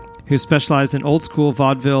Redbone, who specialized in old-school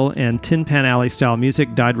vaudeville and Tin Pan Alley style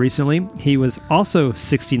music, died recently. He was also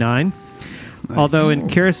 69. Although in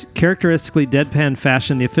characteristically deadpan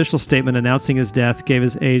fashion, the official statement announcing his death gave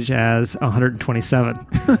his age as 127.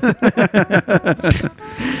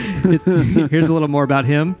 Here's a little more about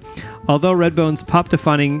him. Although Redbone's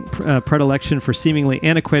pop-defining predilection for seemingly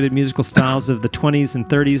antiquated musical styles of the 20s and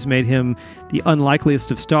 30s made him the unlikeliest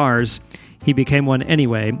of stars, he became one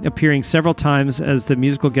anyway, appearing several times as the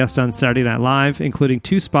musical guest on Saturday Night Live, including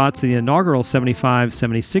 2 spots in the inaugural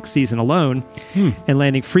 75-76 season alone, and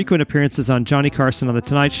landing frequent appearances on Johnny Carson on The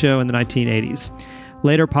Tonight Show in the 1980s.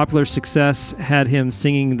 Later popular success had him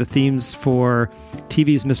singing the themes for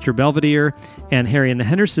TV's Mr. Belvedere and Harry and the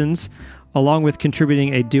Hendersons, along with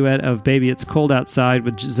contributing a duet of Baby It's Cold Outside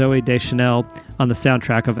with Zooey Deschanel on the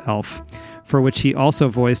soundtrack of Elf, for which he also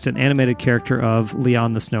voiced an animated character of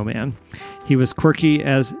Leon the Snowman. He was as quirky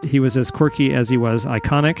as he was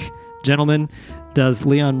iconic. Gentlemen, does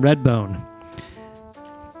Leon Redbone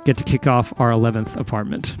get to kick off our 11th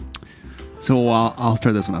apartment? So I'll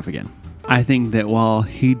start this one off again. I think that while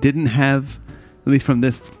he didn't have, at least from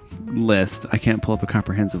this list, I can't pull up a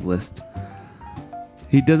comprehensive list,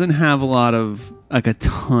 he doesn't have a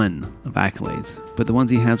ton of accolades, but the ones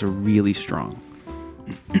he has are really strong.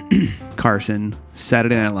 Carson,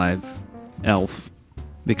 Saturday Night Live, Elf,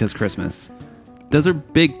 Because Christmas. Those are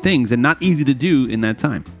big things and not easy to do in that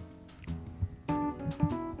time.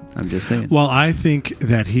 I'm just saying. Well, I think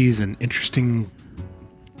that he's an interesting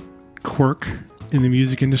quirk in the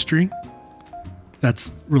music industry.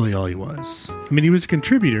 That's really all he was. I mean, he was a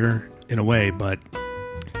contributor in a way, but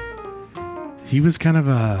he was kind of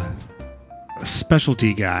a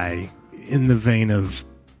specialty guy in the vein of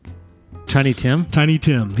Tiny Tim? Tiny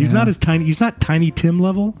Tim. He's not as tiny. He's not Tiny Tim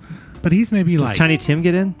level, but he's maybe Does Tiny Tim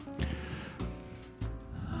get in?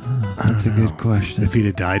 That's a good question. If he'd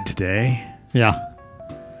have died today, Yeah.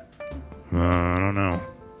 I don't know.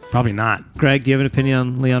 Probably not. Greg, do you have an opinion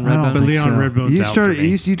on Leon I don't Redbone? But think Leon so. Redbone's You out started. for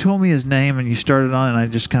me. You told me his name, and you started on, it, and I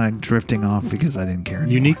just kind of drifting off because I didn't care.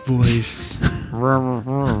 Anymore. Unique voice. I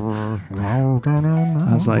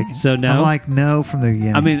was like, So no? I'm like no from the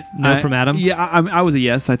beginning. I mean, No from Adam? Yeah, I was a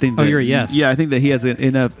yes. I think. Oh, that- you're a yes. Yeah, I think that he has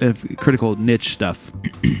enough critical niche stuff.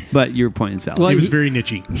 But your point is valid. Well, He was he- very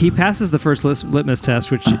nichey. He passes the first litmus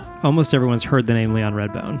test, which almost everyone's heard the name Leon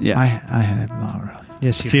Redbone. yeah, I have not really.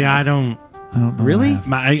 Yes, you See, have. I don't. know. Really?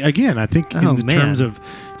 I think Oh, in the man. terms of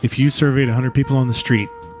if you surveyed 100 people on the street,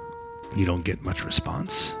 you don't get much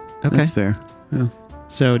response. Okay. that's fair. Yeah.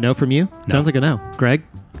 So no from you? No. Sounds like a no. Greg?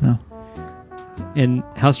 No. And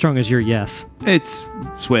how strong is your yes? It's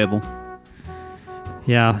swayable.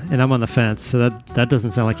 Yeah, and I'm on the fence, so that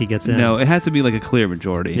doesn't sound like he gets in. No, it has to be like a clear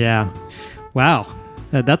majority. Yeah. Wow.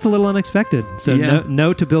 That's a little unexpected. So Yeah.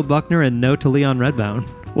 no to Bill Buckner and no to Leon Redbone.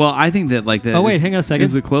 Well, I think that like that. Oh, wait, hang on a second.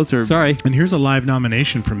 Gives it closer. Sorry. And here's a live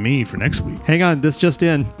nomination from me for next week. Hang on. This just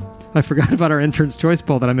in. I forgot about our intern's choice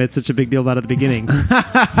poll that I made such a big deal about at the beginning.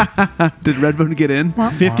 Did Redbone get in?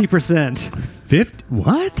 50%.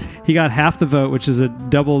 What? He got half the vote, which is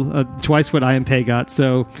twice what I am Pay got.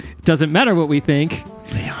 So it doesn't matter what we think.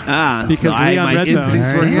 Because Leon my Redbone.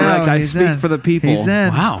 instincts were There you correct. go. I He's speak in. for the people. He's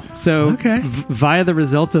in. Wow. So Okay. via the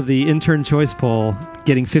results of the intern choice poll,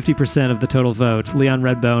 getting 50% of the total vote, Leon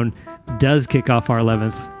Redbone does kick off our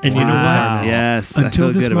 11th. And you know what? Yes. I Until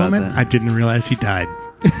feel this good about moment, that. I didn't realize he died.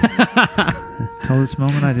 Till this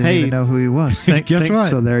moment, I didn't Hey. even know who he was. Guess what?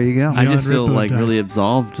 So there you go. I just feel Redbone like died. really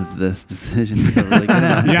absolved of this decision. I feel really good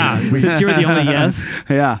about it. Yeah. Since you were the only yes.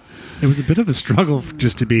 Yeah. It was a bit of a struggle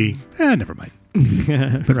just to be, never mind.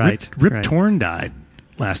 But Right. Rip right. Torn died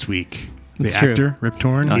last week. The That's true. actor, Rip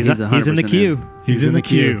Torn. Oh, He's in the 100% queue. He's in the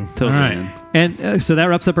queue. Totally. All right. in. And so that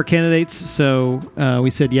wraps up our candidates. So we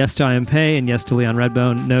said yes to I Am Pay and yes to Leon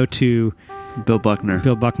Redbone, no to Bill Buckner.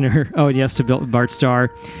 Bill Buckner. Oh, and yes to Bart Starr.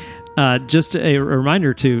 Just a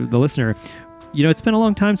reminder to the listener, it's been a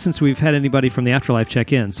long time since we've had anybody from the Afterlife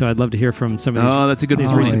check in. So I'd love to hear from some of these, Oh, that's a good these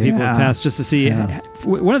point. recent people yeah. that passed, just to see. Yeah.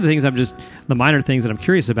 One of the things the minor things that I'm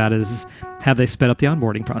curious about is, have they sped up the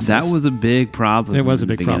onboarding process? That was a big problem. It was in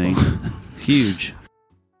a the big problem. beginning. Huge.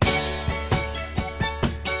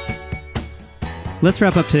 Let's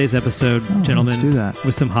wrap up today's episode, Oh, gentlemen, let's do that.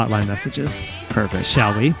 with some hotline messages. Perfect.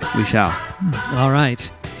 Shall we? We shall. All right.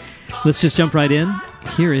 Let's just jump right in.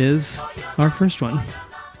 Here is our first one.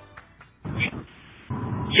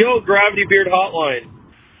 Yo, Gravity Beard Hotline.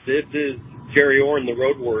 This is Jerry Orrin, the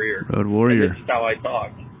Road Warrior. Road Warrior. And this is how I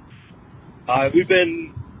talk. We've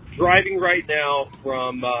been driving right now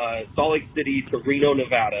from Salt Lake City to Reno,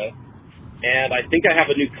 Nevada, and I think I have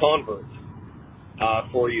a new convert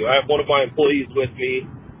for you. I have one of my employees with me.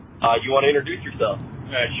 You want to introduce yourself?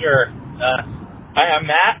 Sure. Hi, I'm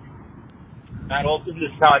Matt. Matt Olson,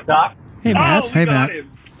 this is how I talk. Hey, Matt. Oh, we Hey, got Matt.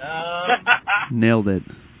 him. Nailed it.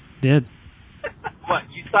 Did. What?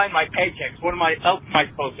 You signed my paychecks. What else am I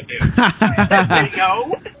supposed to do? Say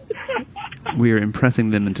no? We are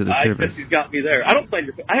impressing them into the I guess service. he's got me there. I haven't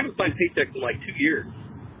signed paychecks in like 2 years.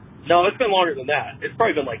 No, it's been longer than that. It's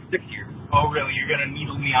probably been like 6 years. Oh, really? You're going to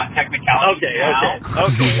needle me on technicality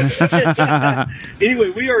Okay. Anyway,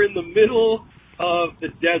 we are in the middle of the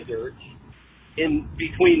desert in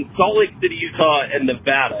between Salt Lake City, Utah, and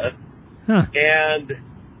Nevada. Huh. And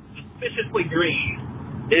Suspiciously green.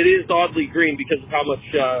 It is oddly green because of how much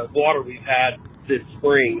water we've had this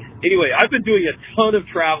spring. Anyway, I've been doing a ton of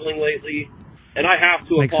traveling lately, and I have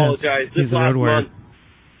to Makes sense. apologize. He's This the last road warrior. month,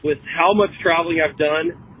 with how much traveling I've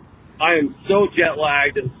done, I am so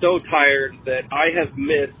jet-lagged and so tired that I have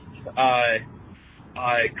missed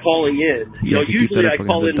calling in. You know, have to keep usually that I up. We're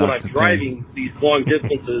call gonna in when dock I'm the pay. driving these long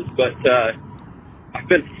distances, but I've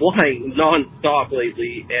been flying nonstop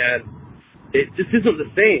lately, and it just isn't the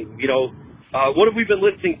same. You know, what have we been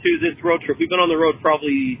listening to this road trip? We've been on the road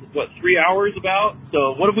probably, 3 hours about?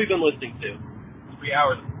 So what have we been listening to? 3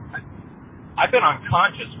 hours. I've been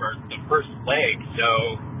unconscious for the first leg,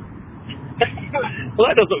 so Well,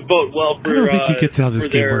 that doesn't bode well for I don't think he gets how this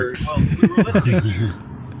for game their- works. well, we were listening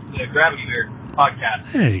to the Gravity Beard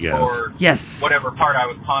podcast There he goes. for Yes. whatever part I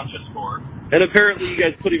was conscious for. And apparently you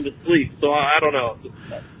guys put him to sleep, so I don't know.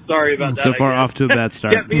 Sorry about that. So far I guess. off to a bad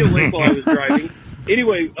start. Kept me awake while I was driving.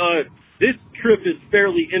 Anyway, this trip is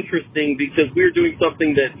fairly interesting because we're doing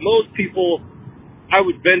something that most people, I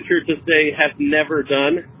would venture to say, have never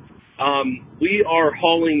done. We are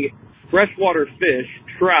hauling freshwater fish,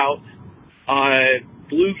 trout,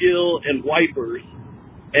 bluegill, and wipers,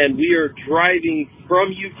 and we are driving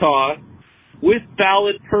from Utah with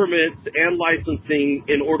valid permits and licensing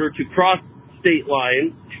in order to cross state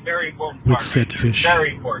lines. Very important With part. said fish.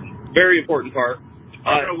 Very important. Very important part.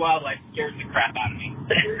 Department of Wildlife scares the crap out of me.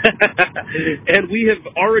 And we have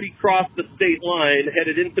already crossed the state line,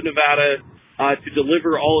 headed into Nevada to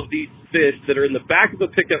deliver all of these fish that are in the back of a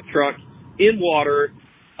pickup truck in water,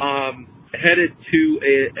 headed to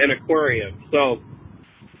an aquarium. So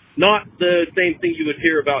not the same thing you would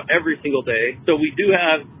hear about every single day. So we do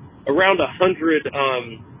have around 100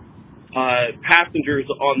 passengers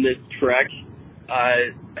on this trek.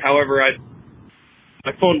 However,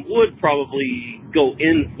 my phone would probably go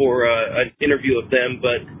in for an interview of them,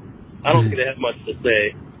 but I don't think they have much to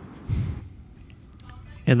say.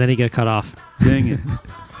 And then he got cut off. Dang it.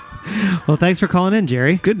 Well, thanks for calling in,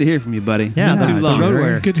 Jerry. Good to hear from you, buddy. Yeah, Not too the long. road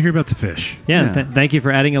warrior. Good to hear about the fish. Yeah, Yeah. thank you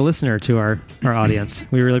for adding a listener to our audience.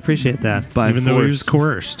 We really appreciate that. By Even though he was force.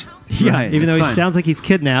 coerced. Yeah, Right, even though it's he fine. sounds like he's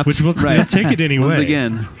kidnapped. Which we'll take it anyway. Once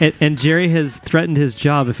again. And Jerry has threatened his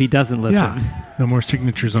job if he doesn't listen. Yeah. No more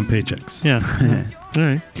signatures on paychecks. Yeah. All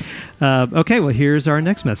right. Okay, well, here's our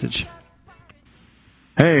next message.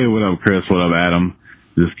 Hey, what up, Chris? What up, Adam?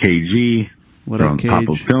 This is KG What from up, Top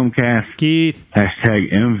of Cage? Filmcast. Keith.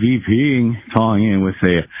 Hashtag MVP, calling in with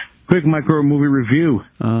a quick micro movie review.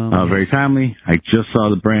 Very timely. I just saw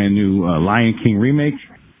the brand new Lion King remake,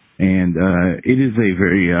 and it is a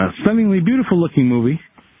very stunningly beautiful looking movie.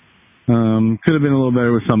 Could have been a little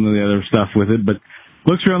better with some of the other stuff with it, but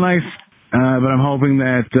looks real nice. But I'm hoping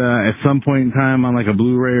that at some point in time on like a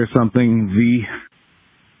Blu-ray or something, the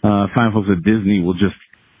fine folks at Disney will just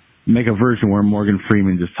make a version where Morgan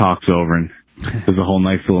Freeman just talks over and there's a whole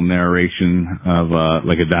nice little narration of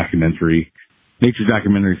like a documentary, nature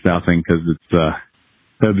documentary style thing, because it's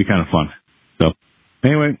that would be kind of fun. So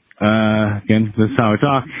anyway, again, this is how I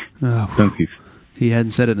talk. Oh, Dunkies. he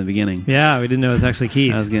hadn't said it in the beginning. Yeah, we didn't know it was actually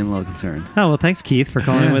Keith. I was getting a little concerned. Oh, well, thanks, Keith, for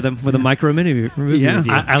calling in with a micro movie Yeah.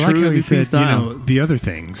 review. I like True how he MVP said, style. the other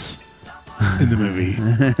things in the movie.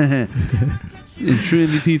 In true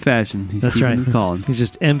MVP fashion, he's That's keeping right. his calling. He's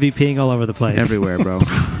just MVPing all over the place. Everywhere, bro.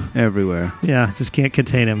 Everywhere. Yeah, just can't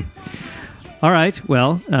contain him. All right,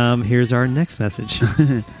 well, here's our next message.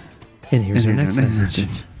 And here's our next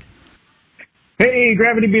message. Hey,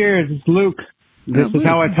 Gravity Beers, it's Luke. This is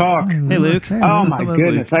how I talk. Hey, Luke. Oh my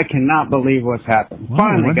goodness, I cannot believe what's happened. Wow,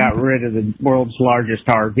 Finally what got happened? rid of the world's largest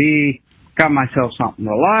RV, got myself something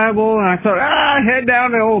reliable, and I thought, head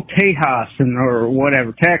down to old Tejas or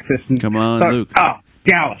whatever, Texas. And Come on, thought, Luke. Oh,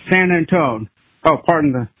 Dallas, San Antonio. Oh,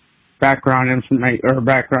 pardon the background information or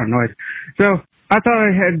background noise. So I thought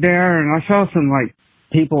I'd head there, and I saw some like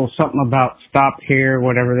people, something about stop here,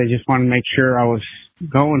 whatever. They just wanted to make sure I was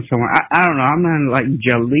going somewhere. I don't know. I'm in like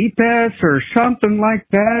Jalipas or something like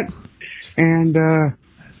that, and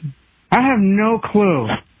I have no clue.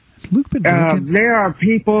 Has Luke been drinking? There are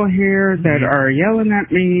people here that are yelling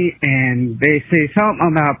at me, and they say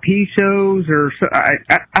something about pesos or so.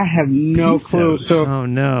 I have no clue. So, Oh,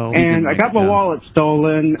 no. and I got my wallet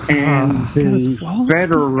stolen, and the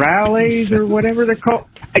federales or whatever they're called.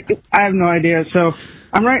 I have no idea. So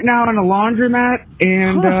I'm right now in a laundromat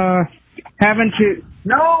and having to.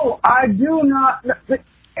 No, I do not.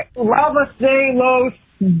 Lava de los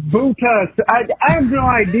Butas. I have no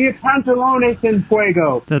idea. Pantalones en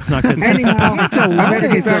fuego. That's not good. Anyhow, I better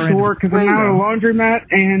get back to work because I'm out of a Fuego. laundromat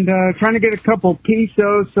and trying to get a couple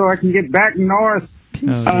pesos so I can get back north. Oh,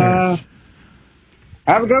 yes.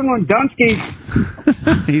 Have a good one, Dunsky.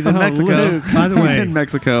 He's in Mexico. Luke. By the way, he's in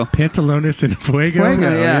Mexico. Pantalones en fuego,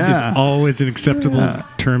 yeah. is always an acceptable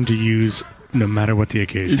term to use, no matter what the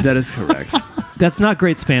occasion. That is correct. That's not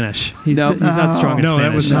great Spanish. He's not strong in Spanish. No,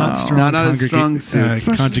 that was not strong. Not as strong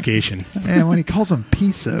conjugation. And when he calls them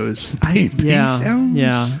pesos.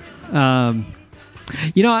 Yeah.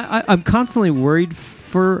 I'm constantly worried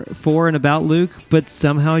for and about Luke, but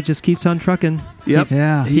somehow he just keeps on trucking. Yep.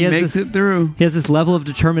 He makes it through. He has this level of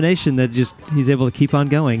determination that he's able to keep on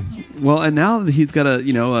going. Well, and now he's got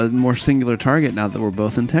a more singular target now that we're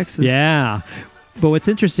both in Texas. Yeah. But what's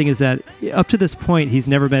interesting is that up to this point, he's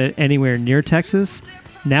never been anywhere near Texas.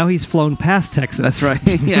 Now he's flown past Texas. That's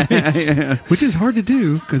right. yeah. Which is hard to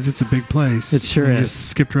do because it's a big place. It sure and is. Just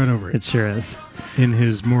skipped right over it. It sure is. In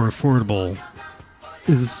his more affordable,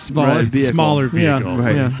 smaller vehicle. Yeah,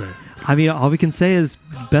 right. Yeah. I mean, all we can say is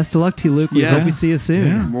best of luck to you, Luke. We hope we see you soon.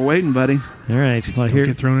 Yeah. We're waiting, buddy. All right. Well, Don't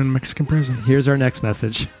get thrown in Mexican prison. Here's our next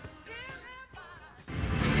message.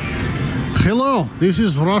 Hello, this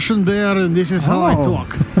is Russian Bear, and this is how I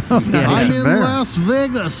talk. I'm in Las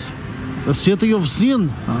Vegas, the city of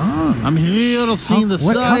sin. I'm here seeing the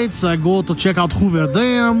sights. I go to check out Hoover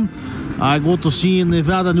Dam. I go to see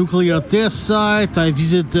Nevada nuclear test site. I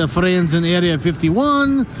visit friends in Area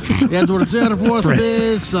 51, Edwards Air Force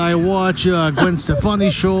Base. I watch Gwen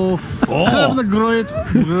Stefani show. Having a great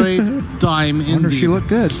time indeed. Wonder if she looked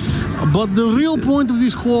good. But the real point of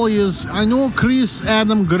this call is, I know Chris,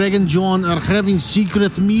 Adam, Greg, and John are having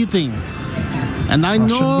secret meeting. And I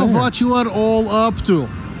know what you are all up to.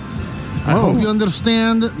 I hope you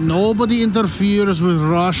understand, nobody interferes with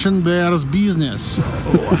Russian Bear's business.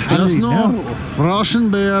 Just know,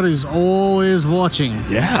 Russian Bear is always watching.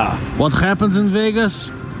 Yeah. What happens in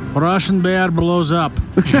Vegas? Russian Bear blows up.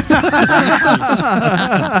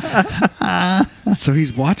 So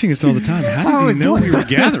he's watching us all the time. How did he know we were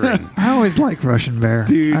gathering? I always like Russian Bear.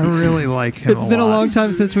 Dude. I really like him. It's been a long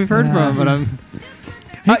time since we've heard from him,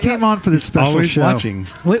 but he came on for this special always show. Watching.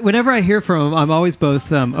 Whenever I hear from him, I'm always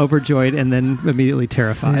both overjoyed and then immediately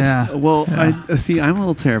terrified. Yeah. Well, I'm a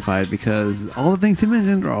little terrified because all the things he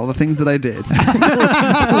mentioned are all the things that I did.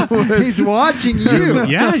 He's watching you.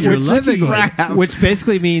 Yeah, you're lucky. Which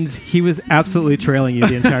basically means he was absolutely trailing you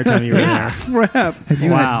the entire time you were there. Crap. And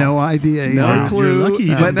you had no idea. No clue. You're lucky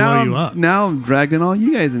he didn't blow you up. Now I'm dragging all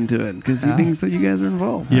you guys into it because he thinks that you guys are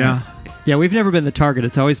involved. Yeah. Yeah, we've never been the target.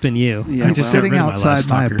 It's always been you. Yeah, He's just sitting outside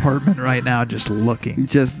my apartment right now, just looking,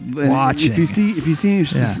 just watching. If you see any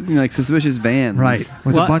suspicious vans, right,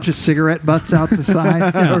 with a bunch of cigarette butts out the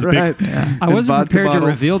side. I wasn't prepared to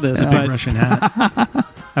reveal this, but Russian hat.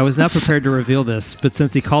 I was not prepared to reveal this, but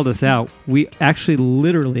since he called us out, we actually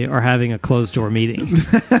literally are having a closed door meeting.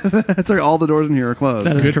 That's right. All the doors in here are closed.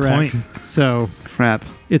 That is Good correct. point. So crap.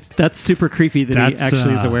 That's super creepy that he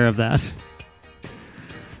actually is aware of that.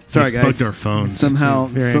 Sorry, we guys. Plugged our phones. Somehow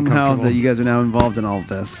that you guys are now involved in all of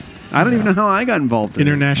this. I don't even know how I got involved in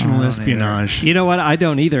international espionage. You know what? I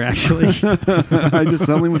don't either, actually. I just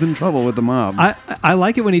suddenly was in trouble with the mob. I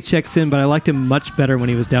like it when he checks in, but I liked him much better when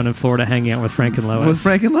he was down in Florida hanging out with Frank and Lois. With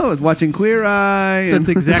Frank and Lois, watching Queer Eye. That's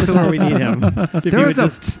exactly where we need him. There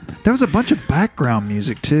was a bunch of background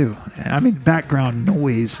music, too. I mean, background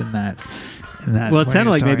noise in that. Well, it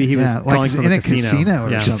sounded like maybe he was calling from in a casino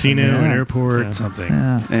or something. Casino, an airport, something.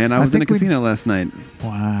 Yeah. And I was in a casino last night.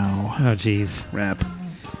 Wow. Oh, jeez. Rap.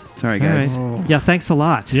 Sorry, guys. Right. Yeah, thanks a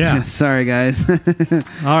lot. Yeah. Sorry, guys.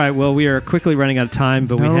 All right. Well, we are quickly running out of time,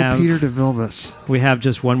 but we have Peter DeVilbiss. We have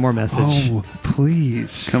just one more message. Oh,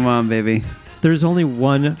 please. Come on, baby. There's only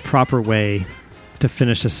one proper way to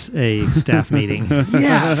finish a staff meeting.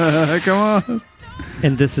 Yes. Come on.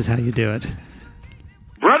 And this is how you do it.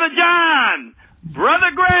 Brother John,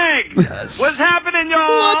 Brother Greg, what's happening,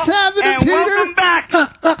 y'all? What's happening, and Peter? Welcome back.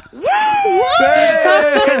 Woo!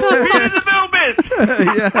 Peter DeVilbiss.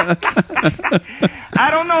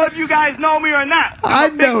 I don't know if you guys know me or not.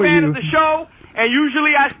 I'm a big fan of the show, and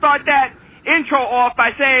usually I start that intro off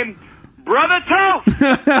by saying, Brother Toast,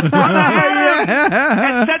 Brother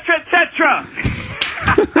Adam, etc., etc.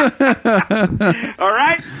 All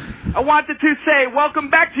right? I wanted to say welcome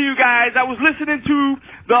back to you guys. I was listening to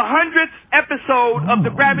the 100th episode of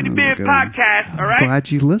the Gravity Beard podcast, all right?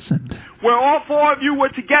 Glad you listened. Where all four of you were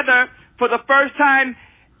together for the first time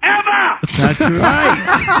ever! That's right.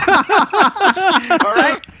 All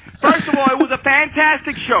right? First of all, it was a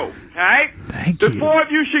fantastic show, all right? Thank you. you. The four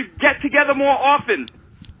of you should get together more often,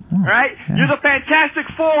 all right? Yeah. You're the Fantastic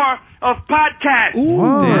Four of podcasts,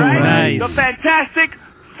 all right? Nice. The Fantastic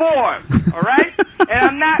Four, all right? And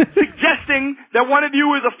I'm not suggesting that one of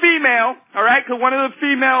you is a female, all right? Because one of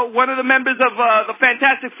the members of the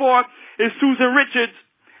Fantastic Four is Susan Richards.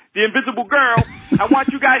 the Invisible Girl, I want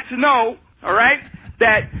you guys to know, all right,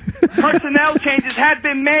 that personnel changes have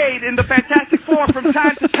been made in the Fantastic Four from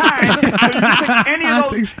time to time. So you can pick any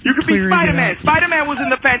of those. You could be Spider-Man. Spider-Man was in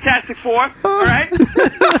the Fantastic Four. All right.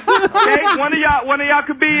 Okay. One of y'all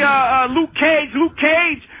could be Luke Cage. Luke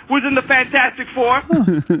Cage was in the Fantastic Four.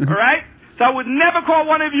 All right. So I would never call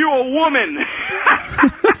one of you a woman.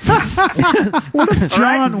 What if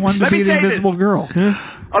John wanted to be the Invisible Girl?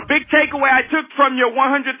 A big takeaway I took from your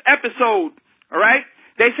 100th episode. All right.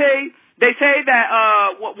 They say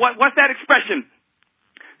that, what's that expression?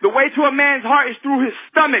 The way to a man's heart is through his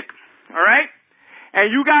stomach, all right?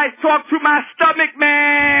 And you guys talk to my stomach,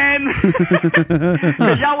 man.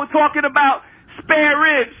 Because y'all were talking about spare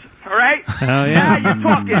ribs, all right? Oh, yeah. Now you're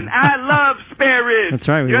talking. I love spare ribs. That's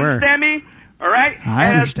right, we you were. understand me? All right? I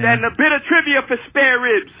understand. And a bit of trivia for spare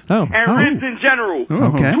ribs. Oh. And ribs in general.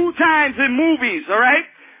 Oh, okay. 2 times in movies, all right?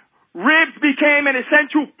 Ribs became an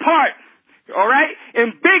essential part. All right,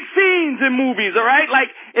 in big scenes in movies, all right, like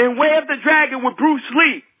in Way of the Dragon with Bruce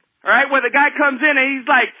Lee, all right, where the guy comes in and he's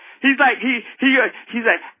like,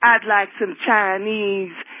 I'd like some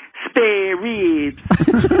Chinese spare ribs.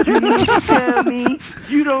 You mean to tell me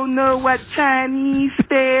you don't know what Chinese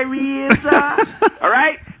spare ribs are? All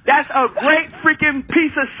right, that's a great freaking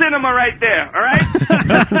piece of cinema right there. All right,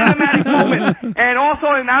 cinematic moment. And also,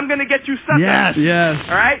 and I'm gonna get you something.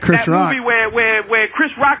 Yes. All right, Chris that Rock. movie where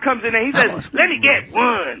Chris Rock comes in and he says, "Let me get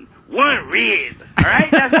one rib." All right,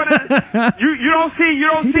 that's one of the, you don't see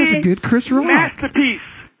He does a good Chris Rock. masterpiece.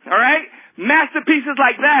 All right, masterpieces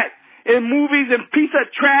like that in movies and piece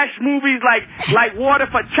of trash movies like Water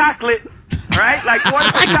for Chocolate. Right? Like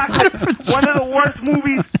Water for Chocolate, one of the worst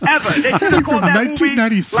movies ever. They should have called that movie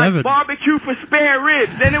 1997. like Barbecue for Spare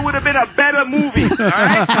Ribs. Then it would have been a better movie. All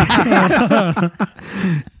right?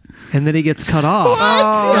 And then he gets cut off.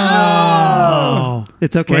 Oh.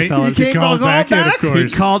 It's okay, Wait, fellas. he called back in, of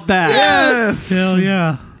course. He called back. Yes. Hell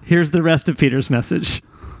yeah. Here's the rest of Peter's message.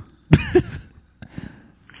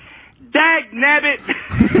 Dag nabbit.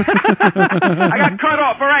 I got cut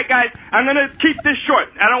off. All right, guys. I'm gonna keep this short.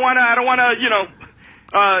 I don't wanna,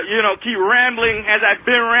 keep rambling as I've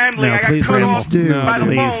been rambling. No, I got please cut ramble. off No, by the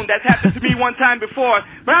please. phone. That's happened to me one time before.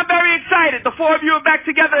 But I'm very excited. The 4 of you are back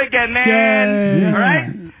together again, man. Yay. All right?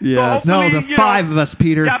 Yes. So No, hopefully, the 5 of us,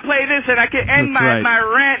 Peter. Y'all play this and I can end That's right. my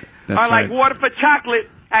rant That's on like right. Water for Chocolate.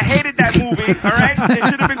 I hated that movie, all right? It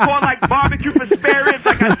should have been called like Barbecue for Spare Ribs,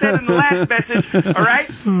 like I said in the last message, all right?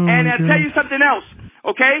 And I'll tell you something else,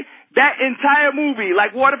 okay? That entire movie,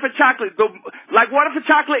 like Water for Chocolate, like Water for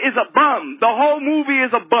Chocolate is a bum. The whole movie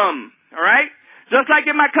is a bum, all right? Just like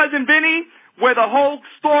in My Cousin Vinny, where the whole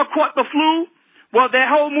store caught the flu, well, that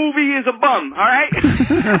whole movie is a bum, all right?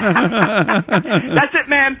 That's it,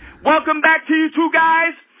 man. Welcome back to you two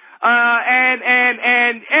guys. Hey,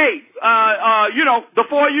 the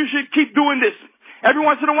 4 of you should keep doing this every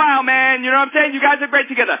once in a while, man. You know what I'm saying? You guys are great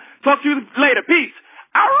together. Talk to you later. Peace.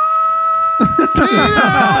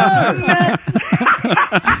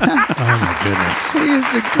 Oh my goodness. He is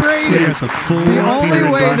the greatest. The only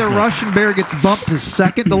way the Russian bear gets bumped to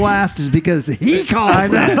second to last is because he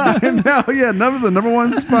calls it. I know. Yeah, the number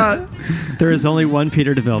 1 spot. There is only one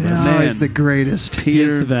Peter DeVilbiss. No, he's the greatest.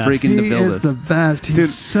 Peter the best. freaking He DeVilbiss. is the best. He's Dude.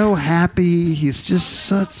 so happy. He's just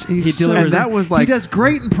such. He's so, delivers- that was like he does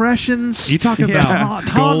great impressions. You talking about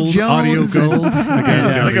Tom gold, Jones audio and- gold?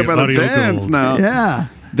 I think about a dance now. Yeah.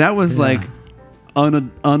 That was like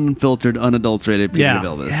unfiltered, unadulterated Peter Yeah.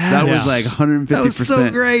 DeVilbiss. Yes. That was like 150%. That was so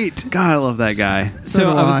great. God, I love that guy. So do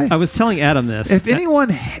I was telling Adam this. If anyone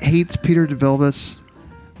hates Peter DeVilbiss,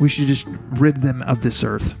 we should just rid them of this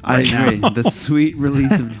earth. I agree. The sweet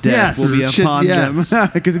release of death Yes, will be upon yes. them.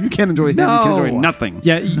 Because if you can't enjoy him, you can't enjoy nothing.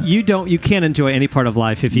 Yeah, you can't enjoy any part of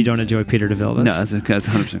life if you don't enjoy Peter DeVilbiss. No, that's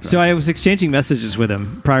 100%. So I was exchanging messages with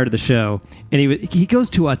him prior to the show, and he goes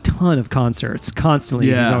to a ton of concerts constantly.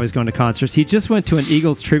 Yeah. He's always going to concerts. He just went to an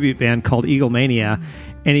Eagles tribute band called Eaglemania,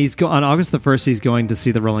 and on August the 1st he's going to see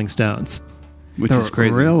the Rolling Stones, which is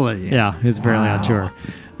crazy. Really? Yeah, he's apparently on tour.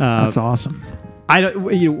 That's awesome. I don't.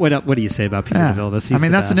 What do you say about Peter DeVilbiss? He's I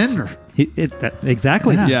mean, the that's an best. ender.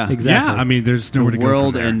 Exactly. Yeah. Exactly. Yeah, I mean, there's nowhere to go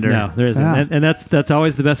World from there. ender. No, there isn't, Yeah. and that's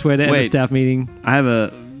always the best way to end a Wait. staff meeting. I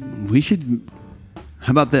have we should,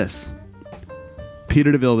 how about this?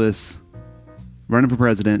 Peter DeVilbiss running for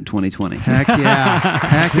president 2020. Heck yeah.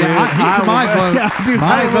 Heck yeah. He's my vote. Dude,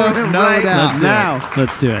 my I vote, vote no right doubt. now.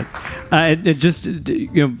 Let's do it. It just,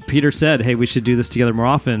 Peter said, hey, we should do this together more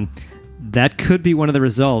often. That could be one of the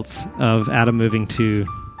results of Adam moving to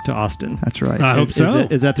to Austin. That's right. I hope so.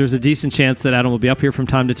 Is that there's a decent chance that Adam will be up here from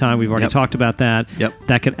time to time. We've already talked about that. Yep.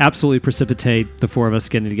 That could absolutely precipitate the four of us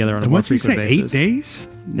getting together on a more What did you frequent say? basis. 8 days?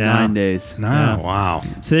 Yeah. 9 days. No, Yeah. wow.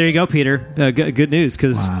 So there you go, Peter. Good news,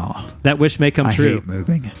 because that wish may come I true. hate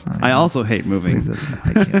moving. I also hate moving. I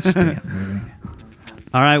can't stand moving.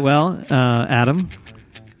 All right, well, Adam,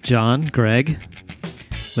 John, Greg,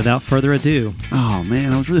 without further ado. Oh,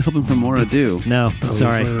 man, I was really hoping for more ado. No, I'm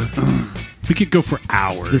sorry. We could go for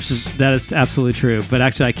hours. That is absolutely true, but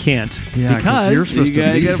actually I can't. Yeah, because you're supposed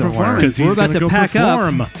to be somewhere. We're about to go pack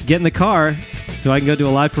perform. up, get in the car, so I can go do a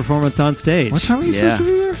live performance on stage. What time are you supposed to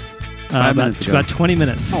be there? 5 minutes ago. About 20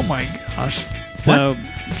 minutes. Oh my gosh. So,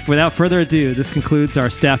 without further ado, this concludes our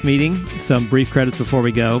staff meeting. Some brief credits before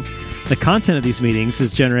we go. The content of these meetings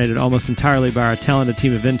is generated almost entirely by our talented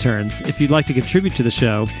team of interns. If you'd like to contribute to the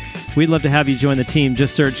show, we'd love to have you join the team.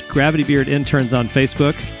 Just search Gravity Beard Interns on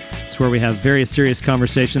Facebook. It's where we have various serious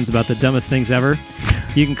conversations about the dumbest things ever.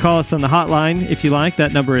 You can call us on the hotline if you like.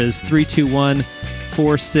 That number is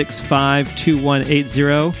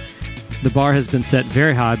 321-465-2180. The bar has been set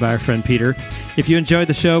very high by our friend Peter. If you enjoyed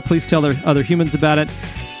the show, please tell other humans about it.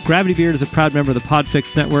 Gravity Beard is a proud member of the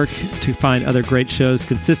Podfix Network. To find other great shows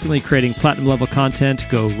consistently creating platinum-level content,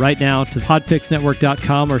 go right now to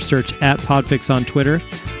podfixnetwork.com or search @Podfix on Twitter.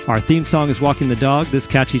 Our theme song is Walking the Dog. This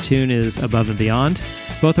catchy tune is Above and Beyond.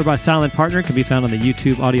 Both are by Silent Partner, can be found on the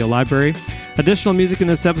YouTube audio library. Additional music in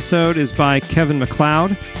this episode is by Kevin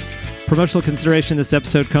MacLeod. Promotional consideration this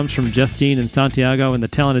episode comes from Justine and Santiago and the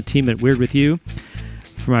talented team at Weird With You.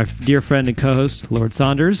 For my dear friend and co-host, Lord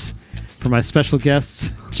Saunders. For my special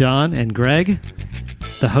guests, John and Greg,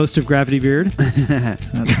 the host of Gravity Beard.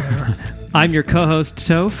 I'm your co-host,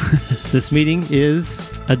 Toph. This meeting is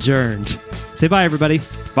adjourned. Say bye, everybody.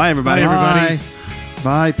 Bye, everybody. Bye.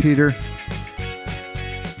 Bye, Peter.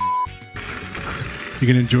 You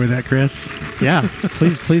gonna enjoy that, Chris? Yeah,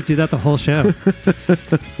 please do that the whole show.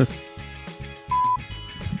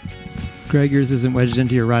 Greg, yours isn't wedged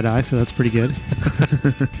into your right eye, so that's pretty good.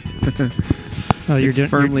 Oh, you're doing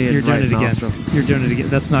it again. Nostril. You're doing it again.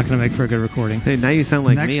 That's not going to make for a good recording. Hey, now you sound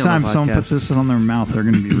like Next me time on the someone podcast. puts this on their mouth, they're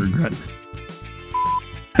going to be regretting.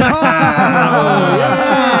 Oh,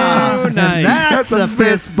 nice. That's a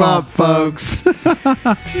fist bump, folks.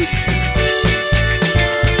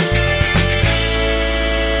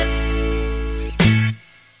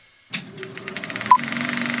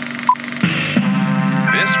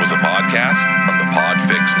 This was a podcast from the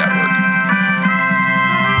Podfix Network.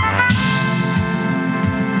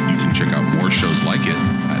 You can check out more shows like it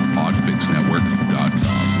at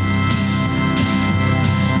podfixnetwork.com.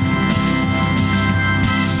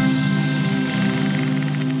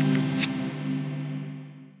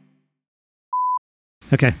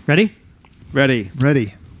 Okay, ready? Ready.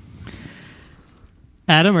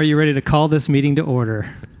 Adam, are you ready to call this meeting to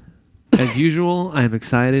order? As usual, I am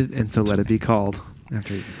excited, and so let it be called.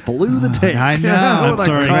 After he blew the tape. I know. I'm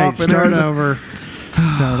sorry. Great. Start over.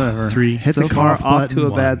 Start over. 3. Hit So the far cough off button. to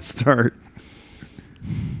a bad start.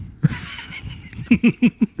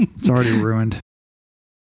 It's already ruined.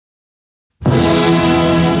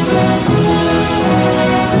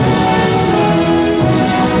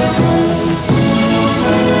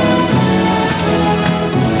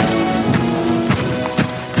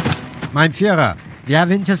 Mein Führer, we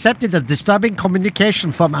have intercepted a disturbing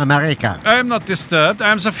communication from America. I am not disturbed.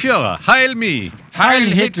 I am the Führer. Heil me. Heil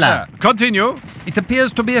Hitler. Continue. It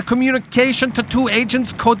appears to be a communication to two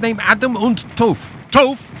agents codenamed Adam und Toph.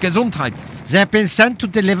 Toph? Gesundheit. They have been sent to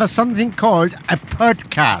deliver something called a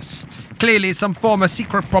podcast. Clearly some form of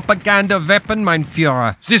secret propaganda weapon, mein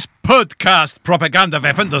Führer. This podcast propaganda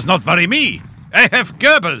weapon does not worry me. I have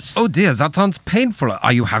Goebbels. Oh dear, that sounds painful.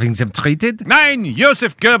 Are you having them treated? Nein,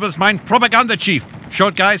 Joseph Goebbels, mein propaganda chief.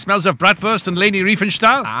 Short guy, smells of bratwurst and Leni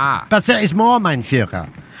Riefenstahl. Ah. But there is more, mein Führer.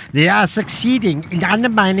 They are succeeding in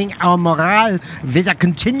undermining our morale with a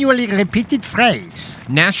continually repeated phrase.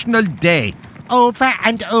 National Day. Over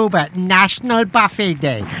and over. National Buffet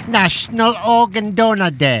Day. National Organ Donor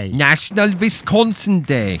Day. National Wisconsin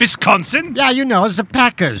Day. Wisconsin? Yeah, you know, the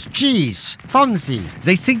Packers, cheese, Fonzie.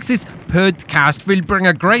 They think this podcast will bring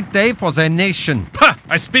a great day for their nation. Pah,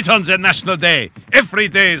 I spit on their national day. Every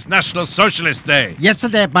day is National Socialist Day.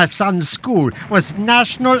 Yesterday at my son's school was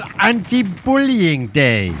National Anti-Bullying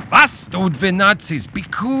Day. Was? Dude, we're Nazis. Be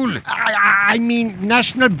cool. I mean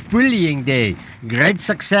National Bullying Day. Great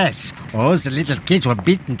success. Oh, the little kids were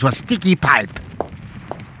beaten to a sticky pipe.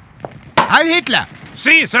 Heil Hitler!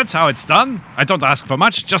 See, that's how it's done. I don't ask for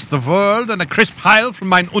much, just the word and a crisp heil from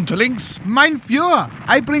mine Unterlings. Mein Führer,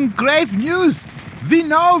 I bring grave news. We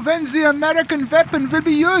know when the American weapon will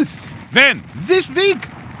be used. When? This week.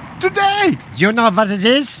 today. Do you know what it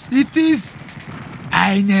is? It is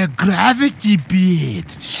eine gravity beard.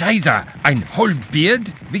 Scheiße, ein whole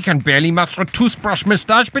beard? We can barely muster a toothbrush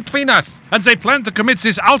mustache between us. And they plan to commit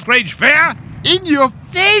this outrage where? In your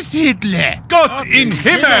face, Hitler. Gott in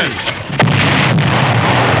Himmel!